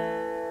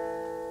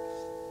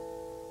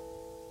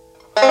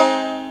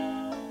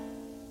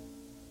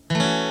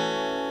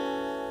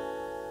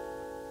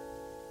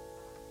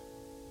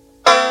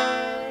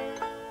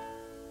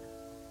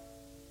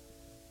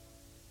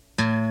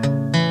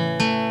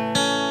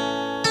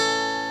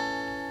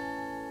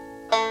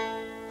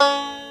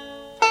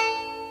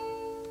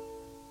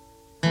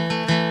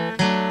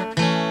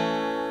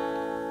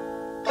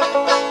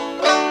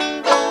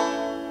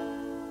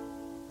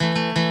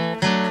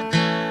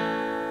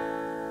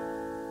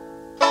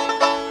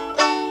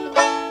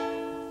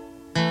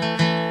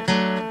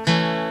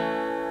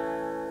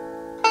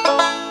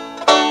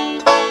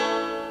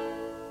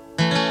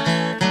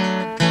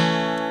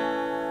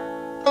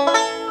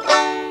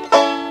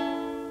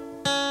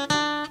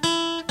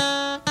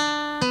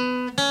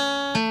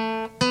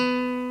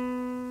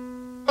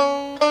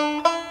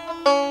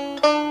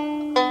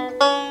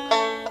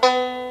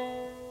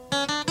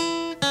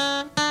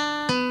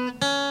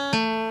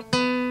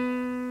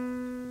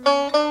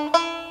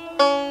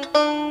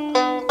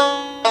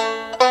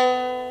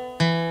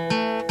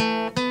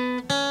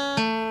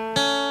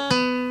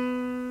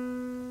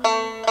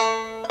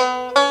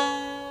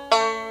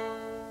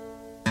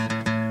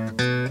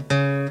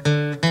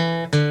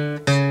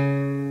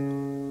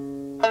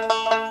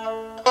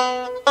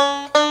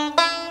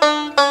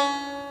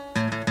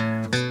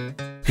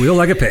 Wheel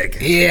Like a Pig.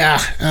 Yeah.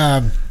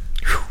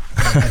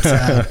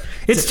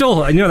 It's still,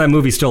 that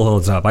movie still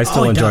holds up. I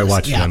still enjoy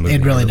watching that movie.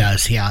 It really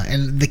does, yeah.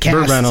 And the cast.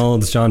 Burt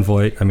Reynolds, Jon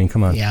Voight. I mean,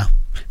 come on. Yeah.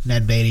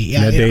 Ned Beatty.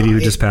 Yeah, Ned Beatty, who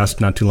just passed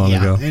not too long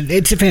ago.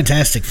 It's a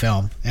fantastic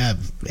film.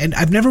 And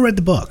I've never read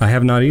the book. I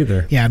have not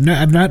either. Yeah,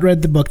 I've not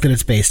read the book that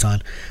it's based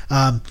on.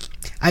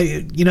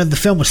 The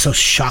film was so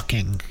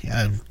shocking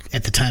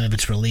at the time of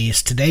its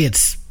release. Today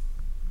it's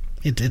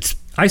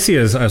I see it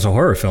as a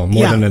horror film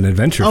more than an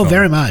adventure film. Oh,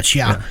 very much,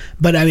 yeah.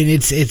 But I mean,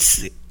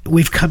 it's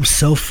we've come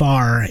so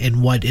far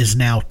in what is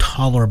now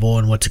tolerable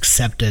and what's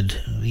accepted,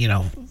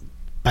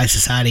 by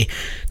society.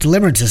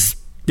 Deliverance is...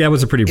 Yeah, it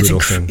was a pretty brutal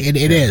thing. It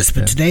is,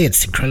 but today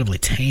it's incredibly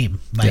tame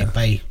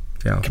by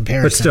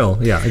comparison. But still,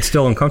 it's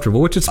still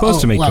uncomfortable, which it's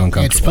supposed to make you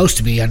uncomfortable. It's supposed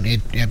to be.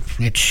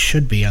 It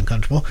should be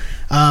uncomfortable.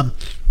 All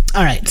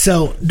right,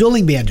 so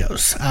Dueling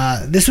Banjos.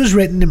 This was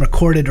written and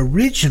recorded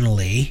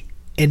originally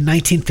in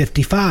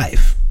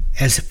 1955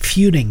 as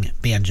Feuding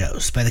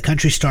Banjos by the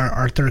country star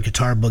Arthur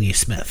Guitar Boogie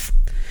Smith.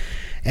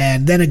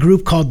 And then a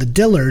group called the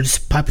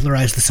Dillards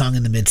popularized the song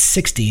in the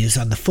mid-'60s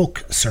on the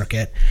folk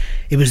circuit.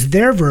 It was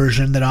their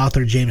version that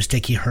author James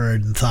Dickey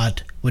heard and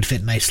thought would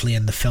fit nicely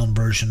in the film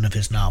version of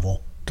his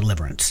novel,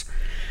 Deliverance.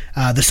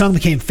 The song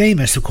became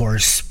famous, of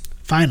course,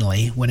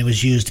 finally, when it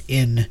was used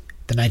in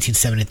the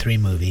 1973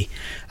 movie.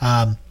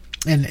 And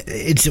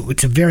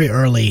it's a very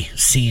early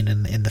scene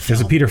in the film.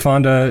 Is it Peter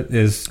Fonda?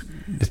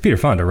 It's Peter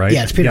Fonda, right?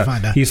 Yeah, it's Peter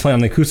Fonda. He's playing on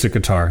the acoustic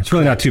guitar. It's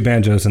really not two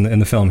banjos in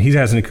the film. He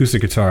has an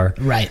acoustic guitar.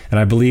 Right.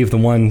 And I believe the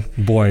one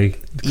boy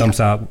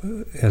comes out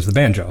as the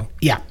banjo.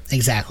 Yeah,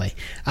 exactly.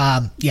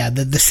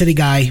 The city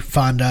guy,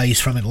 Fonda, he's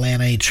from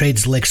Atlanta. He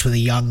trades licks with a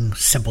young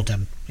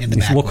simpleton in the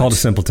backwoods. We'll call it a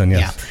simpleton,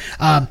 yes.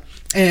 Yeah.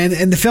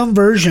 And the film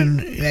version,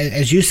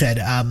 as you said,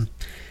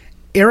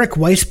 Eric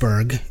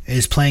Weisberg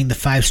is playing the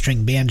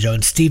 5-string banjo,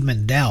 and Steve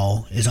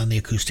Mandel is on the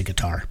acoustic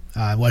guitar.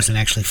 It wasn't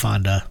actually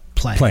Fonda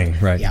playing.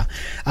 Right. Yeah.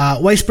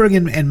 Weisberg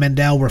and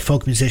Mandel were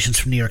folk musicians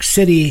from New York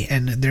City,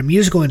 and their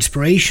musical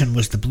inspiration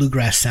was the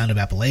bluegrass sound of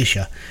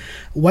Appalachia.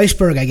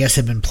 Weisberg, I guess,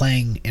 had been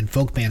playing in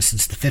folk bands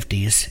since the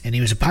 50s, and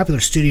he was a popular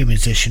studio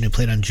musician who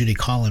played on Judy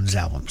Collins'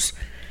 albums.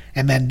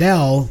 And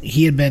Mandel,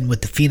 he had been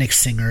with the Phoenix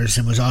Singers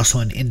and was also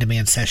an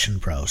in-demand session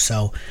pro.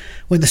 So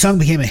when the song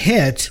became a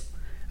hit,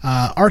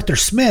 Arthur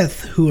Smith,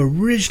 who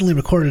originally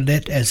recorded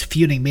it as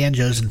Feuding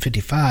Banjos in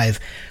 1955,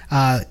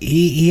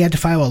 he had to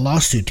file a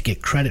lawsuit to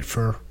get credit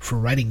for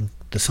writing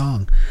the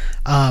song.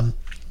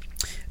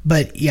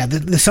 But yeah,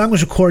 the song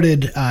was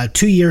recorded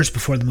 2 years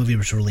before the movie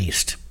was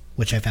released,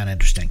 which I found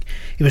interesting.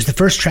 It was the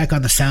first track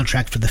on the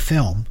soundtrack for the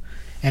film,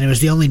 and it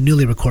was the only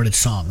newly recorded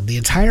song. The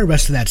entire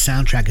rest of that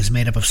soundtrack is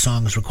made up of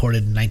songs recorded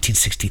in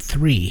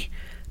 1963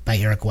 by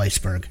Eric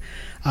Weisberg.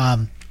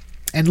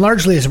 And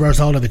largely as a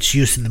result of its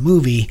use in the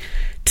movie,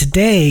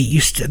 today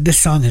this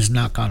song has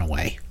not gone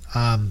away.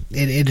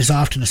 It is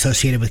often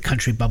associated with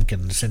country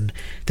bumpkins, and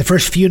the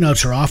first few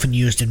notes are often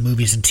used in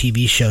movies and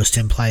TV shows to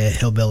imply a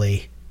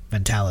hillbilly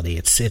mentality.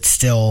 It's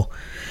almost,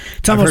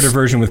 I've heard a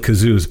version with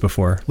kazoos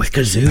before. With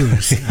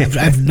kazoos?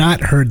 I've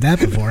not heard that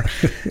before.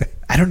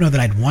 I don't know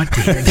that I'd want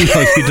to hear that.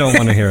 No, you don't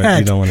want to hear it.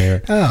 You don't want to hear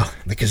it. Oh,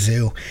 the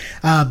kazoo.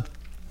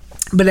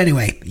 But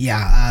anyway,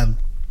 yeah.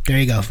 There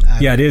you go.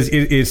 Yeah, it is.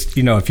 It's,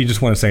 if you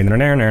just want to say,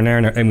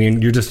 I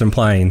mean, you're just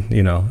implying,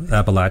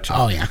 Appalachia.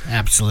 Oh, yeah,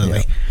 absolutely.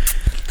 Yeah.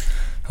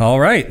 All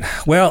right.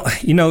 Well,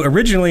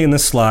 originally in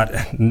this slot,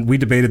 we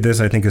debated this,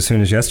 I think, as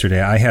soon as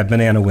yesterday. I had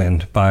Banana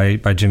Wind by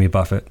Jimmy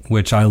Buffett,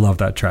 which I love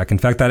that track. In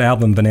fact, that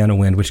album, Banana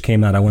Wind, which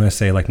came out, I want to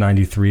say, like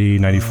 93,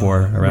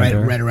 94, around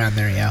there. Right around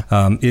there,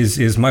 yeah.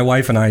 Is my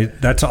wife and I,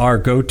 that's our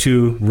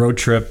go-to road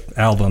trip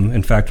album.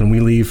 In fact, when we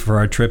leave for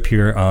our trip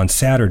here on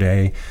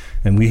Saturday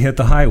and we hit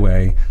the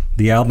highway,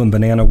 the album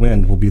Banana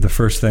Wind will be the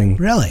first thing.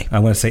 Really? I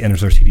want to say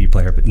enters our CD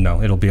player, but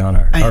no, it'll be on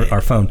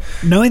our phone.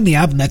 Knowing the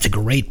album, that's a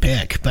great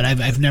pick, but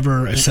I've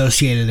never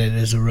associated it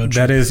as a road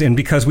trip. That is, and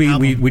because we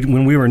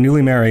when we were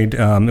newly married,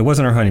 it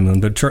wasn't our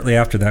honeymoon, but shortly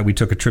after that, we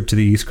took a trip to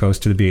the East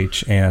Coast to the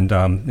beach, and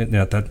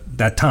at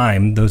that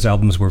time, those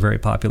albums were very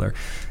popular,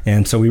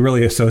 and so we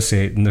really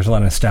associate, and there's a lot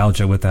of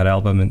nostalgia with that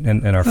album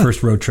and our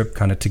first road trip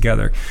kind of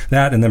together.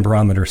 That and then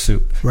Barometer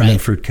Soup, and then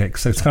Fruitcakes.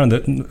 So it's kind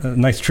of the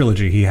nice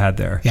trilogy he had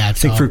there. Yeah, I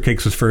think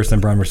Fruitcakes was first, then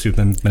Barometer Soup,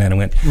 then Banana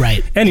Wind.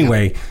 Right.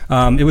 Anyway,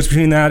 it was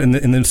between that and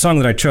the song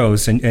that I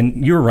chose,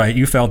 and you were right.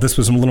 You felt this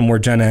was a little more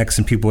Gen X,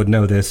 and people would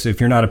know this. If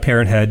you're not a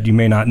parent head, you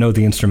may not know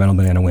the instrumental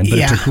Banana Wind, but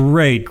it's a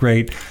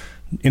great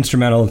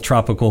instrumental,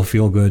 tropical,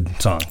 feel-good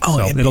song. Oh,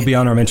 so it'll be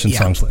on our mentioned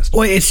songs list.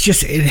 Well, it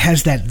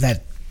has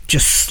that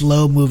just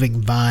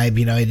slow-moving vibe.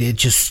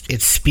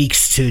 It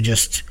speaks to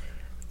just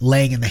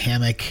laying in the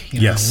hammock,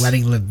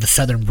 letting the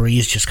southern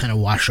breeze just kind of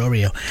wash over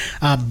you.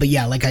 But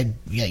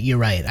you're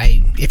right.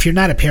 If you're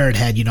not a parrot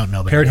head, you don't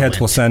know. Parrot heads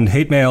will send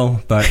hate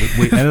mail, but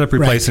we ended up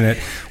replacing it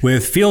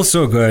with "Feels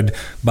So Good"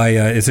 by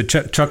is it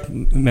Chuck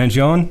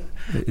Mangione?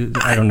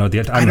 I don't know.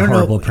 I'm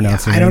horrible at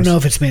pronouncing. I don't know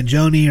if it's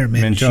Mangione or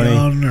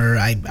Mangione, or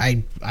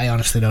I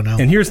honestly don't know.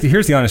 And here's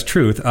the honest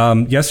truth.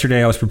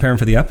 Yesterday I was preparing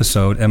for the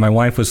episode, and my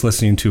wife was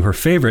listening to her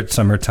favorite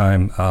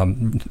summertime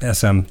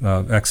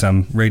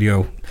XM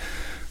radio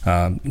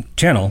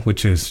channel,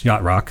 which is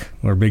Yacht Rock.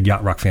 We're big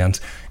Yacht Rock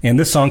fans. And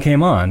this song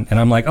came on, and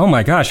I'm like, oh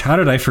my gosh, how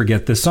did I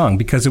forget this song?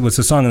 Because it was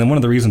a song, and then one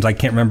of the reasons I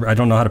can't remember, I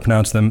don't know how to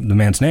pronounce the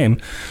man's name,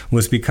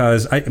 was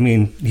because, I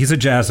mean, he's a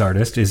jazz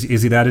artist. Is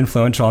he that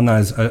influential? I'm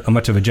not as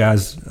much of a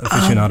jazz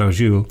aficionado as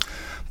you,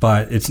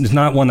 but it's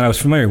not one that I was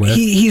familiar with.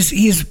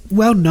 He's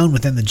well known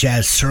within the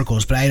jazz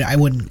circles, but I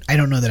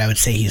don't know that I would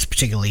say he's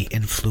particularly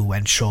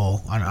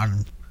influential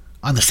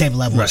on the same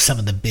level as some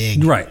of the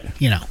big,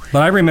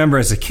 But I remember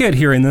as a kid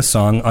hearing this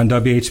song on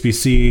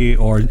WHBC,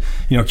 or,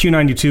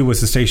 Q92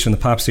 was the station, the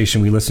pop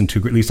station we listened to,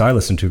 at least I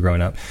listened to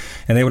growing up.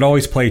 And they would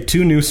always play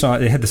two new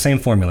songs. They had the same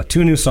formula,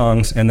 two new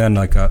songs, and then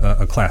like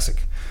a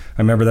classic.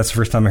 I remember that's the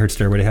first time I heard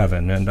Stairway to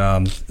Heaven.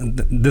 And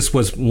this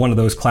was one of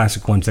those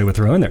classic ones they would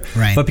throw in there.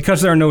 Right. But because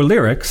there are no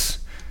lyrics,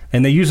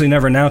 and they usually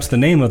never announced the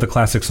name of the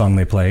classic song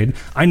they played,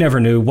 I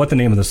never knew what the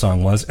name of the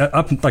song was.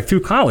 Up like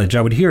through college,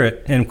 I would hear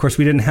it, and of course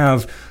we didn't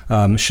have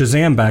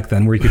Shazam back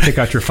then, where you could pick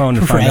out your phone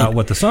and find out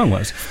what the song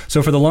was.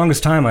 So for the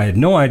longest time, I had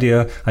no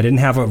idea. I didn't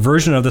have a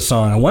version of the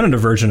song. I wanted a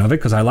version of it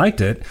because I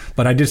liked it,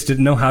 but I just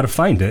didn't know how to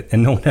find it,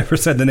 and no one ever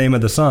said the name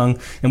of the song,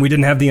 and we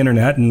didn't have the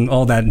internet and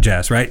all that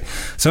jazz, right?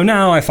 So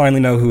now I finally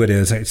know who it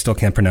is. I still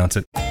can't pronounce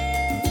it.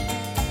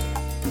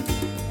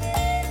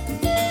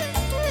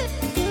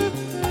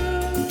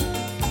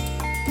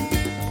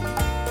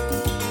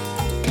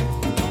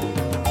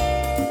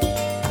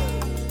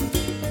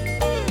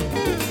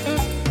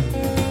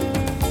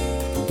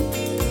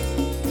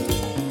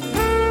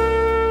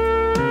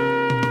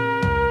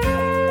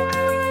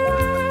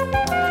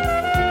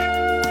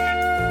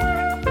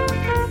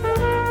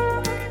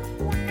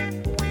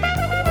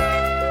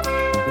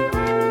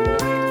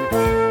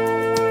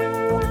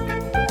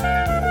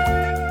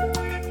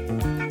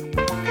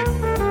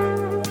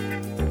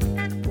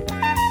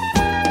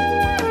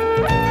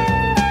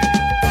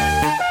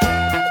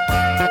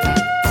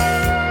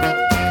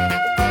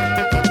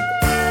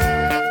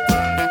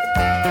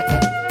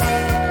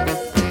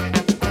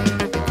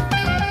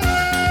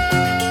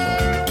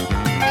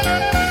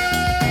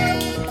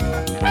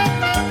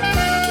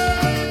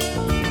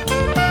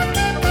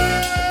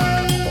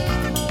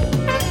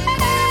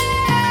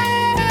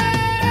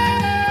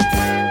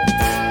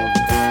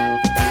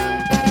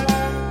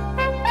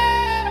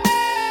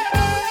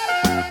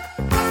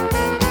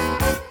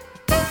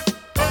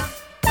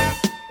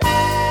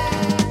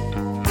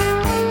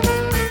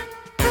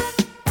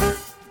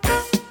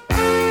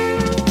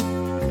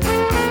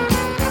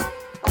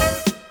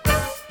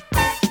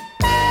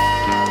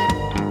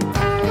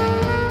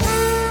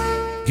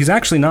 he's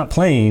actually not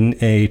playing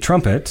a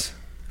trumpet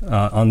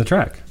on the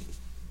track.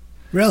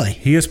 Really?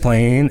 He is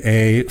playing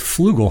a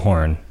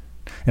flugelhorn.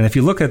 And if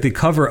you look at the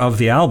cover of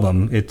the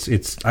album, it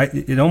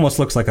almost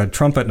looks like a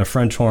trumpet and a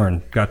French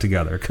horn got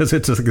together, because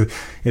it's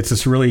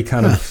this really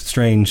kind of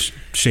strange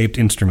shaped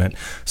instrument.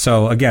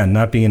 So again,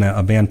 not being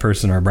a band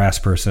person or a brass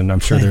person,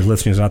 I'm sure there's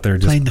listeners out there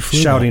just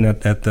shouting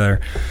at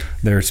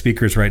their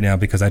speakers right now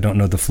because I don't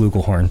know the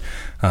flugelhorn.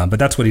 But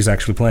that's what he's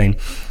actually playing.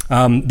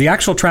 The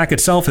actual track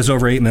itself is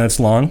over 8 minutes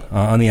long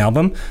on the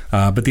album,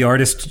 but the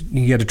artist,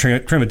 he had to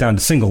trim it down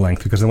to single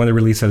length because they wanted to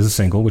release it as a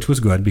single, which was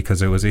good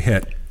because it was a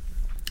hit.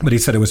 But he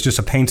said it was just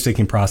a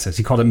painstaking process.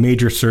 He called it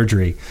major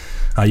surgery.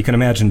 You can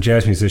imagine a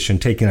jazz musician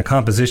taking a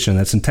composition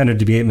that's intended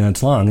to be 8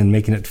 minutes long and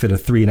making it fit a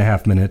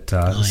 3.5 minute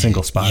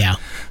single spot. Yeah.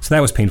 So that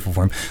was painful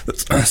for him.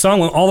 The song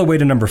went all the way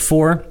to number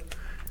 4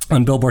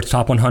 on Billboard's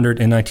Top 100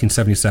 in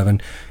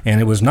 1977, and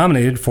it was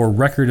nominated for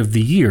Record of the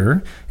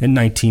Year in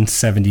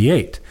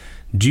 1978.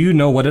 Do you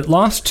know what it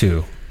lost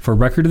to for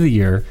Record of the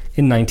Year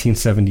in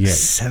 1978?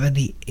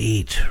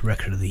 78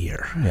 Record of the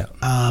Year. Yeah.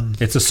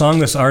 It's a song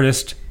this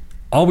artist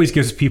always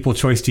gives people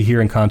choice to hear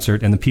in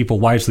concert, and the people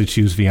wisely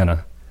choose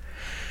Vienna.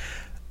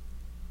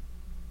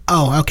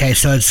 Oh, okay.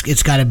 So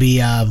it's got to be.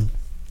 Oh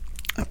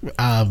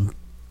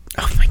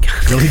my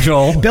God, Billy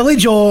Joel. Billy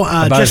Joel.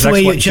 Just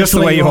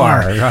the way you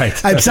are. Right.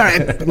 I'm sorry.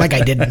 Like I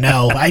didn't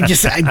know. I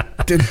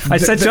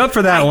set you up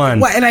for that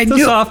one. And I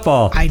knew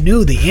softball. I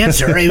knew the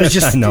answer. It was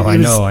just. I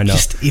know.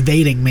 Just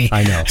evading me.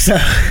 I know. So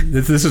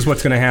this is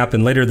what's going to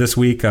happen later this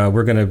week.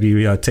 We're going to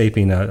be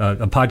taping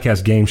a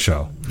podcast game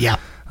show. Yeah.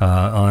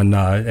 And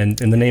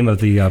the name of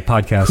the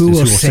podcast is Who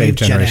Will Save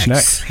Generation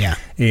X. Yeah.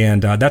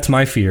 And that's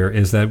my fear,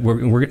 is that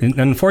we're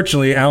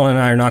unfortunately, Alan and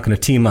I are not going to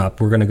team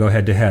up. We're going to go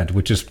head to head,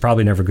 which is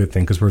probably never a good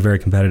thing because we're very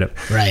competitive.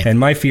 Right. And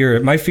my fear,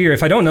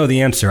 if I don't know the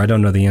answer, I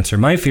don't know the answer.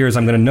 My fear is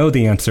I'm going to know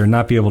the answer and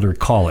not be able to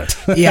recall it.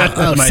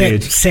 Yeah.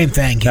 Same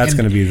thing. That's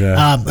going to be the.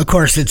 Of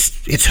course,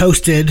 it's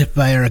hosted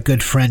by our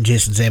good friend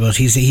Jason Zabos.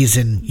 He's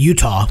in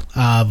Utah,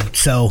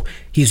 so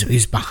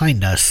he's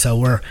behind us. So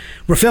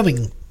we're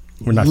filming.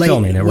 We're not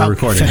filming it, we're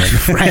recording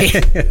it. Right.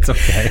 It's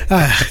okay.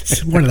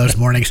 It's one of those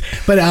mornings.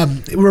 But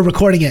we're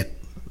recording it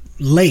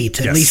late,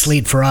 at least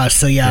late for us.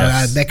 So,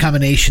 that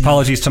combination.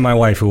 Apologies to my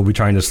wife, who will be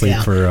trying to sleep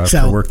for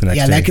work the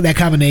next day. Yeah, that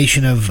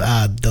combination of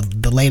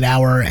the late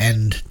hour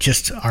and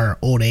just our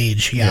old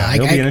age. Yeah,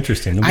 it'll be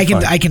interesting. It'll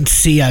be I can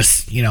see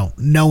us,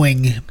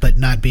 knowing but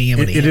not being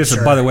able to It answer.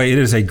 is, by the way, it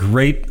is a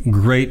great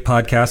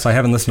podcast. I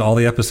haven't listened to all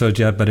the episodes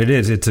yet, but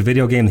it's a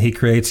video game that he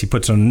creates. He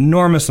puts an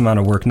enormous amount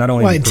of work, not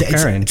only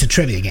preparing. It's a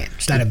trivia game.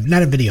 It's not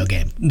a video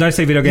game. Did I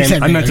say video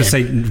game? I meant to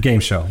say game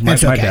show. My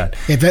bad.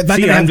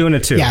 I'm doing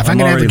it too. Yeah, if I'm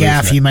going to have a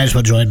gaff, you might as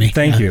well join me.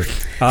 Thank you.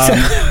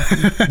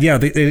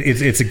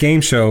 It's a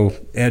game show,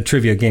 a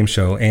trivia game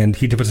show, and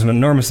he puts an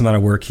enormous amount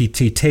of work. He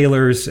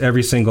tailors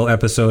every single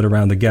episode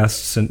around the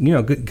guests, and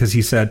because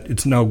he said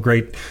it's no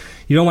great.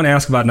 You don't want to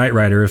ask about Knight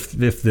Rider if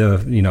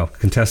the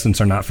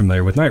contestants are not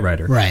familiar with Knight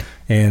Rider, right?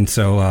 And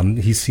so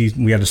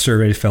we had a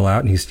survey to fill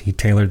out, and he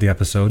tailored the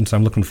episode, and so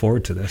I'm looking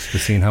forward to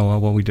seeing how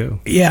well we do.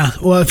 Yeah,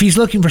 well, if he's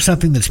looking for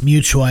something that's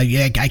mutual,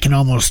 I can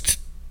almost.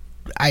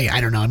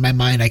 I don't know. In my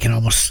mind, I can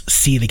almost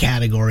see the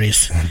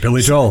categories.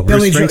 Billy Joel,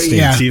 Bruce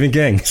Springsteen, Stephen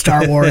King,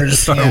 Star Wars.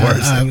 So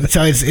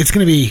it's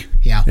going to be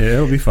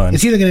it'll be fun.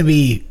 It's either going to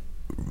be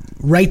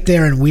right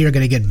there, and we are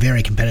going to get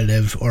very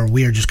competitive, or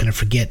we are just going to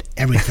forget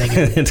everything.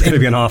 It's going to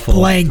be an awful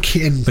blank.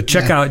 But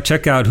check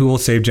out Who Will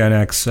Save Gen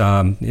X.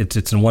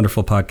 It's a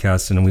wonderful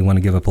podcast, and we want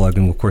to give a plug,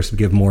 and we'll, of course,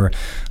 give more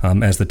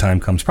as the time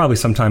comes. Probably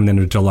sometime in the end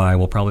of July,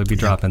 we'll probably be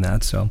dropping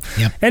that. So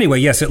anyway,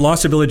 yes, it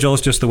lost to Billy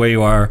Joel's Just the Way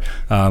You Are,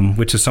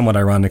 which is somewhat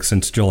ironic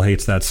since Joel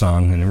hates that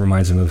song, and it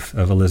reminds him of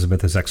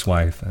Elizabeth, his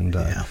ex-wife, and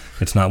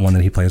it's not one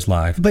that he plays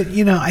live. But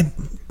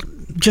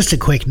just a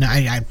quick,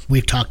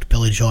 we've talked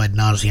Billy Joel ad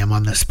nauseum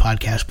on this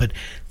podcast, but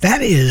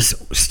that is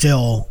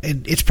still,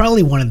 it's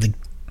probably one of the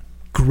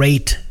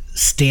great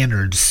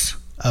standards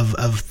of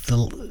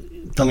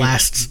the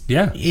last.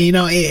 Yeah,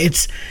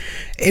 it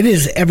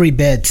is every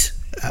bit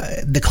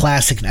the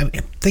classic.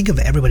 Think of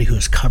everybody who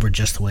has covered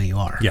Just the Way You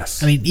Are.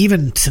 Yes,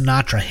 even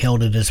Sinatra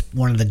hailed it as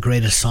one of the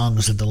greatest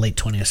songs of the late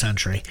 20th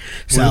century.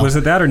 So was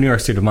it that or New York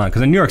State of Mind?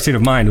 Because New York State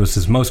of Mind was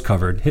his most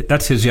covered.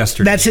 That's his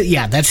Yesterday. That's it.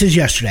 Yeah, that's his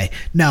Yesterday.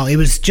 No, it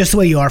was Just the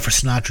Way You Are for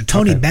Sinatra.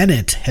 Tony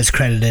Bennett has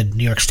credited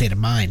New York State of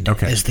Mind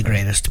as the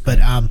greatest. But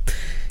I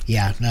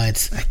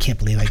can't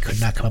believe I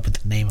could not come up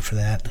with the name for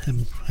that.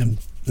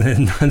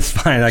 That's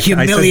fine. I said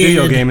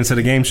video game instead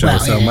of game show,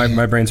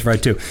 my brain's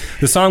fried too.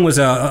 The song was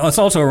it's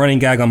also a running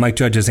gag on Mike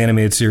Judge's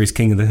animated series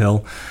King of the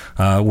Hill,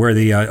 where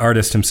the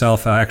artist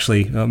himself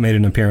actually made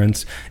an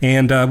appearance,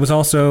 and was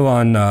also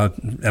on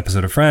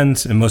episode of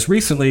Friends, and most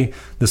recently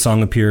the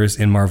song appears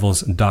in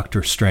Marvel's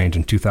Doctor Strange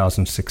in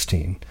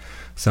 2016.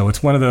 So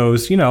it's one of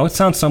those, it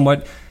sounds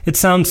somewhat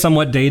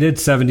dated,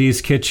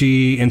 70s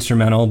kitschy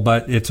instrumental,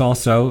 but it's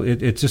also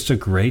it's just a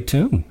great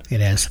tune. It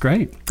is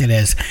great. It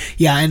is,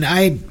 yeah, and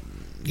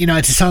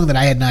it's a song that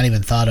I had not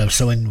even thought of.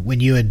 So when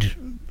you had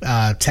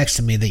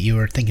texted me that you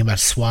were thinking about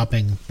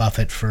swapping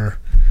Buffett for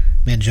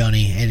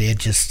Mangione, it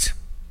just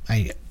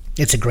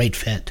it's a great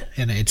fit,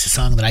 and it's a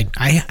song that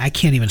I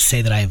can't even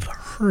say that I've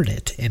heard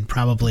it in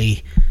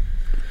probably.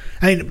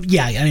 I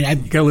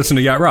gotta listen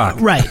to Yacht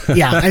Rock, right?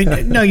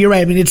 Yeah, no, you're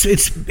right. I mean,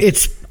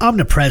 it's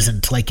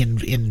omnipresent, like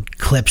in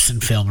clips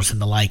and films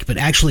and the like. But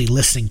actually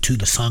listening to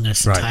the song in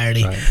its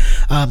entirety,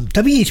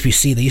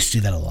 WHBC, they used to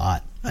do that a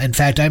lot. In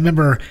fact, I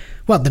remember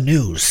the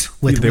news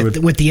with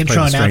the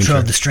intro and outro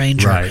of The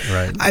Stranger. Right.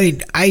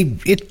 I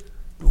mean,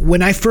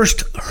 when I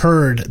first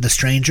heard The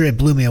Stranger, it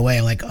blew me away.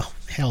 I'm like, oh,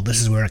 hell,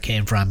 this is where it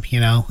came from. You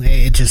know,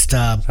 it just.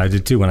 I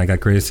did too when I got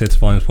Greatest Hits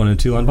Volumes 1 and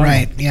 2 on vinyl.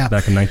 Right. Yeah.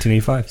 Back in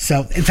 1985.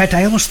 So, in fact,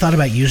 I almost thought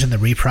about using the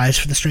reprise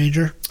for The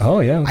Stranger. Oh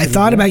yeah. I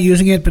thought about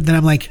using it, but then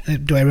I'm like,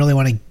 do I really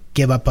want to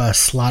give up a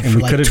slot for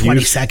like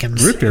 20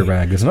 seconds? Root Beer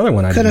Rag is another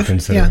one I didn't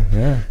consider.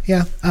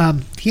 Yeah.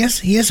 He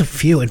has a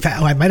few. In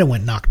fact, I might have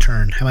went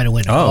Nocturne. I might have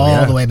went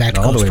all the way back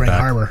to Cold Spring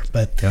Harbor.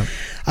 But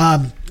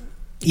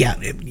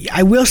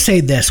I will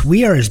say this: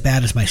 we are as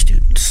bad as my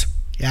students.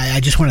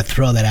 I just want to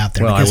throw that out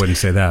there. Well, I wouldn't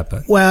say that,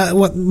 but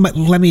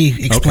let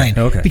me explain.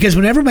 Okay. Because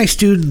whenever my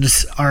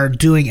students are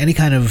doing any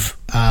kind of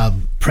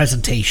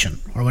presentation,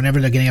 or whenever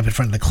they're getting up in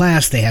front of the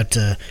class, they have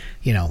to,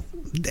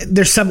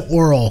 there's some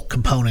oral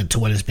component to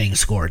what is being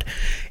scored.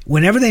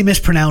 Whenever they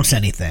mispronounce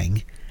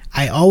anything,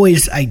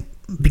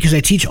 because I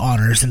teach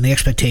honors, and the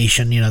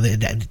expectation,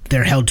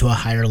 they're held to a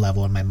higher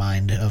level in my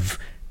mind of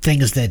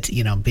things that,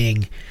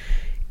 being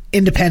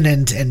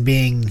independent and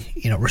being,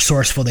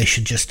 resourceful, they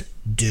should just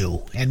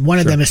do. And one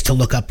of them is to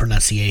look up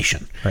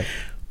pronunciation. Right.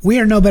 We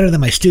are no better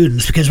than my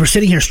students because we're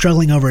sitting here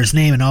struggling over his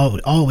name, and all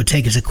it would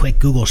take is a quick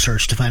Google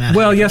search to find out.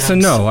 Well, yes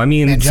and no. I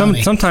mean,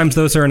 sometimes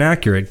those are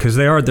inaccurate because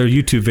they're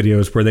YouTube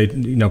videos where they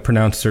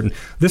pronounce certain.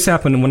 This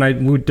happened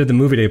when we did the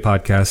Movie Day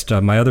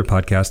podcast, my other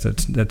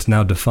podcast that's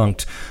now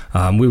defunct.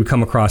 We would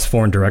come across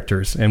foreign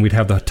directors, and we'd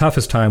have the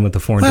toughest time with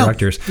the foreign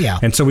directors. Yeah.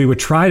 And so we would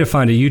try to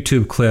find a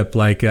YouTube clip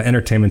like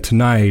Entertainment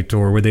Tonight,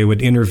 or where they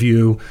would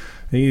interview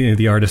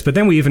the artist. But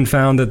then we even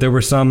found that there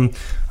were some,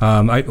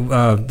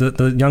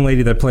 the young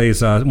lady that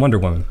plays Wonder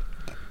Woman.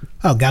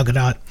 Oh, Gal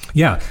Gadot.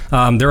 Yeah.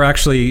 They're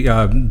actually,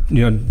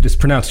 it's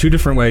pronounced two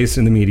different ways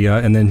in the media,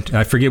 and then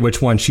I forget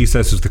which one she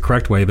says is the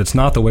correct way, but it's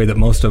not the way that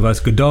most of us,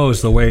 Godot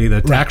is the way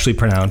that's actually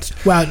pronounced.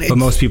 Well, but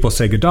most people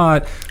say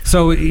Gadot.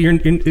 So you're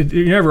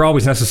never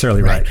always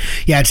necessarily right.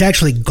 Yeah, it's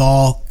actually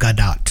Gal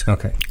Gadot.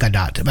 Okay.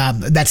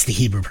 Gadot. That's the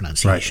Hebrew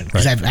pronunciation.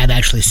 Because I've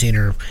actually seen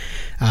her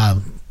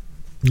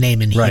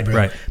name in Hebrew.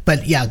 Right.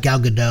 But yeah, Gal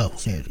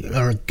Gadot,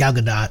 or Gal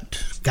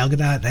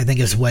Gadot, I think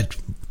is what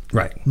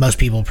most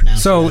people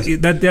pronounce so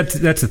it as.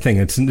 That's the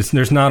thing.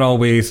 There's not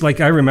always, like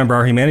I remember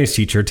our humanities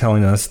teacher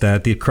telling us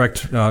that the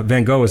correct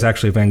Van Gogh is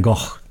actually Van Gogh.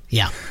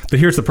 Yeah. But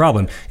here's the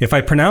problem. If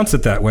I pronounce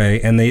it that way,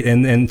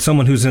 and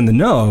someone who's in the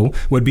know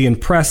would be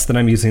impressed that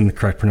I'm using the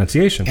correct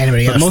pronunciation.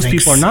 But most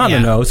people are not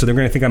in the know, so they're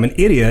going to think I'm an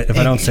idiot if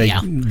I don't say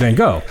Van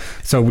Gogh.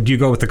 So would you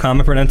go with the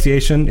common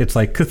pronunciation? It's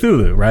like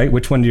Cthulhu, right?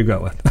 Which one do you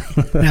go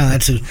with? No,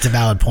 that's a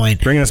valid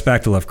point. Bringing us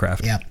back to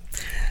Lovecraft. Yeah.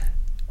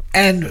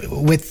 And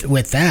with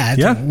that,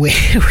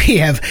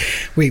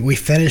 we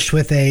finished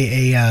with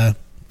a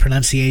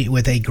pronunciate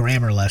with a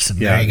grammar lesson.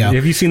 Yeah. There you go.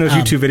 Have you seen those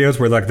YouTube videos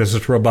where like there's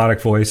this robotic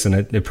voice and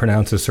it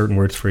pronounces certain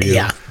words for you?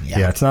 Yeah.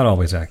 It's not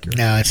always accurate.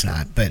 No, it's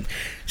not. But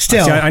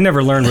still, I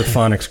never learned with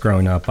phonics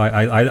growing up.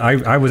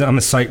 I'm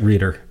a sight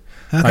reader.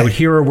 Okay. I would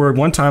hear a word.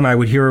 One time I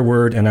would hear a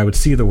word and I would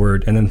see the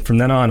word, and then from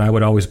then on I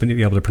would always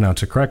be able to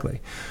pronounce it correctly.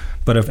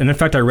 But and in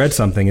fact, I read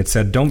something. It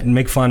said, "Don't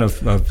make fun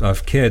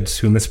of kids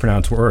who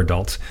mispronounce, or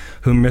adults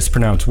who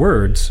mispronounce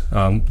words,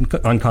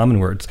 uncommon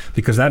words,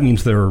 because that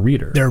means they're a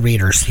reader. They're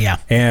readers, yeah.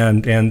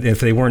 And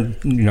if they weren't,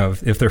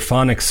 if their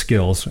phonics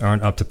skills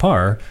aren't up to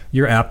par,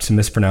 you're apt to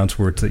mispronounce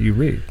words that you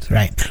read. So.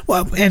 Right.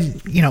 Well, and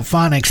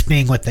phonics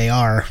being what they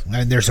are,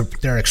 there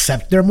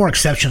are more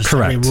exceptions to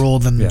every rule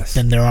than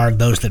there are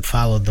those that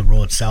follow the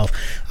rule itself.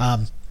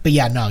 But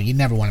yeah, no, you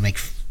never want to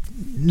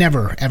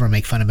never ever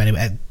make fun of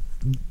anybody.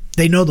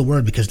 They know the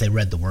word because they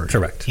read the word.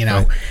 Correct.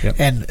 Right. Yep.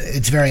 And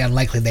it's very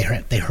unlikely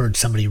they heard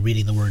somebody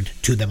reading the word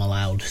to them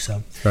aloud.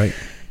 So. Right.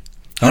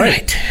 All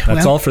right.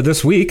 That's all for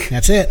this week.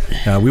 That's it.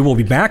 We will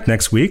be back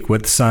next week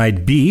with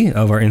side B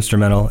of our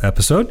instrumental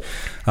episode.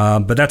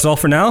 But that's all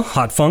for now.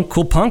 Hot funk,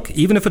 cool punk,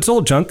 even if it's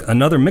old junk,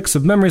 another mix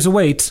of memories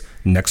awaits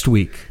next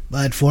week.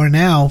 But for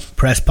now,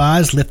 press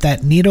pause, lift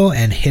that needle,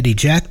 and hit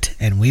eject,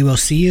 and we will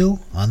see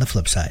you on the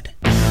flip side.